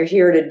 what you're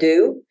here to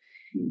do.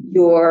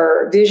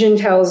 Your vision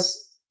tells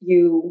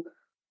you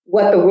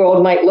what the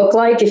world might look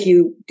like if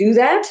you do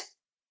that.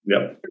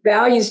 Yep. Your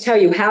values tell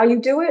you how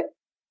you do it.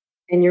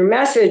 And your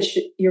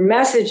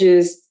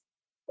messages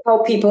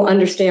help people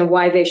understand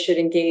why they should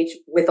engage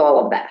with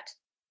all of that.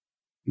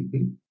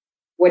 Mm-hmm.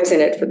 What's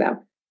in it for them.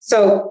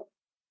 So,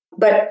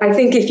 but I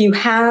think if you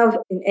have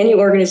in any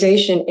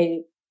organization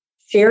a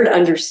shared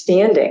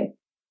understanding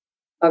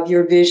of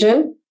your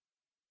vision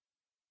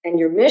and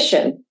your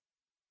mission,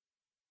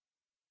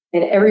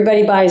 and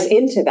everybody buys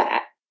into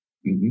that,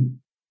 mm-hmm.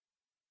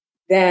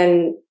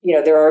 then,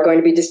 there are going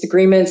to be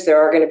disagreements.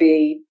 There are going to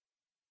be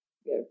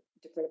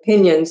different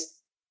opinions.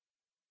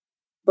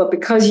 But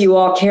because you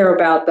all care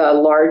about the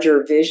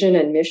larger vision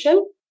and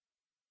mission,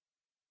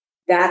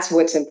 that's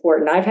what's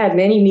important. I've had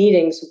many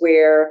meetings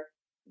where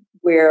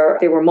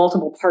there were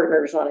multiple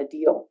partners on a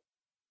deal.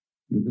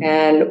 Mm-hmm.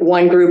 And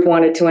one group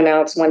wanted to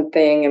announce one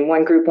thing, and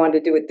one group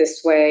wanted to do it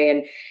this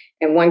way.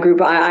 And one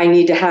group, I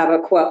need to have a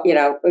quote, in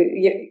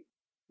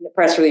the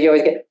press release, you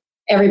always get,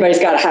 everybody's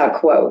got to have a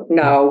quote.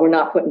 No, we're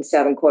not putting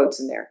 7 quotes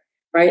in there.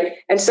 Right.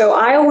 And so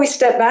I always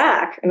step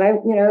back and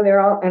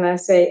I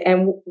say,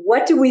 and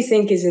what do we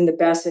think is in the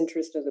best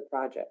interest of the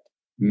project?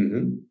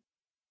 Mm-hmm.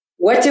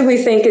 What do we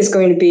think is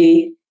going to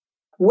be,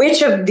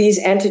 which of these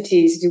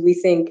entities do we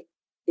think,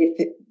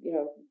 if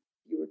you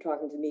were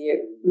talking to me,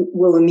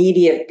 will the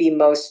media be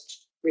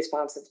most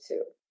responsive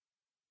to?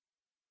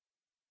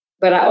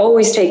 But I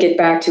always take it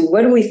back to,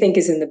 what do we think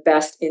is in the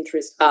best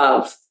interest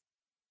of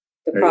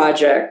the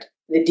project,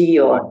 the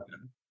deal,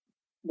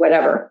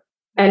 whatever.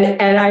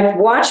 And I've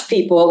watched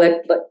people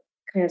that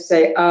kind of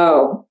say,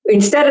 oh,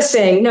 instead of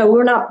saying, no,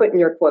 we're not putting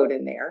your quote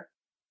in there,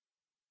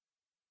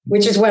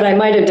 which is what I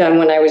might have done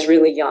when I was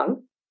really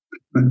young.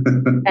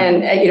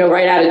 And,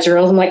 right out of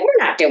journalism, I'm like,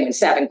 we're not doing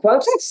 7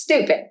 quotes. That's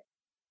stupid.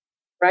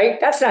 Right?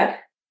 That's not.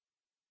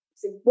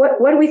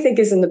 What do we think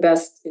is in the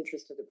best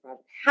interest of the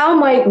project?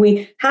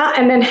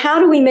 How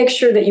do we make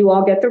sure that you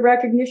all get the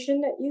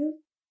recognition that you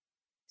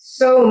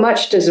so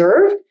much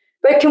deserve?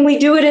 But can we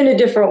do it in a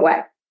different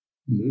way?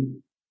 Mm-hmm.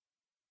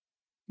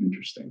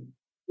 Interesting.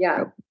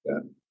 Yeah.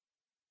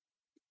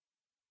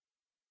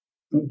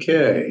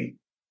 Okay.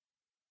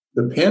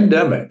 The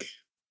pandemic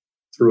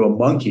threw a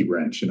monkey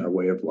wrench in our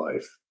way of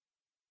life.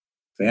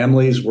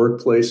 Families,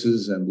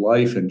 workplaces, and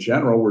life in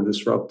general were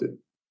disrupted.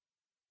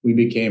 We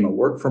became a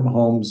work from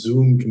home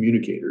Zoom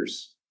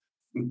communicators.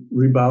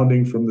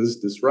 Rebounding from this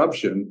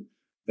disruption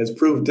has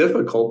proved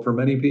difficult for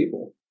many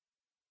people.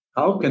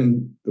 How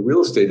can the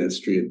real estate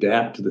industry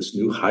adapt to this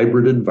new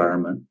hybrid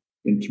environment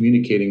in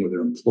communicating with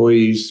their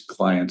employees,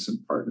 clients, and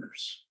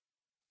partners?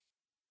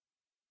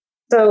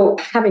 So,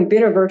 having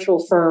been a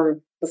virtual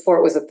firm before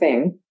it was a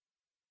thing,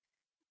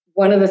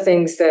 one of the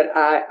things that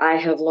I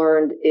have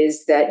learned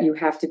is that you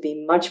have to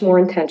be much more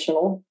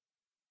intentional,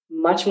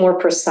 much more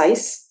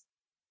precise,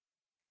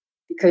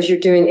 because you're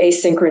doing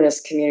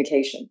asynchronous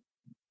communication.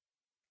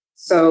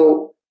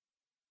 So,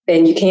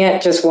 and you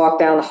can't just walk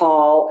down the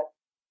hall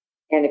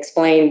and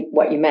explain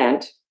what you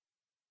meant.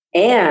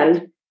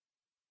 And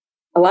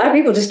a lot of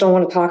people just don't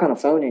want to talk on the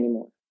phone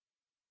anymore.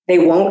 They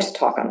won't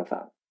talk on the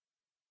phone.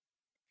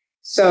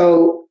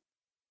 So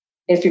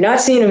if you're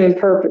not seeing them in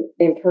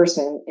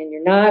person and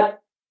you're not,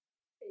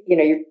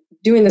 you're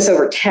doing this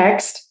over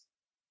text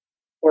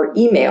or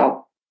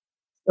email,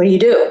 what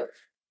do?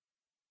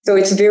 So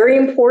it's very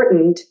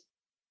important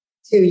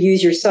to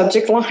use your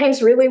subject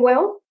lines really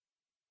well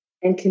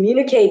and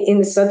communicate in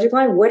the subject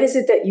line. What is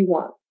it that you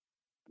want?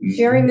 I'm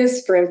sharing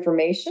this for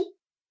information.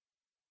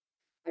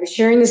 I'm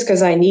sharing this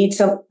because I need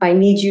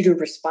you to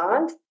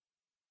respond.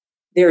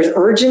 There's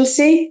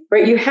urgency,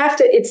 right? You have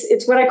to,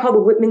 it's what I call the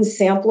Whitman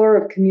sampler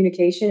of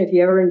communication. If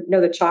you ever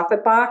know the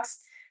chocolate box,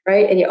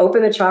 right? And you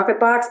open the chocolate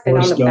box and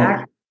on the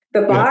back,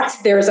 the box,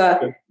 there's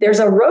a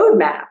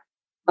roadmap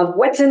of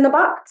what's in the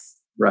box.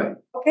 Right.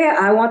 Okay,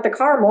 I want the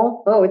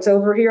caramel. Oh, it's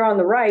over here on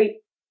the right.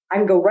 I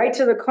can go right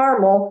to the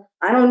caramel.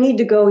 I don't need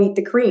to go eat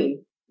the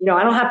cream.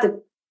 I don't have to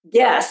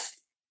guess.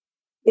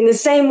 In the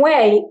same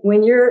way,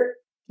 when you're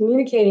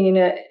communicating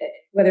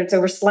whether it's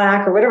over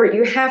Slack or whatever,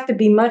 you have to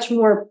be much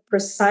more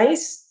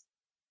precise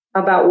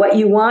about what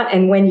you want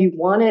and when you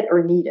want it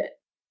or need it.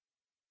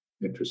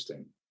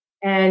 Interesting.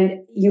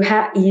 And you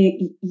have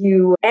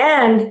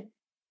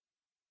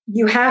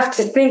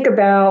to think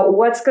about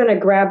what's going to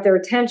grab their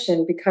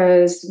attention,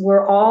 because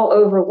we're all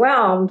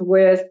overwhelmed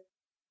with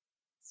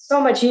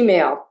so much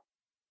email.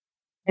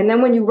 And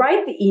then when you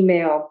write the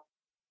email,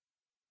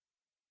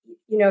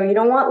 you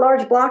don't want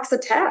large blocks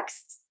of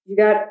text. You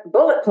got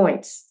bullet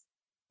points.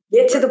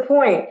 Get to the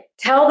point.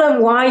 Tell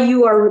them why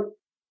you are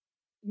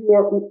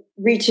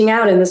reaching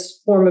out in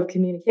this form of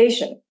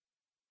communication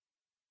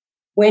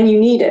when you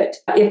need it.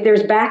 If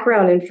there's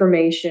background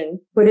information,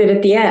 put it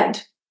at the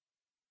end.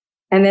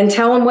 And then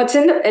tell them what's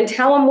in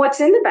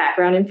the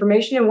background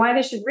information and why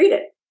they should read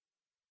it.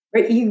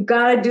 Right? You've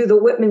got to do the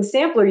Whitman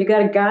sampler. You got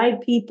to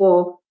guide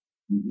people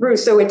through.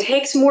 So it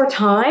takes more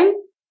time,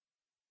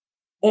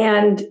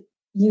 and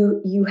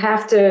you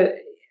have to.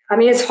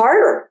 It's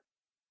harder.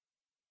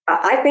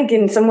 I think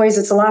in some ways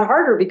it's a lot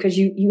harder because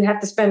you have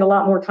to spend a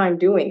lot more time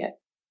doing it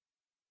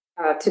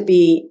to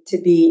be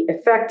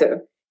effective.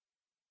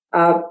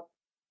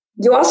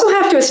 You also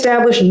have to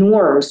establish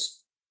norms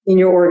in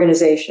your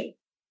organization.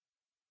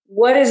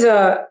 What is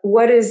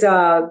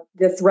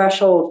the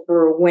threshold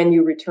for when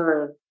you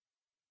return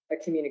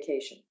a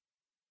communication?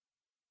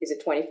 Is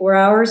it 24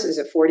 hours? Is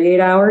it 48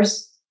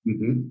 hours?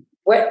 Mm-hmm.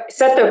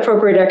 Set the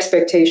appropriate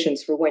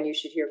expectations for when you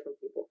should hear from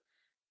people.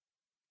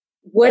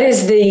 What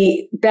is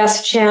the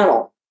best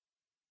channel?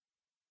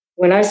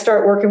 When I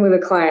start working with a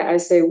client, I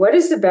say, what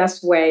is the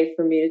best way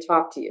for me to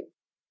talk to you?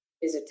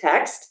 Is it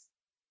text?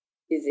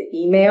 Is it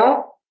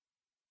email?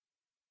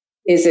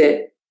 Is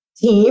it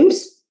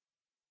Teams?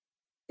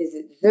 Is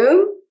it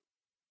Zoom?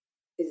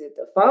 Is it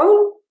the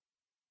phone?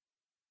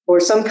 Or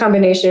some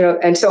combination of,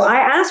 and so I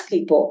ask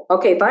people,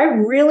 okay, if I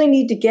really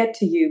need to get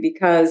to you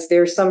because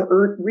there's some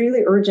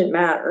really urgent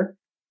matter,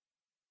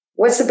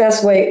 what's the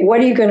best way?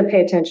 What are you going to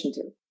pay attention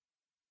to?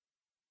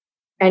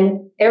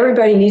 And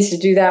everybody needs to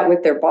do that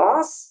with their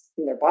boss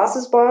and their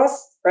boss's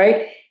boss,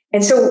 right?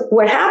 And so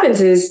what happens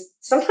is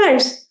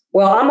sometimes,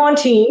 I'm on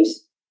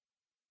Teams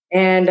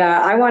and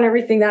I want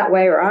everything that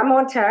way, or I'm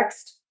on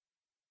text.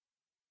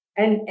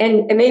 And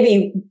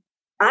maybe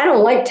I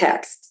don't like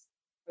text,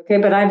 okay,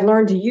 but I've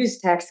learned to use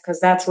text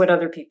because that's what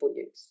other people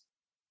use,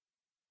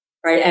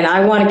 right? And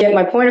I want to get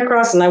my point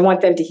across and I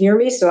want them to hear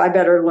me, so I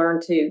better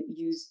learn to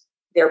use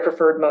their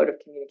preferred mode of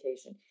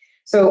communication.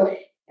 So,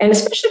 and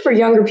especially for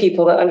younger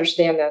people to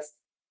understand this,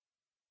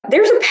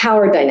 there's a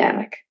power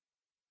dynamic.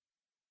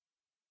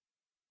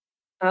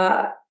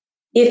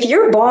 If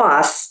your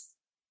boss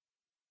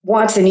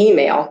wants an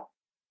email,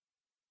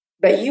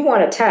 but you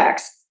want a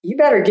text, you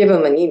better give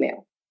them an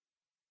email.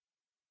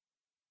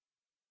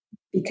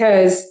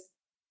 Because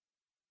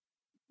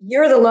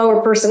you're the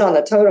lower person on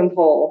the totem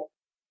pole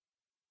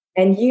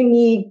and you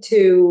need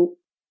to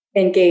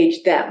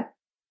engage them.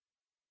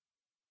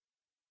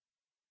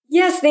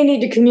 Yes, they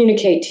need to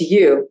communicate to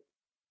you,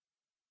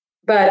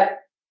 but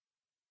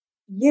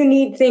you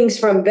need things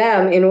from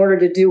them in order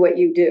to do what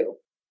you do.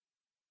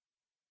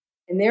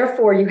 And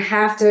therefore, you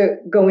have to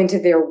go into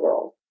their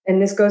world.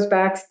 And this goes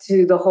back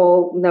to the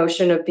whole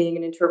notion of being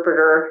an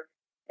interpreter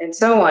and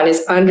so on,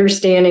 is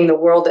understanding the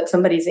world that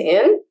somebody's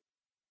in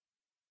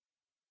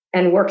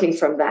and working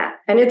from that.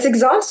 And it's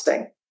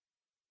exhausting.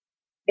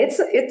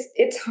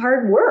 It's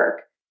hard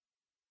work,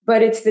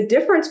 but it's the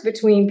difference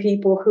between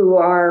people who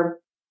are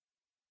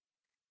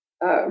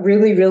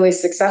really, really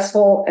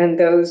successful and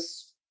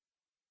those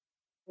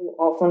who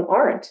often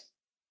aren't.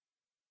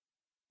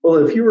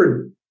 Well, if you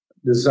were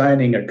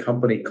designing a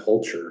company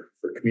culture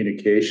for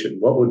communication,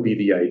 what would be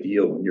the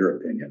ideal, in your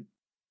opinion,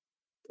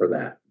 for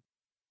that?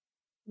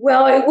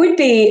 Well, it would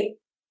be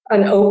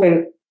an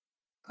open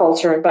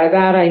culture. And by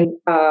that,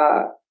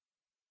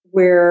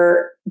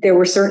 where there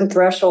were certain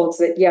thresholds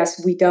that,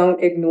 yes, we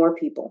don't ignore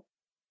people.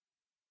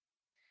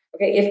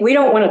 Okay, if we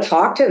don't want to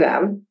talk to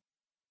them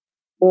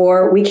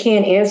or we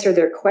can't answer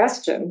their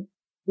question,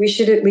 we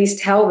should at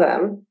least tell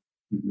them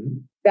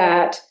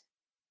that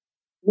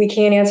we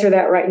can't answer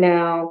that right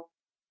now.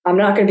 I'm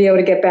not going to be able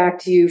to get back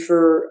to you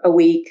for a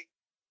week.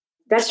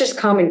 That's just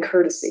common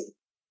courtesy,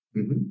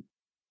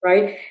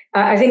 right?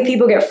 I think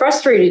people get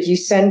frustrated. You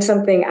send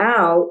something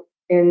out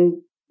and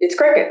it's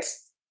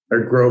crickets.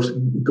 Or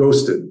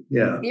ghosted,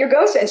 yeah. You're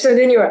ghosted. So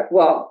then you're,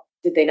 well,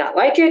 did they not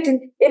like it? And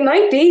it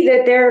might be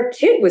that their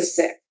kid was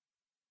sick.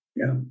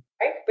 Yeah.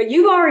 Right? But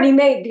you've already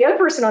made, the other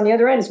person on the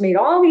other end has made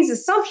all these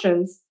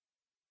assumptions.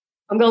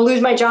 I'm going to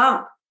lose my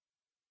job.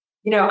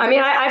 I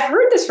mean, I've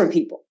heard this from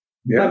people.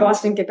 Yeah. My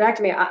boss didn't get back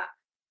to me.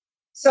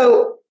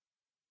 So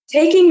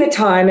taking the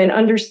time and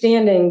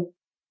understanding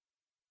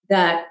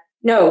that,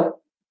 no,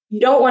 you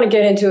don't want to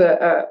get into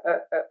a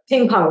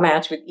ping pong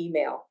match with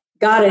email.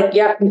 Got it.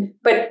 Yeah.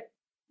 But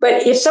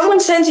if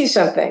someone sends you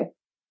something,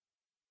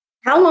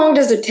 how long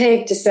does it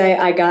take to say,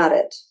 I got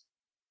it?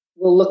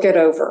 We'll look it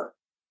over.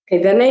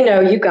 Okay, then they know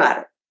you got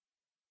it.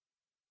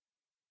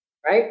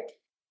 Right?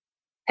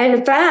 And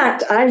in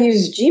fact, I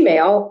use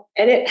Gmail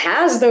and it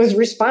has those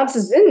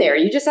responses in there.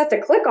 You just have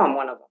to click on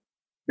one of them.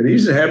 It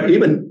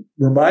even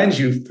reminds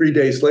you 3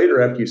 days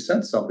later after you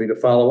sent something to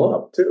follow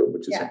up too,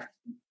 which is interesting.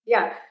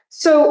 Yeah.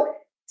 So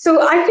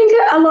I think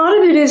a lot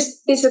of it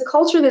is a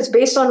culture that's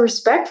based on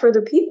respect for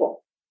other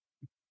people.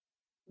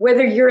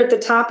 Whether you're at the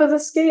top of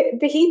the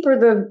heap or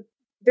the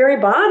very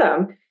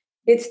bottom,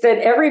 it's that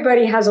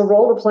everybody has a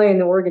role to play in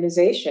the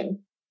organization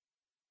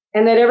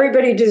and that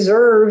everybody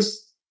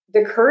deserves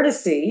the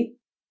courtesy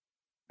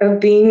of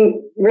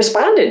being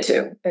responded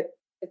to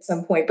at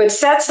some point, but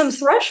set some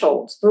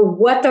thresholds for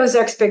what those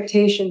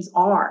expectations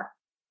are,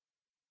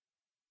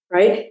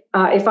 right?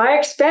 If I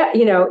expect,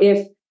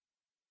 if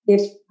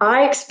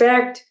I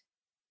expect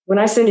when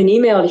I send an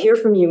email to hear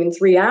from you in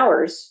 3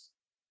 hours,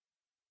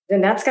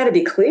 then that's got to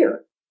be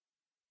clear.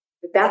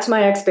 That's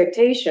my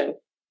expectation.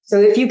 So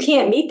if you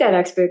can't meet that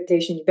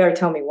expectation, you better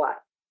tell me why.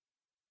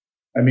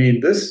 I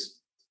mean, this,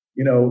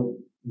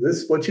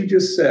 what you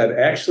just said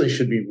actually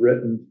should be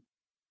written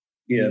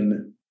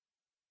in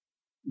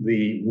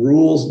the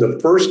rules. The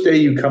first day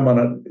you come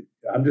on,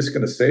 I'm just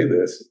going to say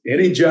this,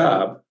 any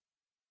job,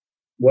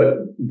 what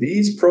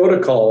these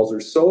protocols are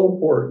so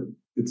important,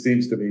 it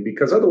seems to me,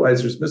 because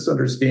otherwise there's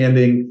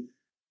misunderstanding,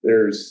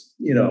 there's,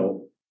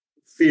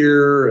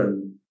 fear,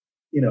 and,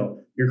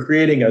 you're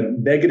creating a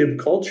negative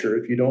culture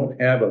if you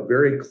don't have a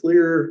very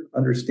clear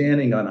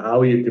understanding on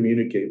how you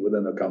communicate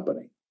within a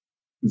company.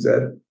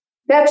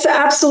 That's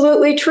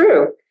absolutely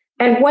true.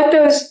 And what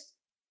those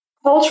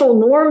cultural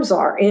norms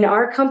are in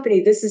our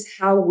company, this is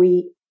how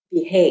we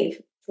behave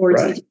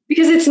towards each other.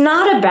 Because it's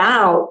not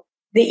about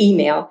the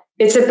email.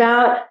 It's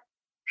about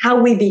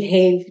how we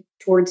behave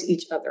towards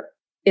each other.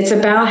 It's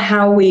about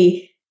how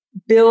we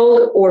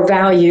build or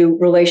value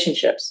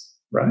relationships.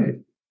 Right.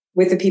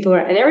 With the people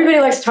around. And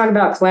everybody likes to talk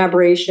about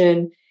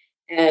collaboration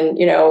and,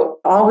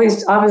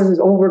 always,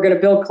 we're going to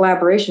build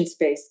collaboration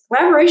space.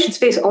 Collaboration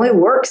space only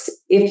works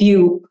if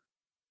you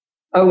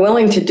are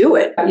willing to do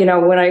it.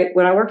 When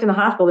I worked in the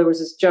hospital, there was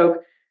this joke,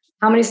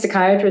 how many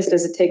psychiatrists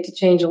does it take to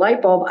change a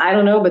light bulb? I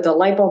don't know, but the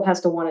light bulb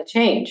has to want to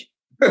change.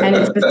 And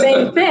it's the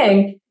same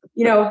thing.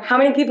 How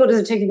many people does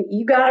it take?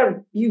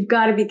 You've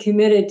got to be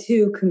committed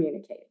to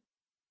communicating.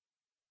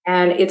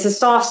 And it's a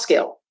soft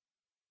skill.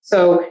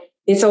 So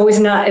it's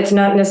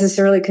not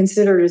necessarily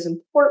considered as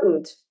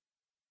important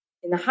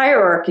in the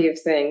hierarchy of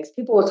things.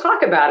 People will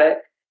talk about it,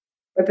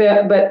 but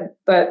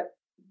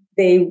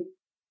they,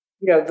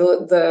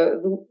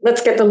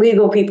 let's get the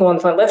legal people on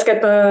the phone. Let's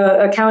get the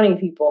accounting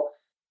people.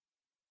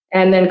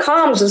 And then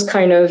comms is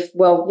kind of,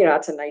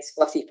 it's a nice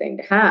fluffy thing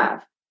to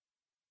have.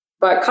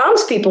 But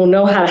comms people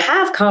know how to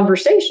have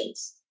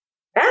conversations.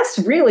 That's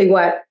really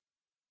what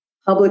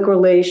public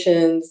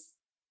relations,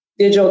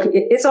 digital,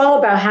 it's all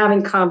about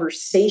having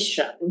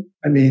conversation.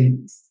 I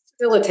mean,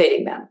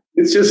 facilitating them.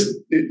 It's just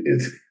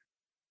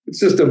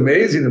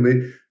amazing to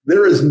me.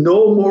 There is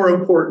no more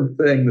important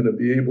thing than to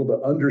be able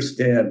to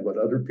understand what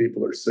other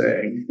people are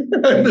saying.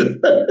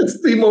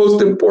 It's the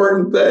most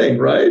important thing,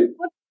 right?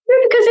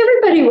 Because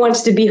everybody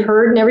wants to be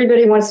heard and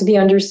everybody wants to be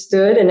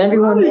understood and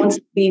everyone wants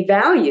to be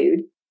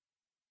valued.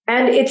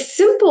 And it's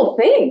simple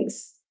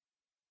things.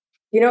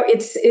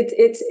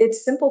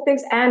 It's simple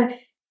things. And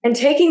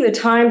taking the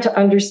time to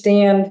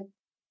understand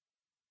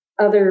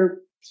other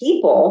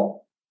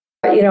people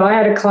I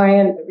had a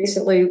client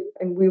recently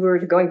and we were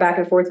going back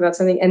and forth about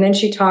something. And then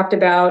she talked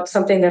about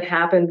something that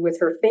happened with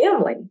her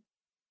family.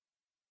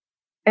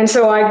 And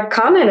so I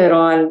commented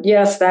on,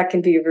 yes, that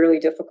can be really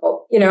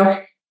difficult,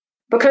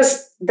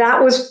 because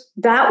that was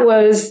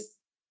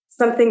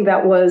something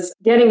that was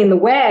getting in the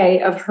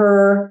way of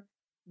her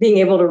being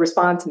able to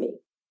respond to me.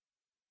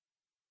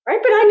 Right.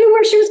 But I knew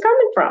where she was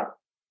coming from.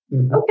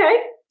 Mm-hmm. Okay.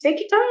 Take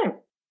your time.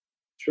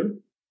 Sure.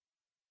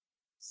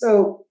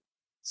 So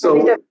I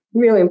think that's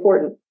really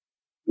important.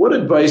 What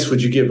advice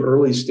would you give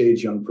early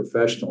stage young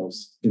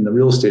professionals in the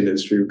real estate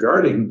industry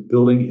regarding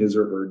building his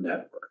or her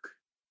network?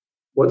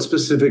 What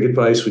specific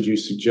advice would you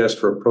suggest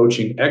for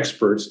approaching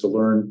experts to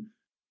learn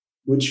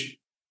which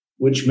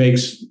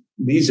makes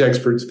these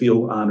experts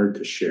feel honored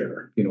to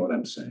share? You know what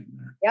I'm saying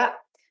there? Yeah.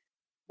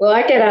 Well,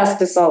 I get asked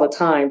this all the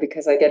time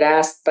because I get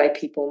asked by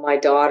people, my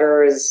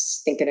daughter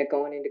is thinking of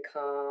going into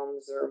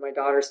comms, or my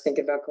daughter's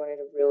thinking about going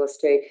into real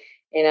estate.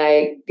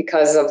 And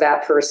because of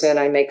that person,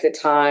 I make the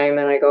time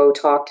and I go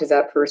talk to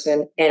that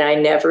person. And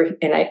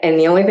and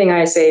the only thing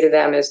I say to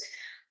them is,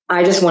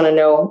 I just want to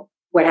know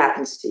what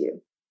happens to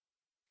you.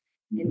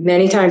 Mm-hmm. And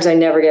many times I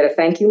never get a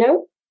thank you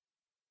note.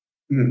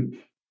 Mm-hmm.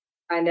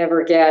 I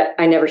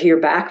never hear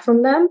back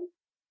from them.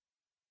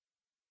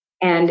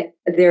 And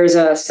there's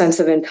a sense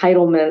of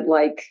entitlement,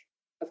 like,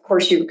 of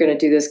course you're going to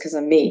do this because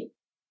I'm me.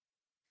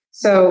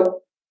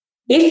 So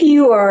if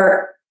you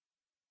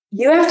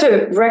have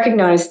to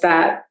recognize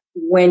that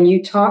when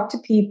you talk to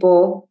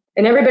people,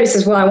 and everybody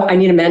says, well, I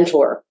need a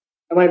mentor.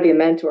 I want to be a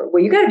mentor.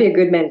 Well, you got to be a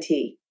good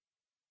mentee.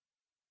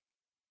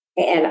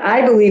 And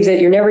I believe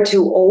that you're never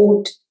too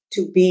old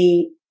to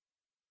be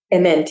a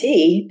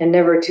mentee and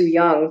never too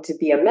young to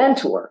be a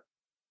mentor.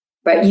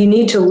 But you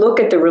need to look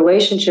at the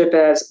relationship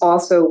as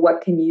also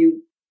what can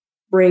you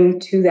bring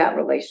to that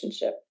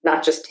relationship,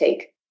 not just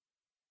take.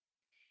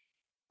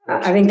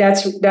 I think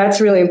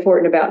that's really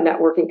important about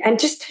networking, and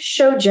just to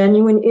show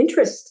genuine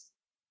interest.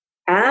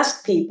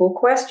 Ask people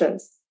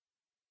questions.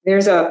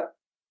 There's a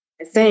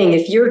saying,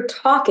 if you're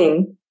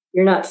talking,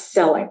 you're not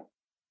selling.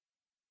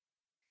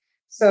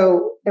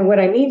 So, and what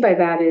I mean by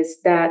that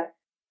is that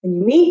when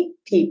you meet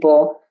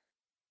people,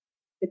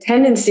 the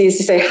tendency is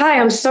to say, hi,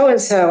 I'm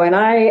so-and-so, and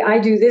I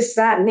do this,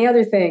 that, and the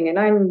other thing, and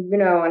I'm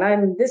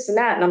this and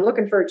that, and I'm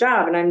looking for a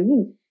job, and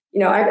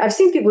I've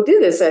seen people do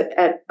this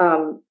at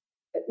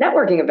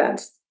networking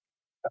events.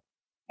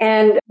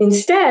 And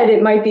instead,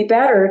 it might be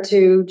better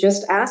to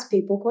just ask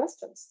people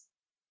questions.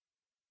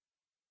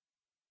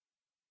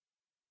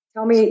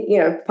 Tell me,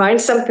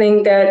 find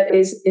something that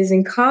is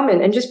in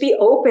common, and just be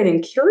open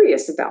and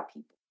curious about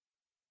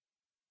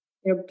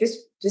people.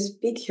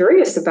 Just be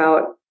curious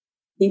about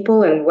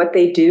people and what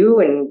they do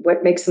and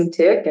what makes them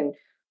tick and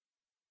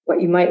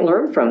what you might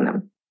learn from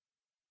them.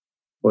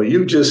 Well,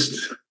 you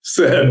just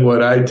said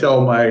what I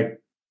tell my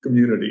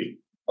community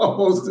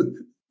almost to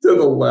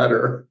the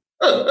letter.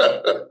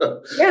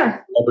 Yeah.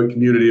 I have a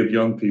community of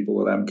young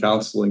people that I'm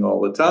counseling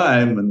all the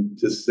time, and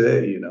just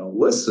say,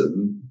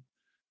 listen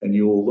and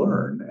you will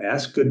learn.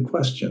 Ask good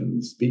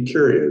questions. Be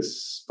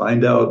curious.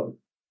 Find out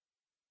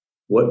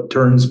what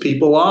turns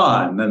people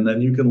on, and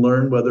then you can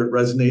learn whether it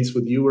resonates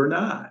with you or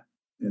not,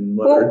 and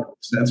whether it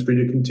makes sense for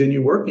you to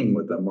continue working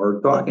with them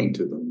or talking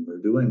to them or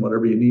doing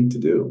whatever you need to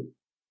do.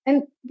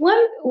 And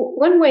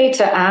one way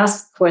to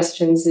ask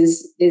questions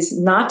is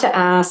not to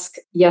ask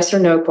yes or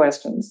no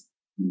questions.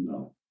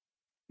 No.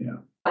 Yeah.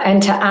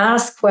 And to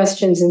ask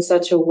questions in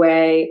such a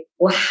way,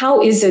 well,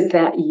 how is it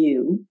that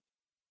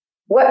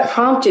what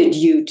prompted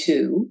you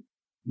to?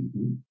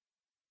 Mm-hmm.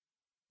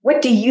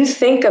 What do you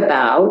think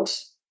about?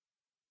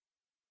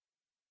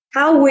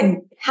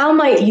 How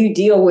might you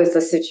deal with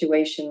a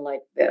situation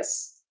like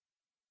this?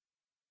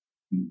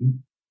 Mm-hmm.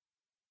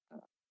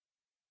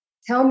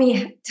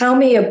 Tell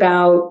me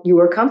about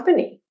your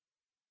company.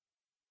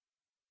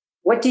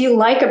 What do you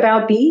like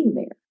about being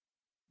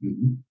there?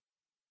 Mm-hmm.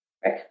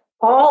 Right.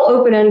 All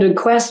open-ended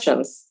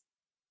questions.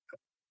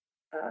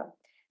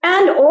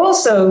 And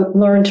also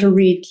learn to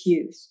read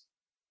cues.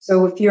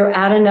 So if you're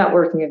at a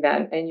networking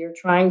event and you're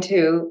trying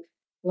to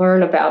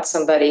learn about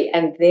somebody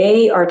and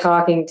they are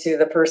talking to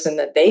the person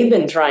that they've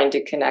been trying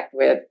to connect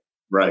with,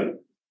 right?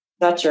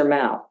 Shut your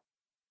mouth.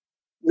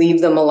 Leave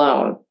them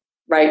alone,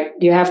 right?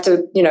 You have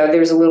to,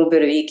 there's a little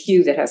bit of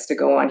EQ that has to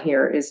go on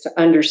here, is to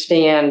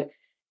understand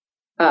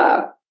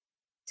time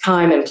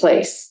and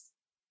place.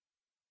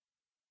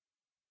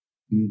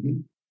 Mm-hmm.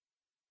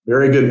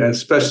 Very good. And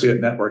especially at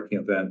networking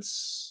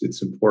events,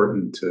 it's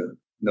important to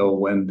know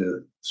when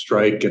to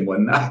strike and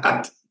when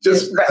not.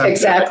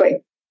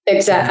 Exactly.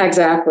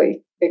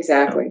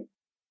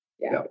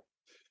 Yeah.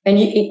 And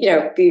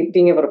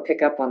being able to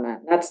pick up on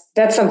that.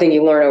 That's something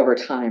you learn over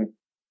time.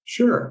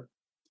 Sure.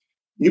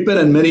 You've been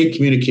in many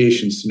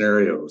communication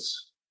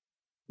scenarios.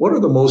 What are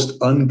the most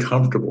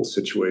uncomfortable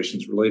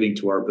situations relating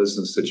to our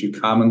business that you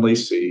commonly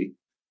see,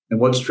 and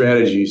what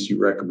strategies do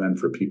you recommend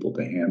for people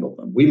to handle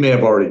them? We may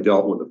have already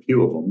dealt with a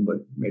few of them, but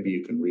maybe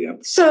you can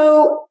re-emphasize.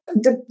 So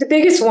the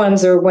biggest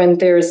ones are when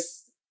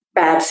there's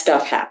bad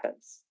stuff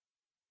happens,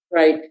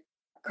 right?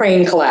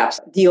 crane collapse,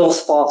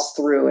 deals falls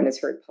through and it's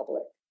very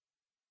public.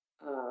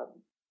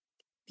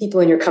 People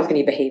in your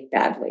company behave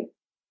badly.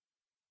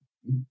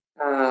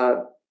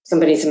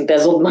 Somebody's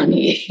embezzled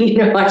money.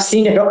 I've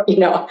seen it.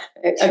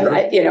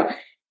 Sure.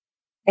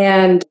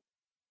 And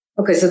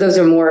okay, so those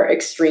are more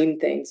extreme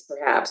things,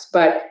 perhaps.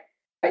 But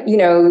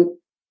you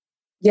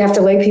have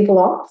to lay people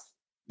off.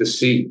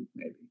 Deceit,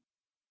 maybe.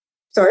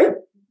 Sorry.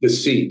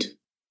 Deceit.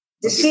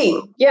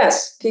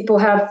 Yes, people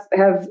have,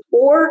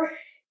 or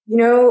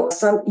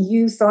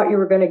you thought you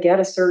were going to get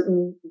a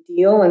certain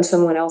deal, and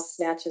someone else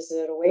snatches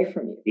it away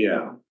from you.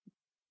 Yeah.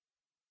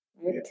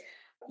 Right? Yeah.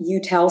 You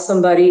tell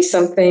somebody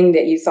something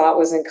that you thought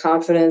was in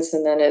confidence,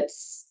 and then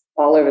it's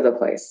all over the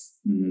place.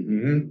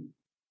 Mm-hmm.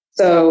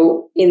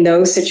 So in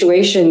those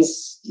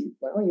situations, you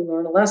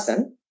learn a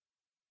lesson.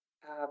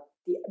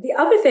 The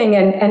other thing,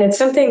 and it's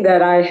something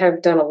that I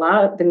have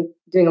been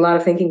doing a lot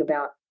of thinking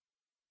about,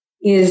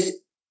 is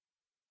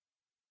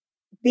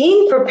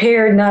being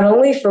prepared not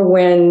only for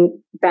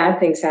when bad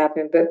things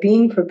happen, but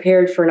being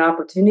prepared for an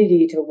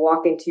opportunity to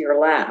walk into your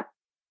lap.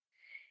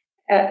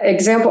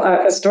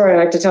 A story I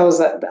like to tell is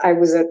that I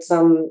was at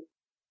some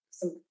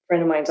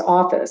friend of mine's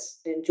office,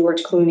 and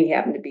George Clooney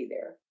happened to be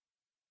there.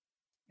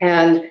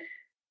 And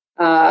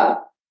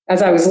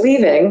as I was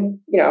leaving,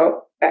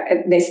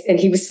 and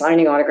he was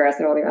signing autographs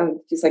and all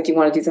that. He's like, "Do you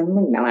want to do something?"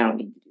 I'm like, "No, I don't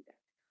need to do that."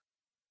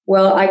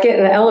 Well, I get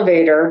in the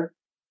elevator,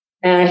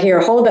 and I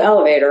hear, "Hold the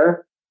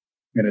elevator."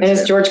 And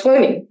it's George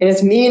Clooney. And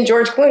it's me and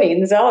George Clooney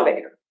in this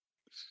elevator.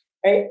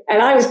 Right?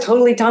 And I was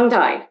totally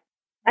tongue-tied.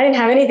 I didn't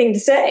have anything to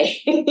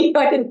say.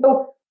 I didn't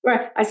know.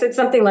 I said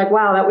something like,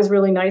 "Wow, that was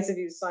really nice of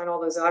you to sign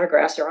all those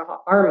autographs. Your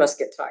arm must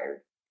get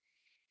tired."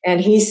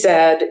 And he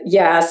said,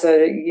 "Yeah, so,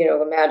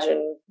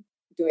 imagine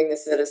doing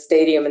this at a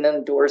stadium and then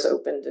the doors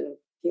opened and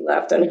he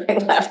left and I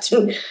left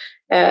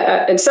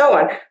and so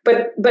on."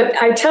 But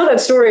I tell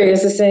that story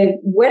as to say,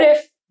 what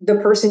if the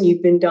person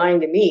you've been dying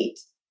to meet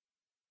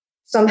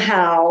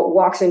somehow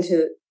walks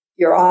into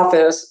your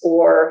office,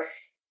 or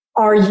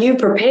are you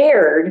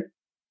prepared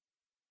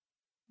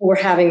for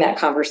having that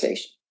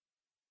conversation?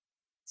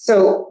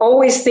 So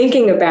always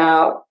thinking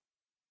about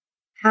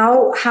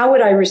how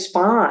would I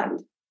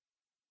respond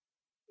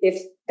if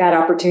that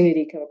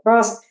opportunity come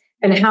across,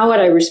 and how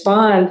would I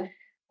respond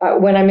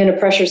when I'm in a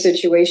pressure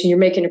situation? You're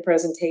making a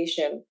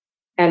presentation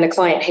and the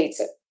client hates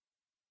it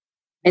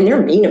and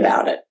they're mean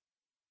about it,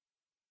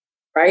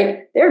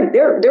 right?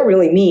 They're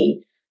really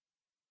mean.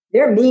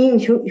 They're mean.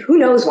 Who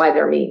knows why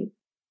they're mean?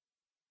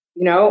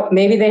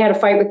 Maybe they had a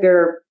fight with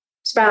their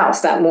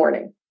spouse that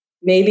morning.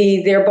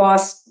 Maybe their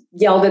boss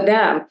yelled at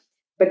them,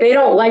 but they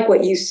don't like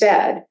what you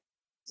said.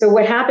 So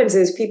what happens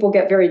is people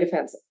get very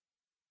defensive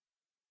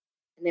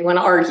and they want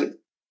to argue.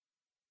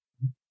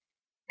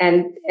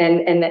 And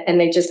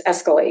they just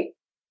escalate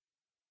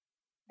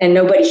and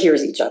nobody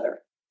hears each other.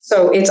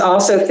 So it's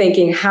also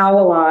thinking, how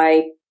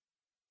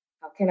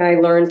can I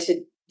learn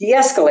to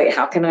de-escalate?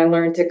 How can I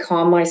learn to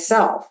calm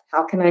myself?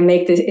 How can I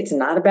make this? It's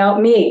not about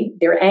me.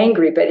 They're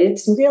angry, but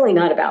it's really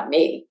not about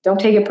me. Don't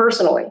take it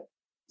personally.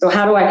 So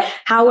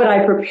how would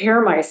I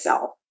prepare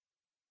myself?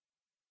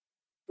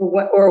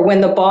 Or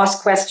when the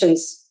boss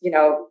questions,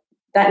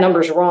 that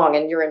number's wrong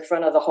and you're in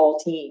front of the whole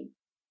team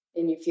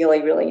and you feel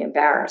really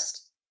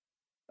embarrassed.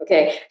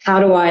 Okay, how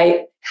do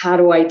I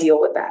deal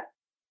with that?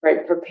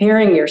 Right,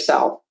 preparing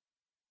yourself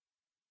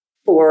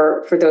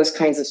for those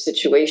kinds of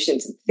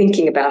situations and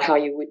thinking about how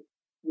you would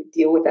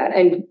deal with that.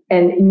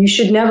 And you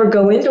should never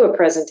go into a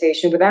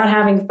presentation without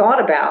having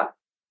thought about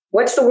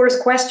what's the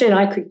worst question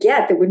I could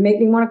get that would make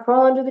me want to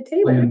crawl under the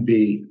table. Plan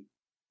B.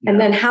 Yeah. And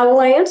then how will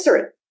I answer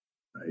it?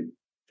 Right.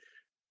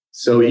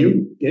 So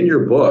you, in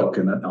your book,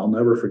 and I'll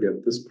never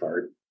forget this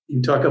part,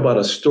 you talk about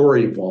a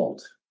story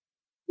vault.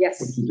 Yes.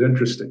 Which is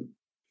interesting.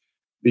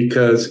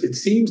 Because it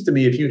seems to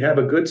me if you have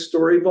a good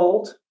story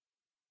vault,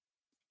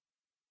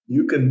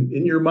 you can,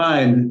 in your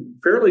mind,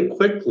 fairly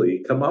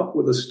quickly come up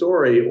with a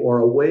story or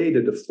a way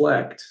to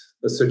deflect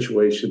a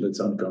situation that's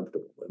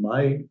uncomfortable.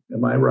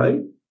 Am I right?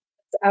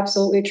 It's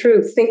absolutely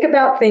true. Think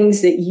about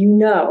things that you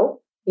know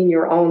in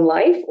your own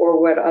life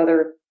or what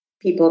other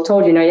people have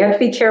told you. Now, you have to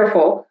be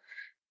careful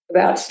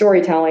about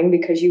storytelling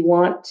because you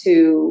want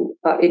to,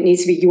 it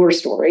needs to be your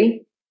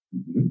story.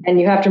 Mm-hmm. And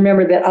you have to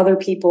remember that other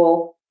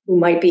people who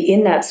might be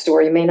in that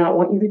story may not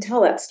want you to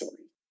tell that story.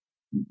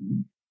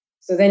 Mm-hmm.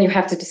 So then you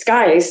have to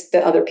disguise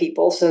the other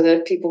people so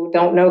that people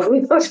don't know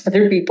who those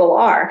other people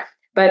are.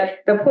 But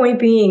the point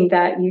being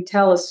that you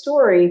tell a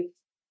story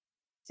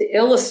to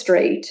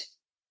illustrate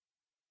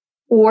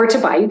or to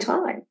buy you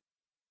time.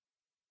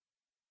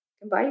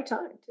 It can buy you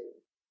time too.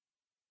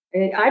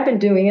 And I've been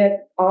doing it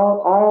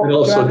all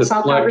throughout this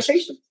whole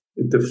conversation.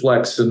 It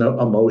deflects an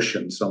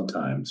emotion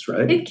sometimes,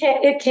 right?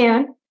 It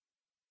can.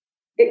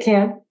 If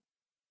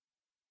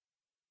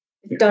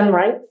done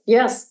right.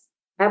 Yes,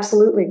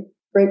 absolutely.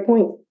 Great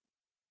point.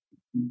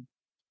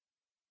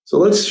 So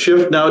let's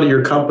shift now to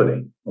your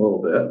company a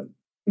little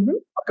bit. Mm-hmm.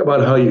 Talk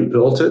about how you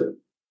built it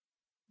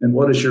and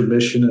what is your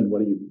mission and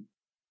what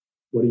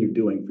are you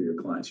doing for your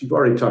clients? You've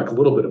already talked a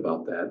little bit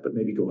about that, but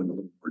maybe go into a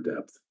little more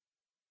depth.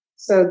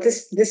 So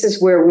this is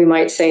where we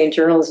might say in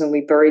journalism we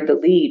buried the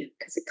lead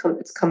because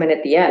it's coming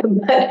at the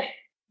end. But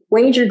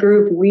Wainger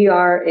Group, we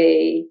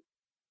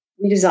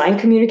design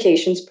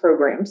communications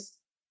programs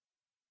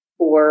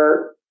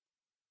for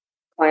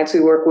clients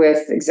we work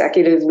with,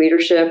 executive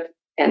leadership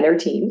and their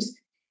teams.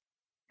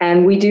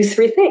 And we do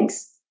three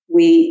things.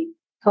 We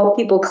help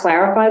people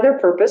clarify their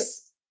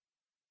purpose,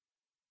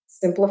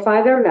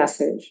 simplify their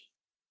message,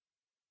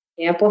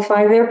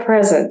 amplify their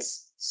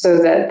presence so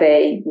that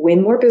they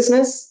win more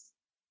business,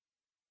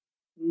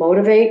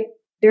 motivate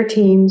their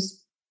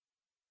teams,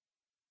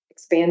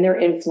 expand their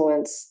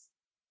influence,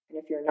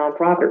 and if you're a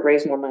nonprofit,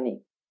 raise more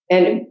money.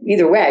 And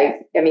either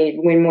way, I mean, if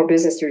you win more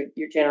business,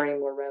 you're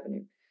generating more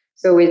revenue.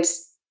 So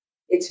it's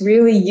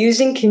really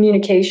using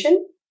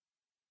communication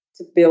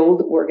to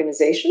build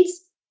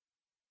organizations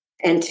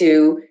and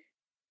to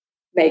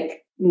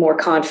make more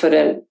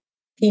confident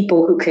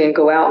people who can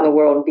go out in the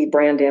world and be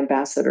brand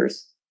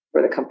ambassadors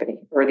for the company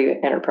or the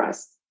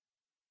enterprise.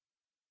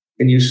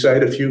 Can you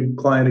cite a few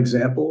client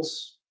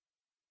examples?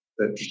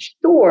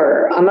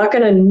 Sure. I'm not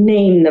going to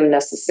name them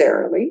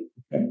necessarily,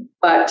 okay.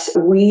 But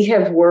we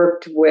have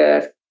worked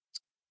with,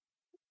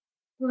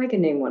 well, I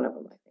can name one of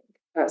them, I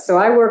think. So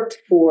I worked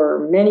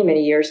for many,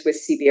 many years with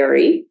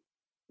CBRE.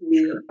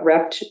 We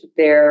repped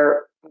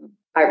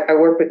I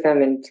worked with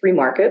them in 3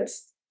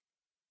 markets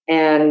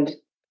and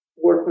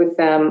worked with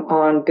them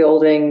on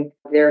building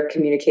their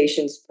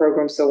communications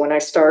program. So when I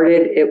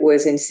started, it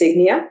was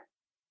Insignia.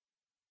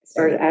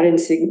 Started at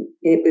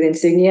with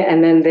Insignia,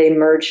 and then they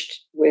merged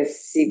with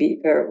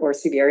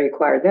CBRE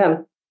acquired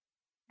them,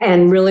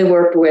 and really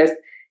worked with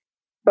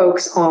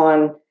folks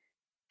on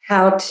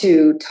how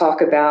to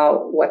talk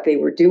about what they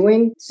were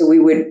doing. So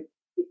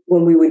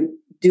when we would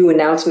do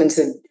announcements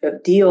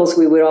of deals,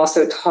 we would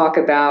also talk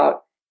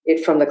about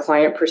it from the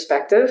client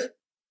perspective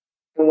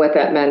and what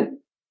that meant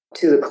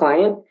to the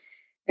client,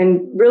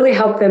 and really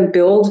help them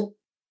build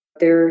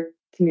their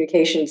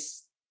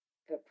communications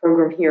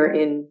program here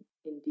in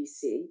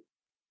DC.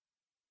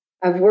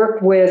 I've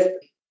worked with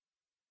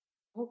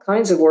all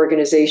kinds of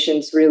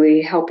organizations,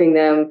 really helping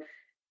them.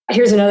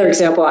 Here's another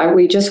example.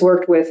 We just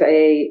worked with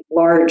a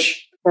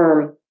large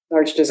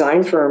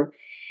design firm,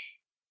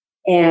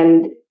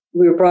 and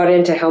we were brought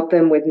in to help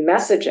them with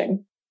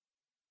messaging.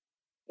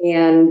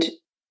 And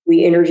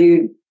we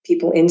interviewed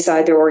people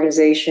inside their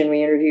organization.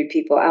 We interviewed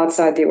people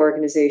outside the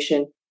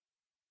organization.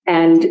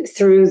 And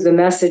through the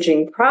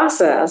messaging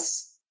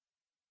process,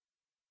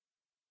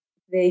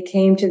 they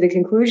came to the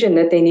conclusion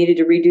that they needed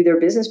to redo their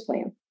business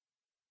plan,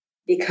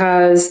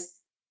 because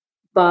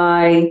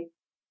by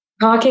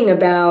talking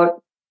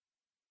about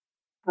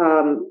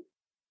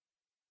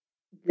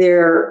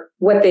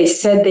what they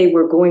said they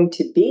were going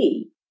to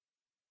be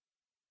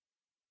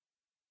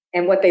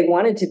and what they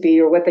wanted to be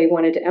or what they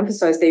wanted to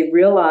emphasize, they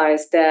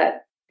realized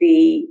that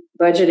the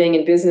budgeting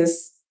and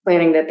business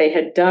planning that they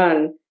had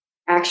done,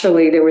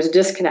 actually there was a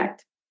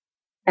disconnect.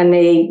 And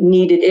they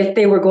needed, if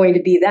they were going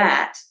to be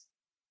that,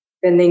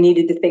 then they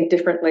needed to think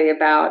differently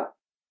about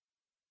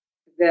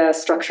the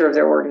structure of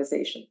their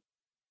organization.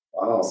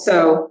 Wow.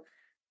 So,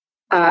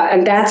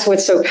 and that's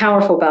what's so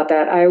powerful about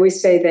that. I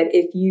always say that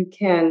if you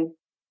can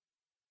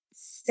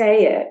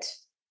say it,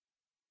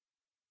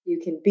 you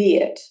can be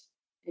it.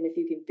 And if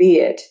you can be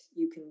it,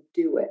 you can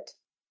do it.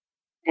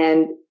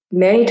 And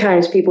many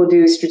times people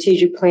do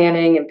strategic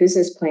planning and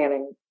business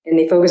planning, and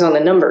they focus on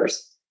the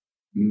numbers.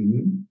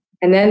 Mm-hmm.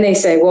 And then they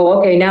say, well,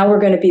 okay, now we're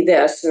going to be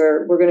this,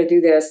 or we're going to do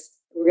this.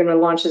 We're going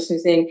to launch this new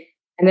thing.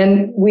 And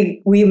then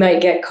we might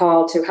get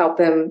called to help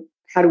them.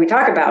 How do we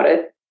talk about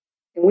it?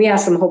 And we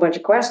ask them a whole bunch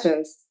of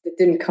questions that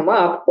didn't come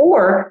up.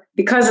 Or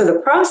because of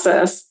the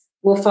process,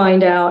 we'll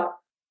find out,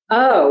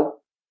 oh,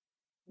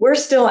 we're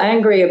still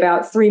angry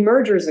about 3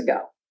 mergers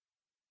ago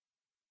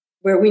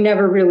where we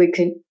never really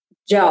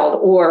gelled.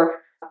 Or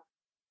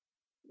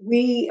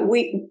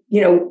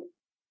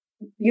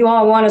you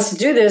all want us to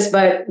do this,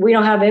 but we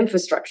don't have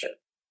infrastructure.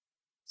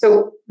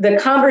 So the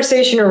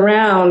conversation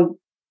around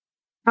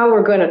how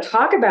we're going to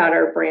talk about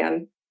our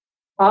brand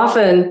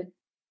often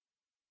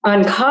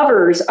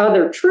uncovers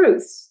other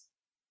truths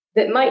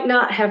that might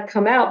not have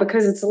come out,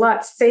 because it's a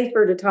lot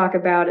safer to talk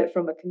about it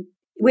from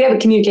we have a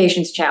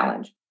communications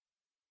challenge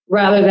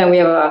rather than we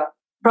have a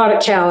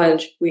product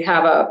challenge, we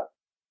have a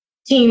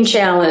team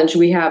challenge,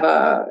 we have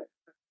a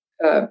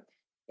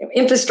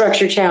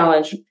infrastructure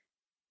challenge.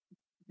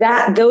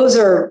 Those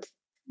are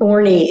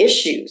thorny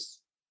issues.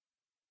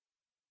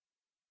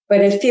 But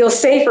it feels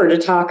safer to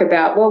talk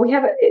about, well,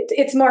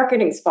 it's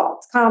marketing's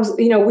fault. Comms,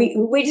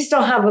 we just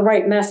don't have the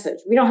right message.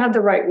 We don't have the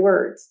right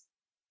words.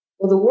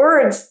 Well, the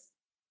words,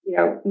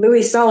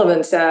 Louis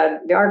Sullivan said,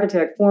 the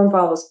architect, form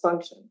follows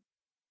function.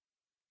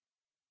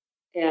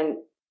 And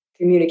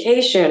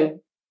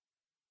communication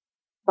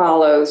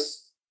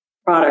follows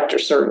product or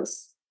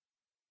service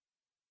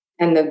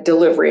and the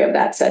delivery of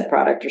that said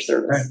product or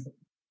service. Right.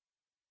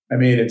 I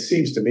mean, it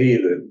seems to me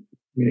that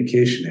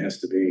communication has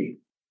to be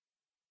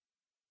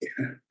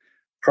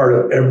part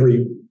of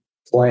every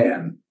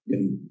plan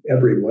in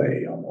every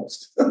way,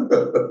 almost.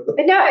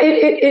 No,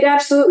 it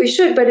absolutely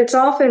should, but it's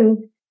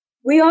often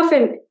we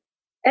often,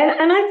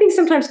 and I think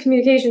sometimes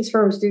communications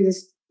firms do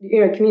this,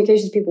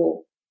 communications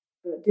people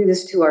do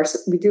this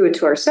we do it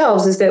to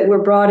ourselves, is that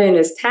we're brought in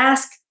as to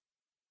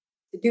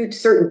do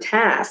certain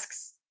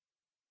tasks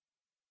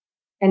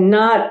and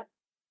not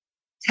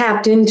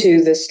tapped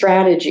into the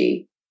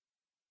strategy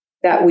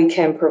that we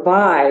can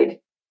provide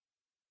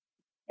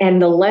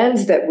and the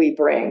lens that we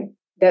bring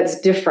that's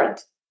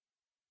different.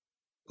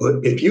 But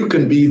if you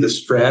can be the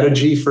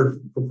strategy for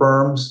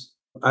firms,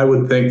 I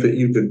would think that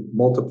you could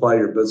multiply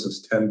your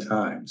business 10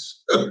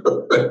 times.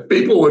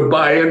 People would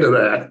buy into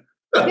that.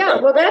 Yeah,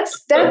 well,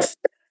 that's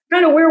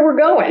kind of where we're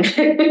going.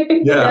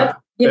 Yeah.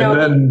 And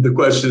then the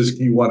question is,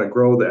 do you want to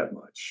grow that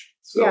much?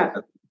 So, yeah.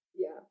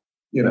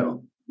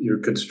 You're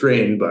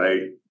constrained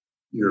by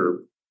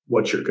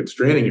what you're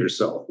constraining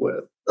yourself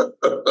with.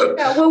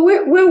 Yeah, well,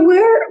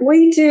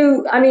 we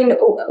do. I mean,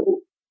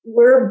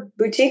 we're a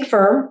boutique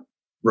firm,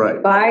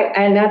 right?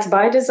 And that's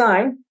by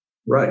design,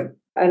 right?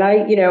 And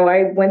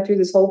I went through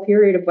this whole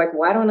period of like,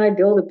 why don't I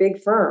build a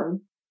big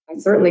firm? I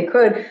certainly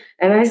could,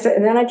 and I said,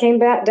 and then I came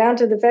back down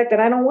to the fact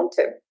that I don't want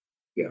to.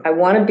 Yeah. I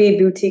want to be a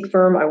boutique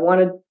firm. I want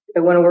to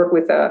work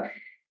with I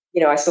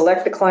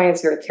select the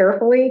clients very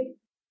carefully,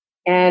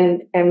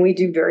 and we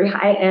do very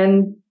high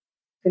end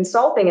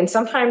consulting. And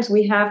sometimes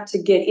we have to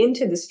get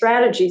into the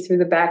strategy through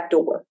the back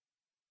door,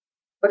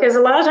 because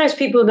a lot of times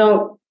people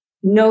don't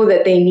know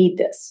that they need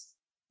this.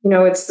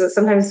 It's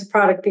sometimes the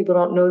product people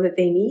don't know that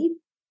they need.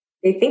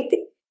 They think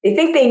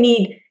they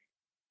need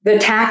the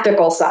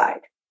tactical side.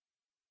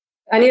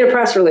 I need a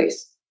press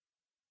release.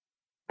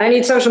 I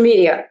need social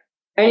media.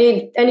 I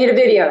need a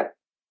video.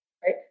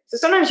 Right? So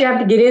sometimes you have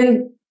to get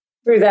in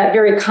through that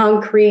very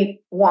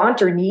concrete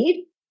want or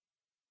need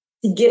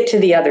to get to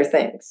the other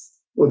things.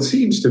 Well, it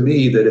seems to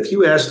me that if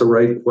you ask the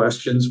right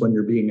questions when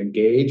you're being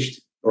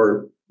engaged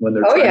or when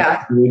they're trying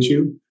to engage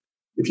you,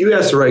 if you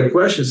ask the right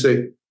questions,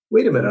 say,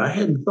 wait a minute, I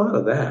hadn't thought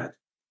of that.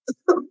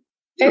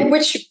 And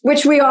which is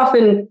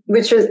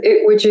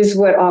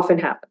what often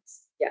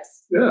happens.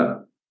 Yes. Yeah.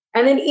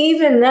 And then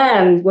even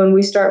then, when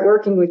we start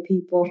working with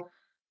people,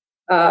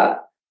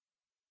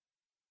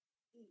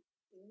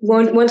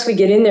 once we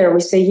get in there,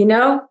 we say,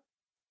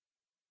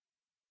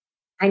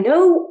 I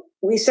know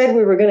we said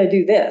we were going to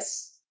do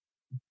this,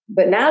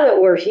 but now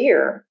that we're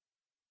here,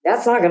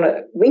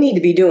 we need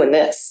to be doing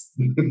this.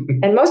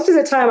 And most of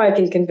the time I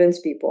can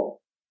convince people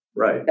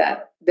right.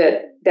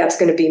 that's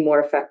going to be more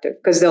effective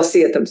because they'll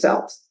see it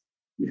themselves.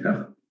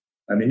 Yeah.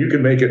 I mean, you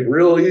can make it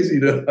real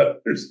easy to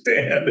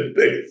understand if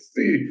they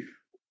see,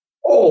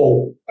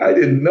 oh, I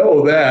didn't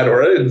know that,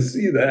 or I didn't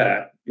see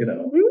that,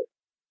 Mm-hmm.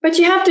 But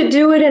you have to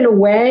do it in a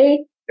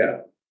way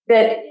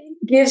that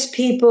gives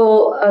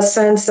people a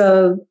sense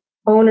of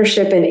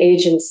ownership and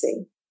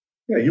agency.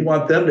 Yeah, you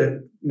want them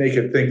to make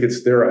it think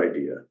it's their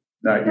idea,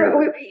 not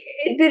yours.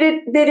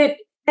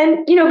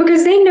 And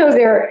because they know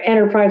their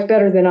enterprise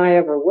better than I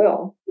ever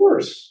will. Of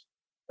course.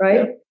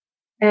 Right.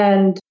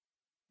 Yeah.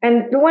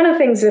 And one of the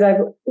things that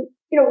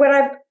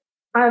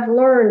I've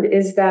learned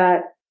is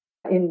that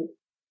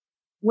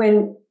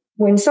when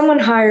someone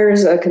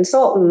hires a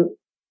consultant,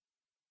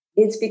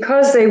 it's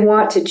because they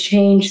want to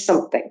change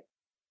something.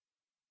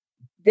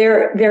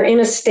 They're in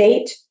a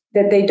state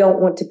that they don't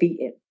want to be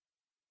in.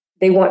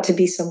 They want to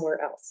be somewhere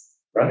else.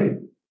 Right.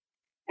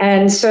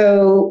 And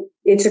so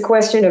it's a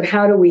question of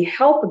how do we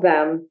help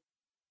them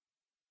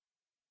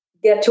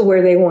get to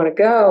where they want to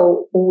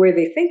go or where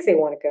they think they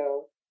want to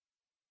go,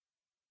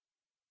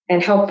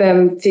 and help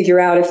them figure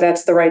out if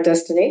that's the right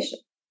destination.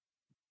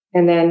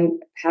 And then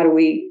how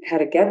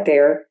to get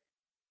there.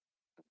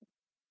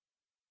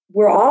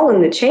 We're all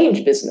in the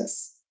change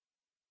business.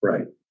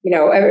 Right.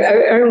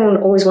 Everyone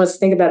always wants to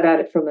think about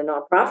that from a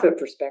nonprofit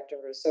perspective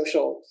or a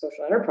social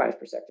enterprise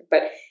perspective.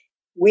 But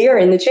we are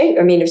in the change.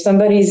 I mean, if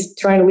somebody's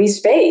trying to lease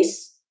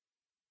space,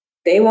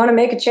 they want to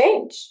make a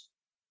change.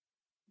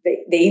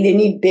 They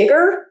need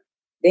bigger.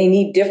 They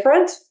need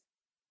different.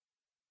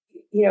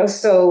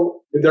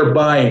 So they're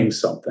buying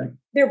something.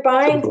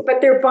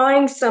 But they're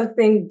buying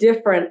something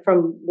different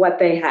from what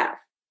they have.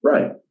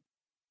 Right.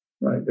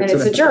 Right. And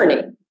it's a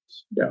journey.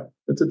 Yeah,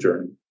 it's a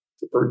journey.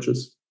 It's a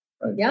purchase.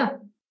 Right. Yeah.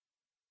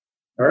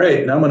 All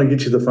right. Now I'm going to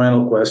get you the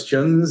final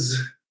questions.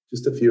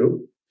 Just a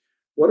few.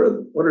 What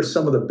are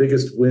some of the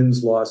biggest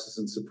wins, losses,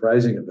 and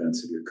surprising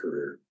events of your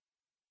career?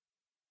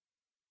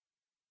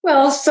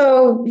 Well,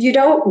 so you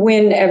don't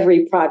win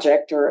every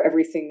project or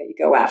everything that you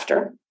go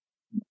after.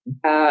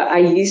 I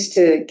used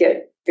to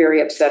get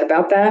very upset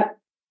about that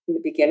in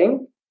the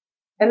beginning.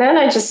 And then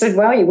I just said,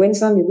 well, you win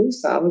some, you lose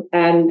some.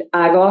 And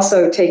I've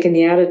also taken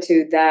the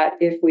attitude that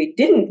if we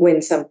didn't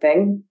win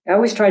something, I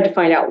always tried to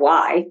find out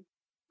why,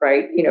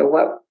 right?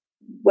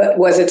 What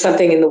was it,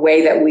 something in the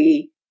way that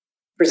we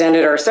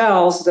presented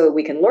ourselves so that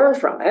we can learn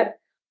from it.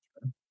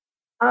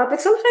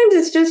 But sometimes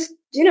it's just,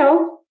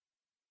 didn't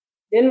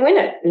win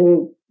it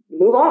and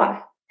move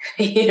on.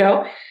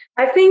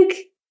 I think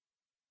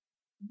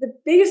the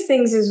biggest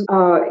things is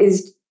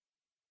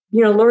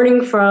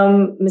learning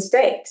from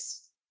mistakes.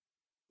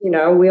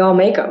 We all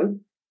make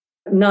them.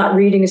 Not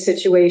reading a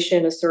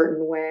situation a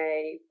certain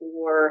way,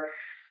 or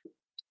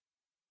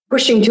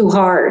pushing too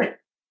hard.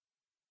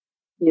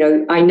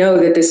 I know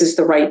that this is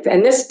the right thing.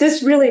 And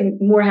this really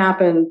more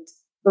happened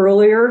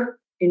earlier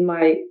in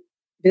my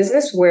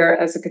business, where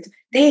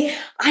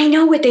I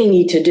know what they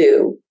need to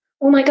do.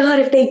 Oh my God,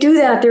 if they do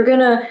that, they're going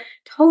to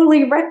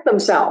totally wreck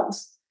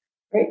themselves,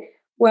 right?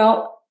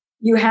 Well,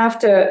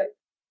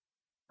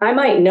 I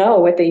might know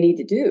what they need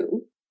to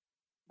do,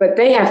 but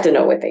they have to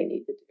know what they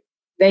need to do.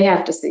 They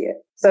have to see it.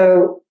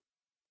 So,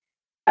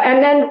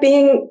 and then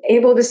being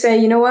able to say,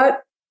 you know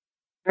what,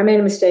 I made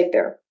a mistake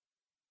there,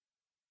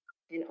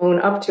 and own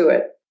up to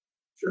it.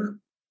 Sure.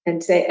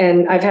 And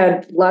I've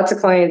had lots of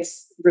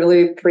clients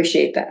really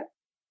appreciate that.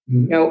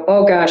 Mm-hmm.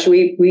 Oh gosh,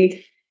 we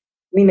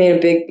made a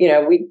big,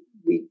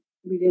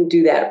 we didn't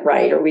do that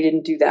right, or we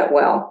didn't do that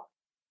well.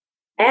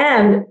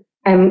 And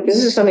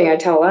this is something I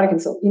tell a lot of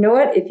consultants, you know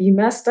what, if you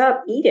messed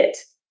up, eat it.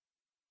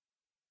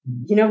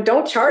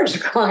 Don't charge the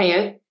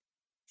client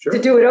Sure. to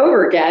do it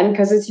over again,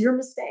 because it's your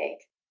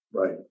mistake.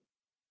 Right.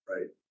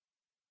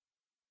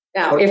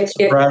 Now,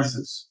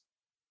 surprises.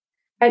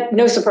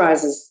 No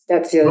surprises.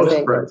 That's the other thing. No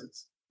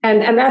surprises.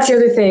 And that's the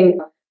other thing,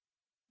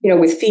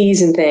 with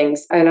fees and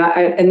things.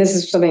 And this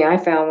is something I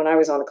found when I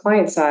was on the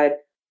client side.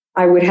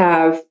 I would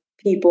have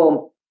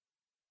people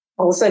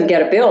all of a sudden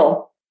get a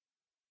bill,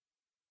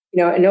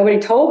 and nobody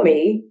told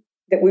me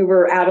that we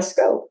were out of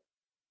scope.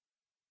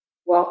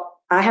 Well,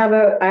 I had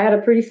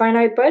a pretty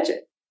finite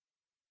budget.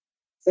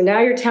 So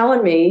now you're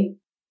telling me,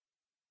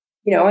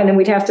 and then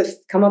we'd have to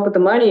come up with the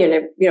money, and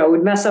it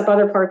would mess up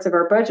other parts of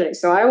our budgeting.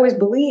 So I always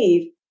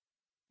believe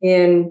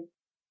in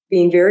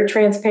being very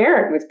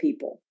transparent with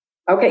people.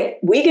 Okay,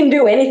 we can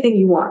do anything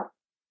you want.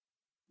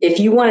 If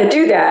you want to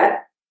do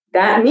that,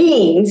 that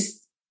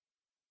means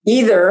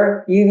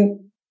either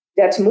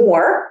that's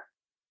more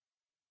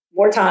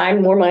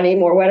time, more money,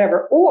 more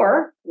whatever,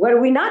 or what are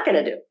we not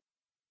going to do?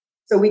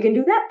 So we can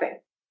do that thing.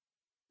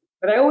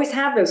 But I always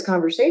have those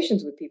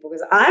conversations with people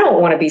because I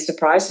don't want to be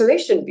surprised, so they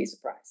shouldn't be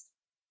surprised.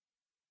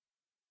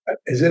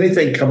 Has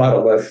anything come out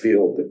of left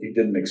field that you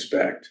didn't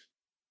expect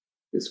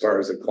as far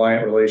as a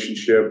client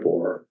relationship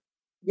or?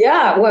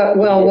 Yeah,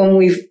 well, when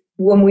we've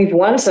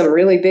won some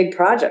really big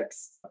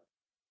projects,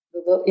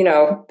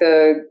 we're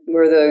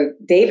the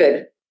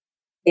David,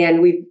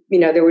 and we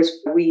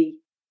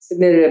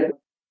submitted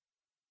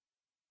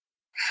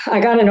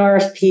I got an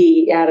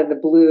RFP out of the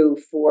blue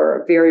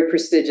for a very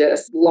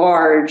prestigious,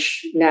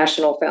 large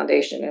national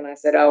foundation. And I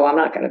said, oh, I'm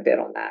not going to bid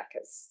on that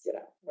because,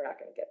 we're not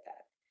going to get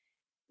that.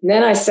 And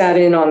then I sat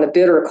in on the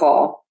bidder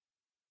call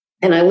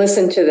and I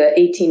listened to the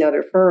 18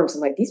 other firms.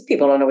 I'm like, these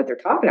people don't know what they're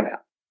talking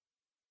about.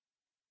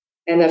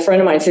 And a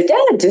friend of mine said,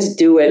 Dad, just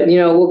do it.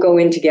 We'll go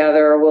in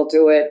together. We'll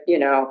do it,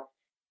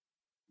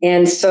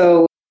 And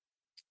so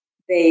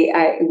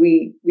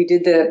we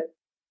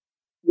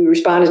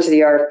responded to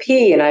the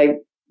RFP, and I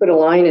put a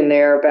line in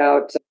there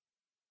about,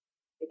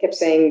 they kept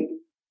saying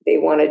they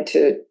wanted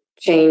to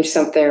change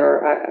something,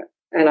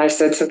 and I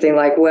said something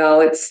like, well,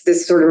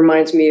 this sort of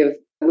reminds me of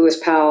Lewis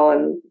Powell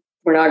and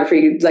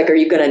pornography. Like, are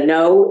you going to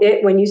know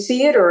it when you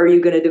see it, or are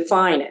you going to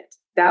define it?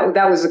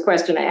 That was the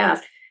question I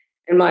asked.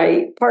 And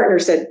my partner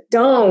said,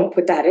 don't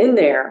put that in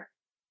there.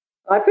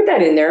 I put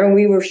that in there, and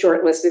we were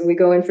shortlisted. We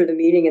go in for the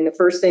meeting, and the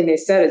first thing they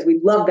said is, we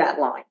love that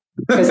line,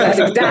 because that's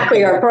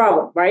exactly our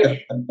problem, right?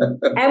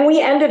 And we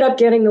ended up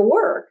getting the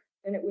work.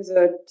 And it was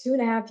a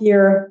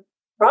 2.5-year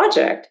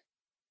project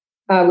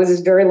with this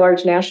very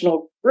large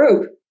national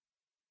group.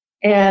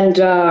 And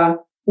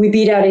we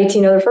beat out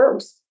 18 other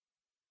firms.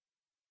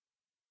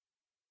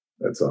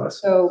 That's awesome.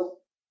 So,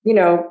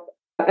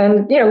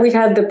 we've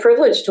had the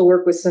privilege to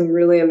work with some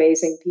really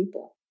amazing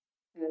people.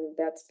 And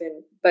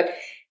but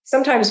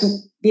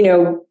sometimes,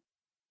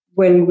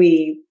 when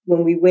we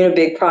win a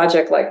big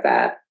project like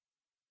that,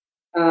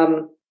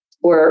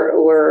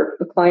 or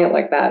a client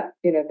like that,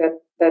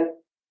 that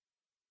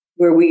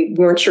where we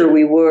weren't sure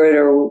we would,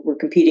 or we're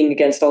competing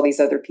against all these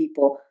other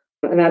people.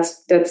 And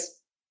that's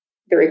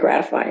very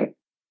gratifying.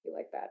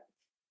 Like that.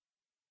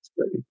 That's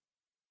great.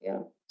 Yeah.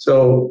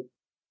 So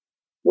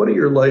what are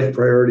your life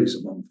priorities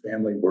among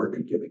family, work,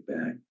 and giving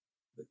back?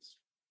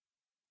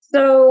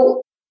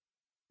 So,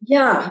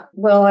 yeah,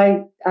 well,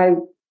 I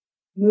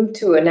moved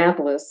to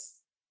Annapolis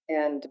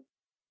and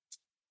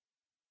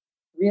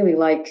really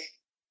like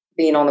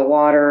being on the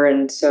water.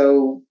 And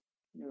so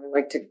I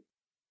like to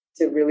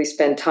really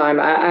spend time.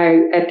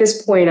 I at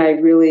this point, I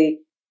really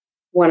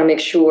want to make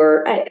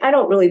sure, I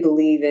don't really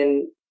believe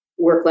in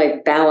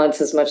work-life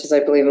balance as much as I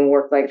believe in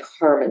work-life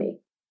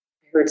harmony.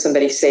 I heard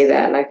somebody say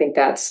that, and I think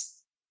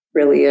that's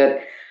really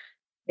it.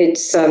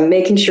 It's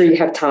making sure you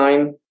have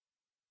time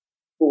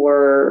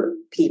for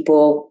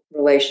people,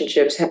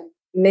 relationships,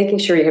 making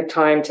sure you have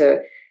time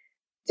to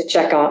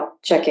check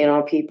in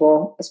on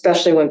people,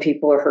 especially when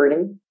people are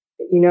hurting.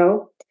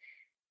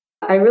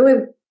 I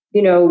really,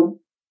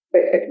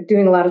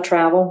 doing a lot of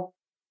travel.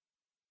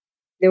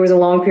 There was a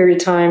long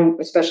period of time,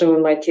 especially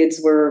when my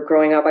kids were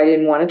growing up, I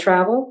didn't want to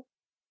travel.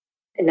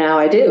 And now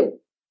I do.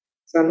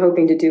 So I'm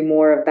hoping to do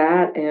more of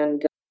that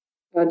and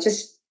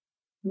just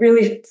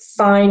really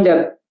find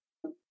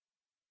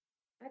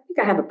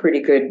think I have a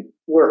pretty good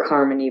work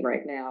harmony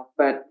right now,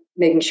 but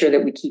making sure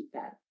that we keep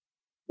that.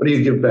 What do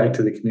you give back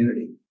to the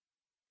community?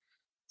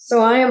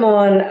 So I am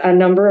on a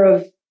number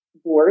of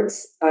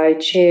boards. I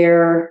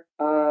chair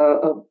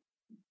a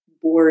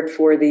board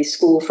for the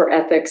School for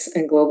Ethics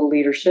and Global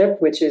Leadership,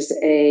 which is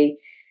a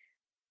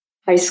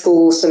high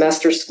school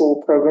semester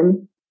school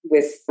program.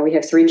 We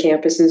have 3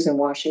 campuses in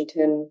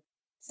Washington,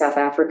 South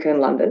Africa, and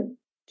London.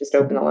 Just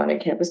opened the London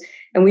campus.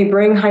 And we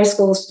bring high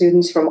school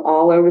students from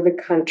all over the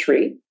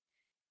country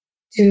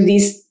to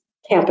these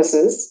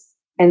campuses,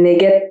 and they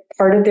get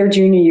part of their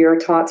junior year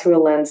taught through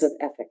a lens of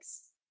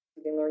ethics.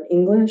 They learn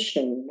English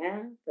and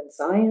math and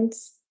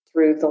science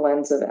through the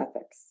lens of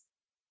ethics.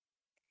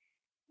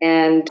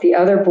 And the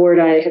other board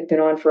I have been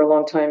on for a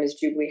long time is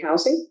Jubilee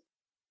Housing,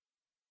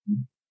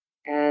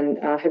 and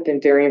have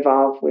been very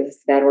involved with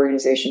that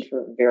organization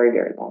for a very,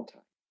 very long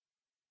time.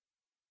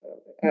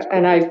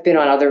 And I've been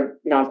on other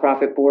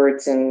nonprofit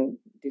boards and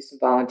do some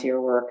volunteer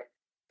work.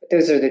 But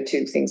those are the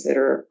 2 things that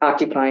are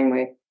occupying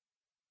my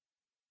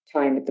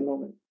time at the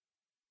moment.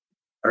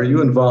 Are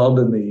you involved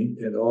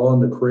at all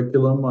in the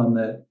curriculum on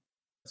that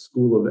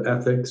School of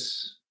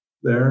Ethics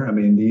there? I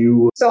mean, do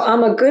you? So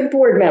I'm a good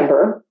board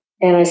member,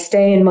 and I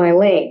stay in my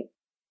lane,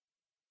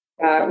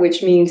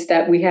 which means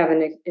that we have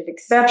an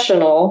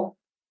exceptional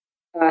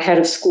head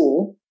of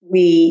school.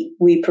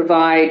 We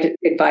provide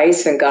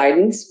advice and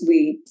guidance.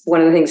 One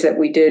of the things that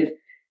we did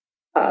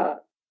that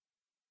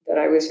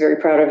I was very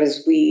proud of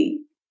is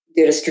we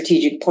did a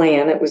strategic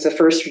plan. It was the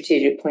first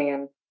strategic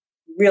plan,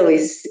 really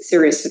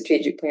serious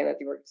strategic plan that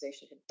the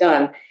organization had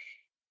done.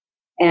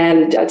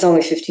 And it's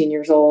only 15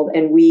 years old.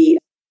 And we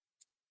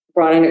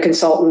brought in a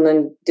consultant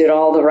and did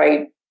all the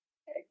right,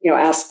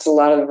 asked a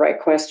lot of the right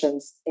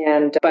questions.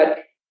 But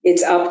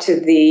it's up to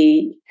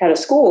the head of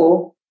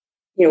school.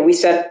 We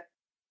set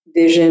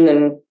vision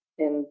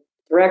and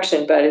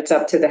direction, but it's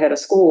up to the head of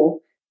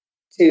school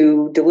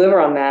to deliver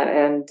on that.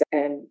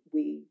 And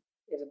we,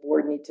 as a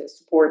board, need to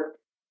support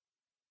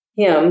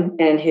him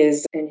and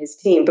his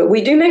team. But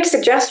we do make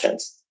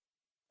suggestions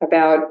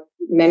about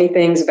many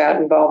things, about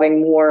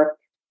involving more.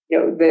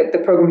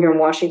 The program here in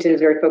Washington is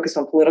very focused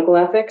on political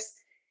ethics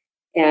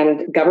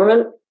and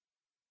government.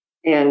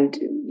 And,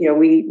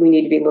 we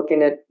need to be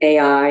looking at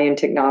AI and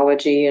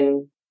technology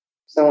and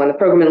so on. The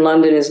program in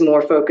London is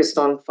more focused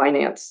on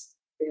finance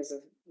because of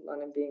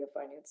London being a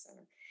finance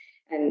center.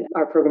 And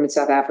our program in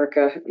South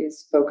Africa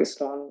is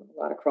focused on a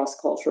lot of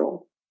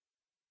cross-cultural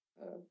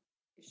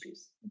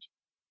issues.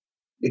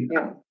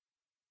 Yeah.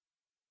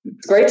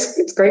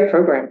 It's a great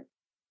program.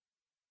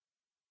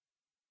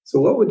 So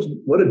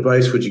what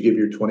advice would you give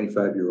your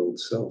 25-year-old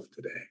self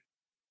today?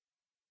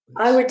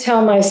 I would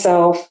tell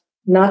myself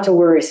not to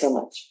worry so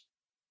much.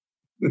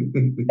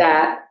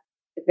 that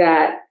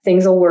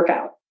things will work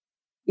out.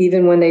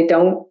 Even when they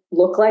don't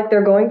look like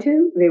they're going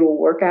to, they will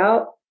work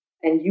out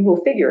and you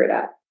will figure it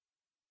out.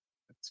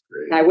 That's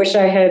great. I wish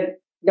I had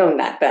known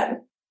that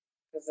then,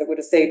 because it would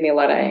have saved me a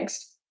lot of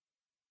angst.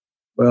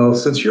 Well,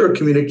 since you're a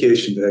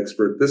communications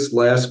expert, this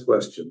last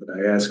question that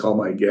I ask all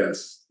my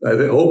guests, I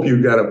hope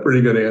you got a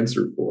pretty good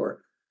answer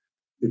for.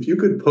 If you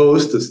could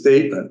post a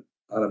statement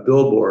on a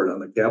billboard on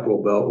the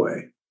Capitol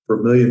Beltway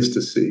for millions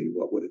to see,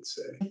 what would it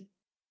say?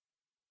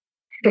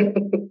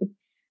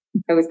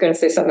 I was going to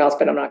say something else,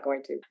 but I'm not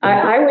going to.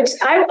 I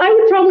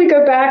would probably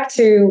go back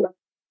to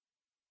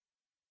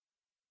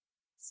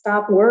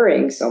stop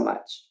worrying so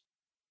much.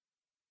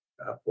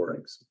 Stop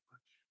worrying so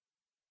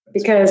much.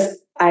 Because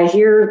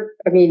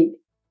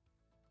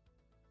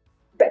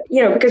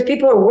because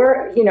people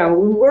are we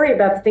worry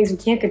about the things we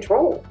can't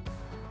control.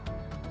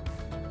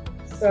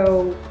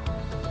 So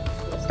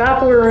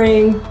stop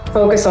worrying,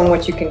 focus on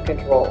what you can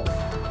control.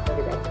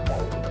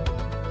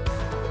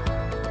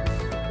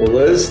 Well,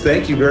 Liz,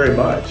 thank you very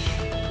much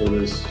for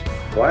this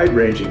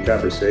wide-ranging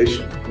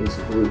conversation. It was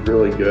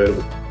really good.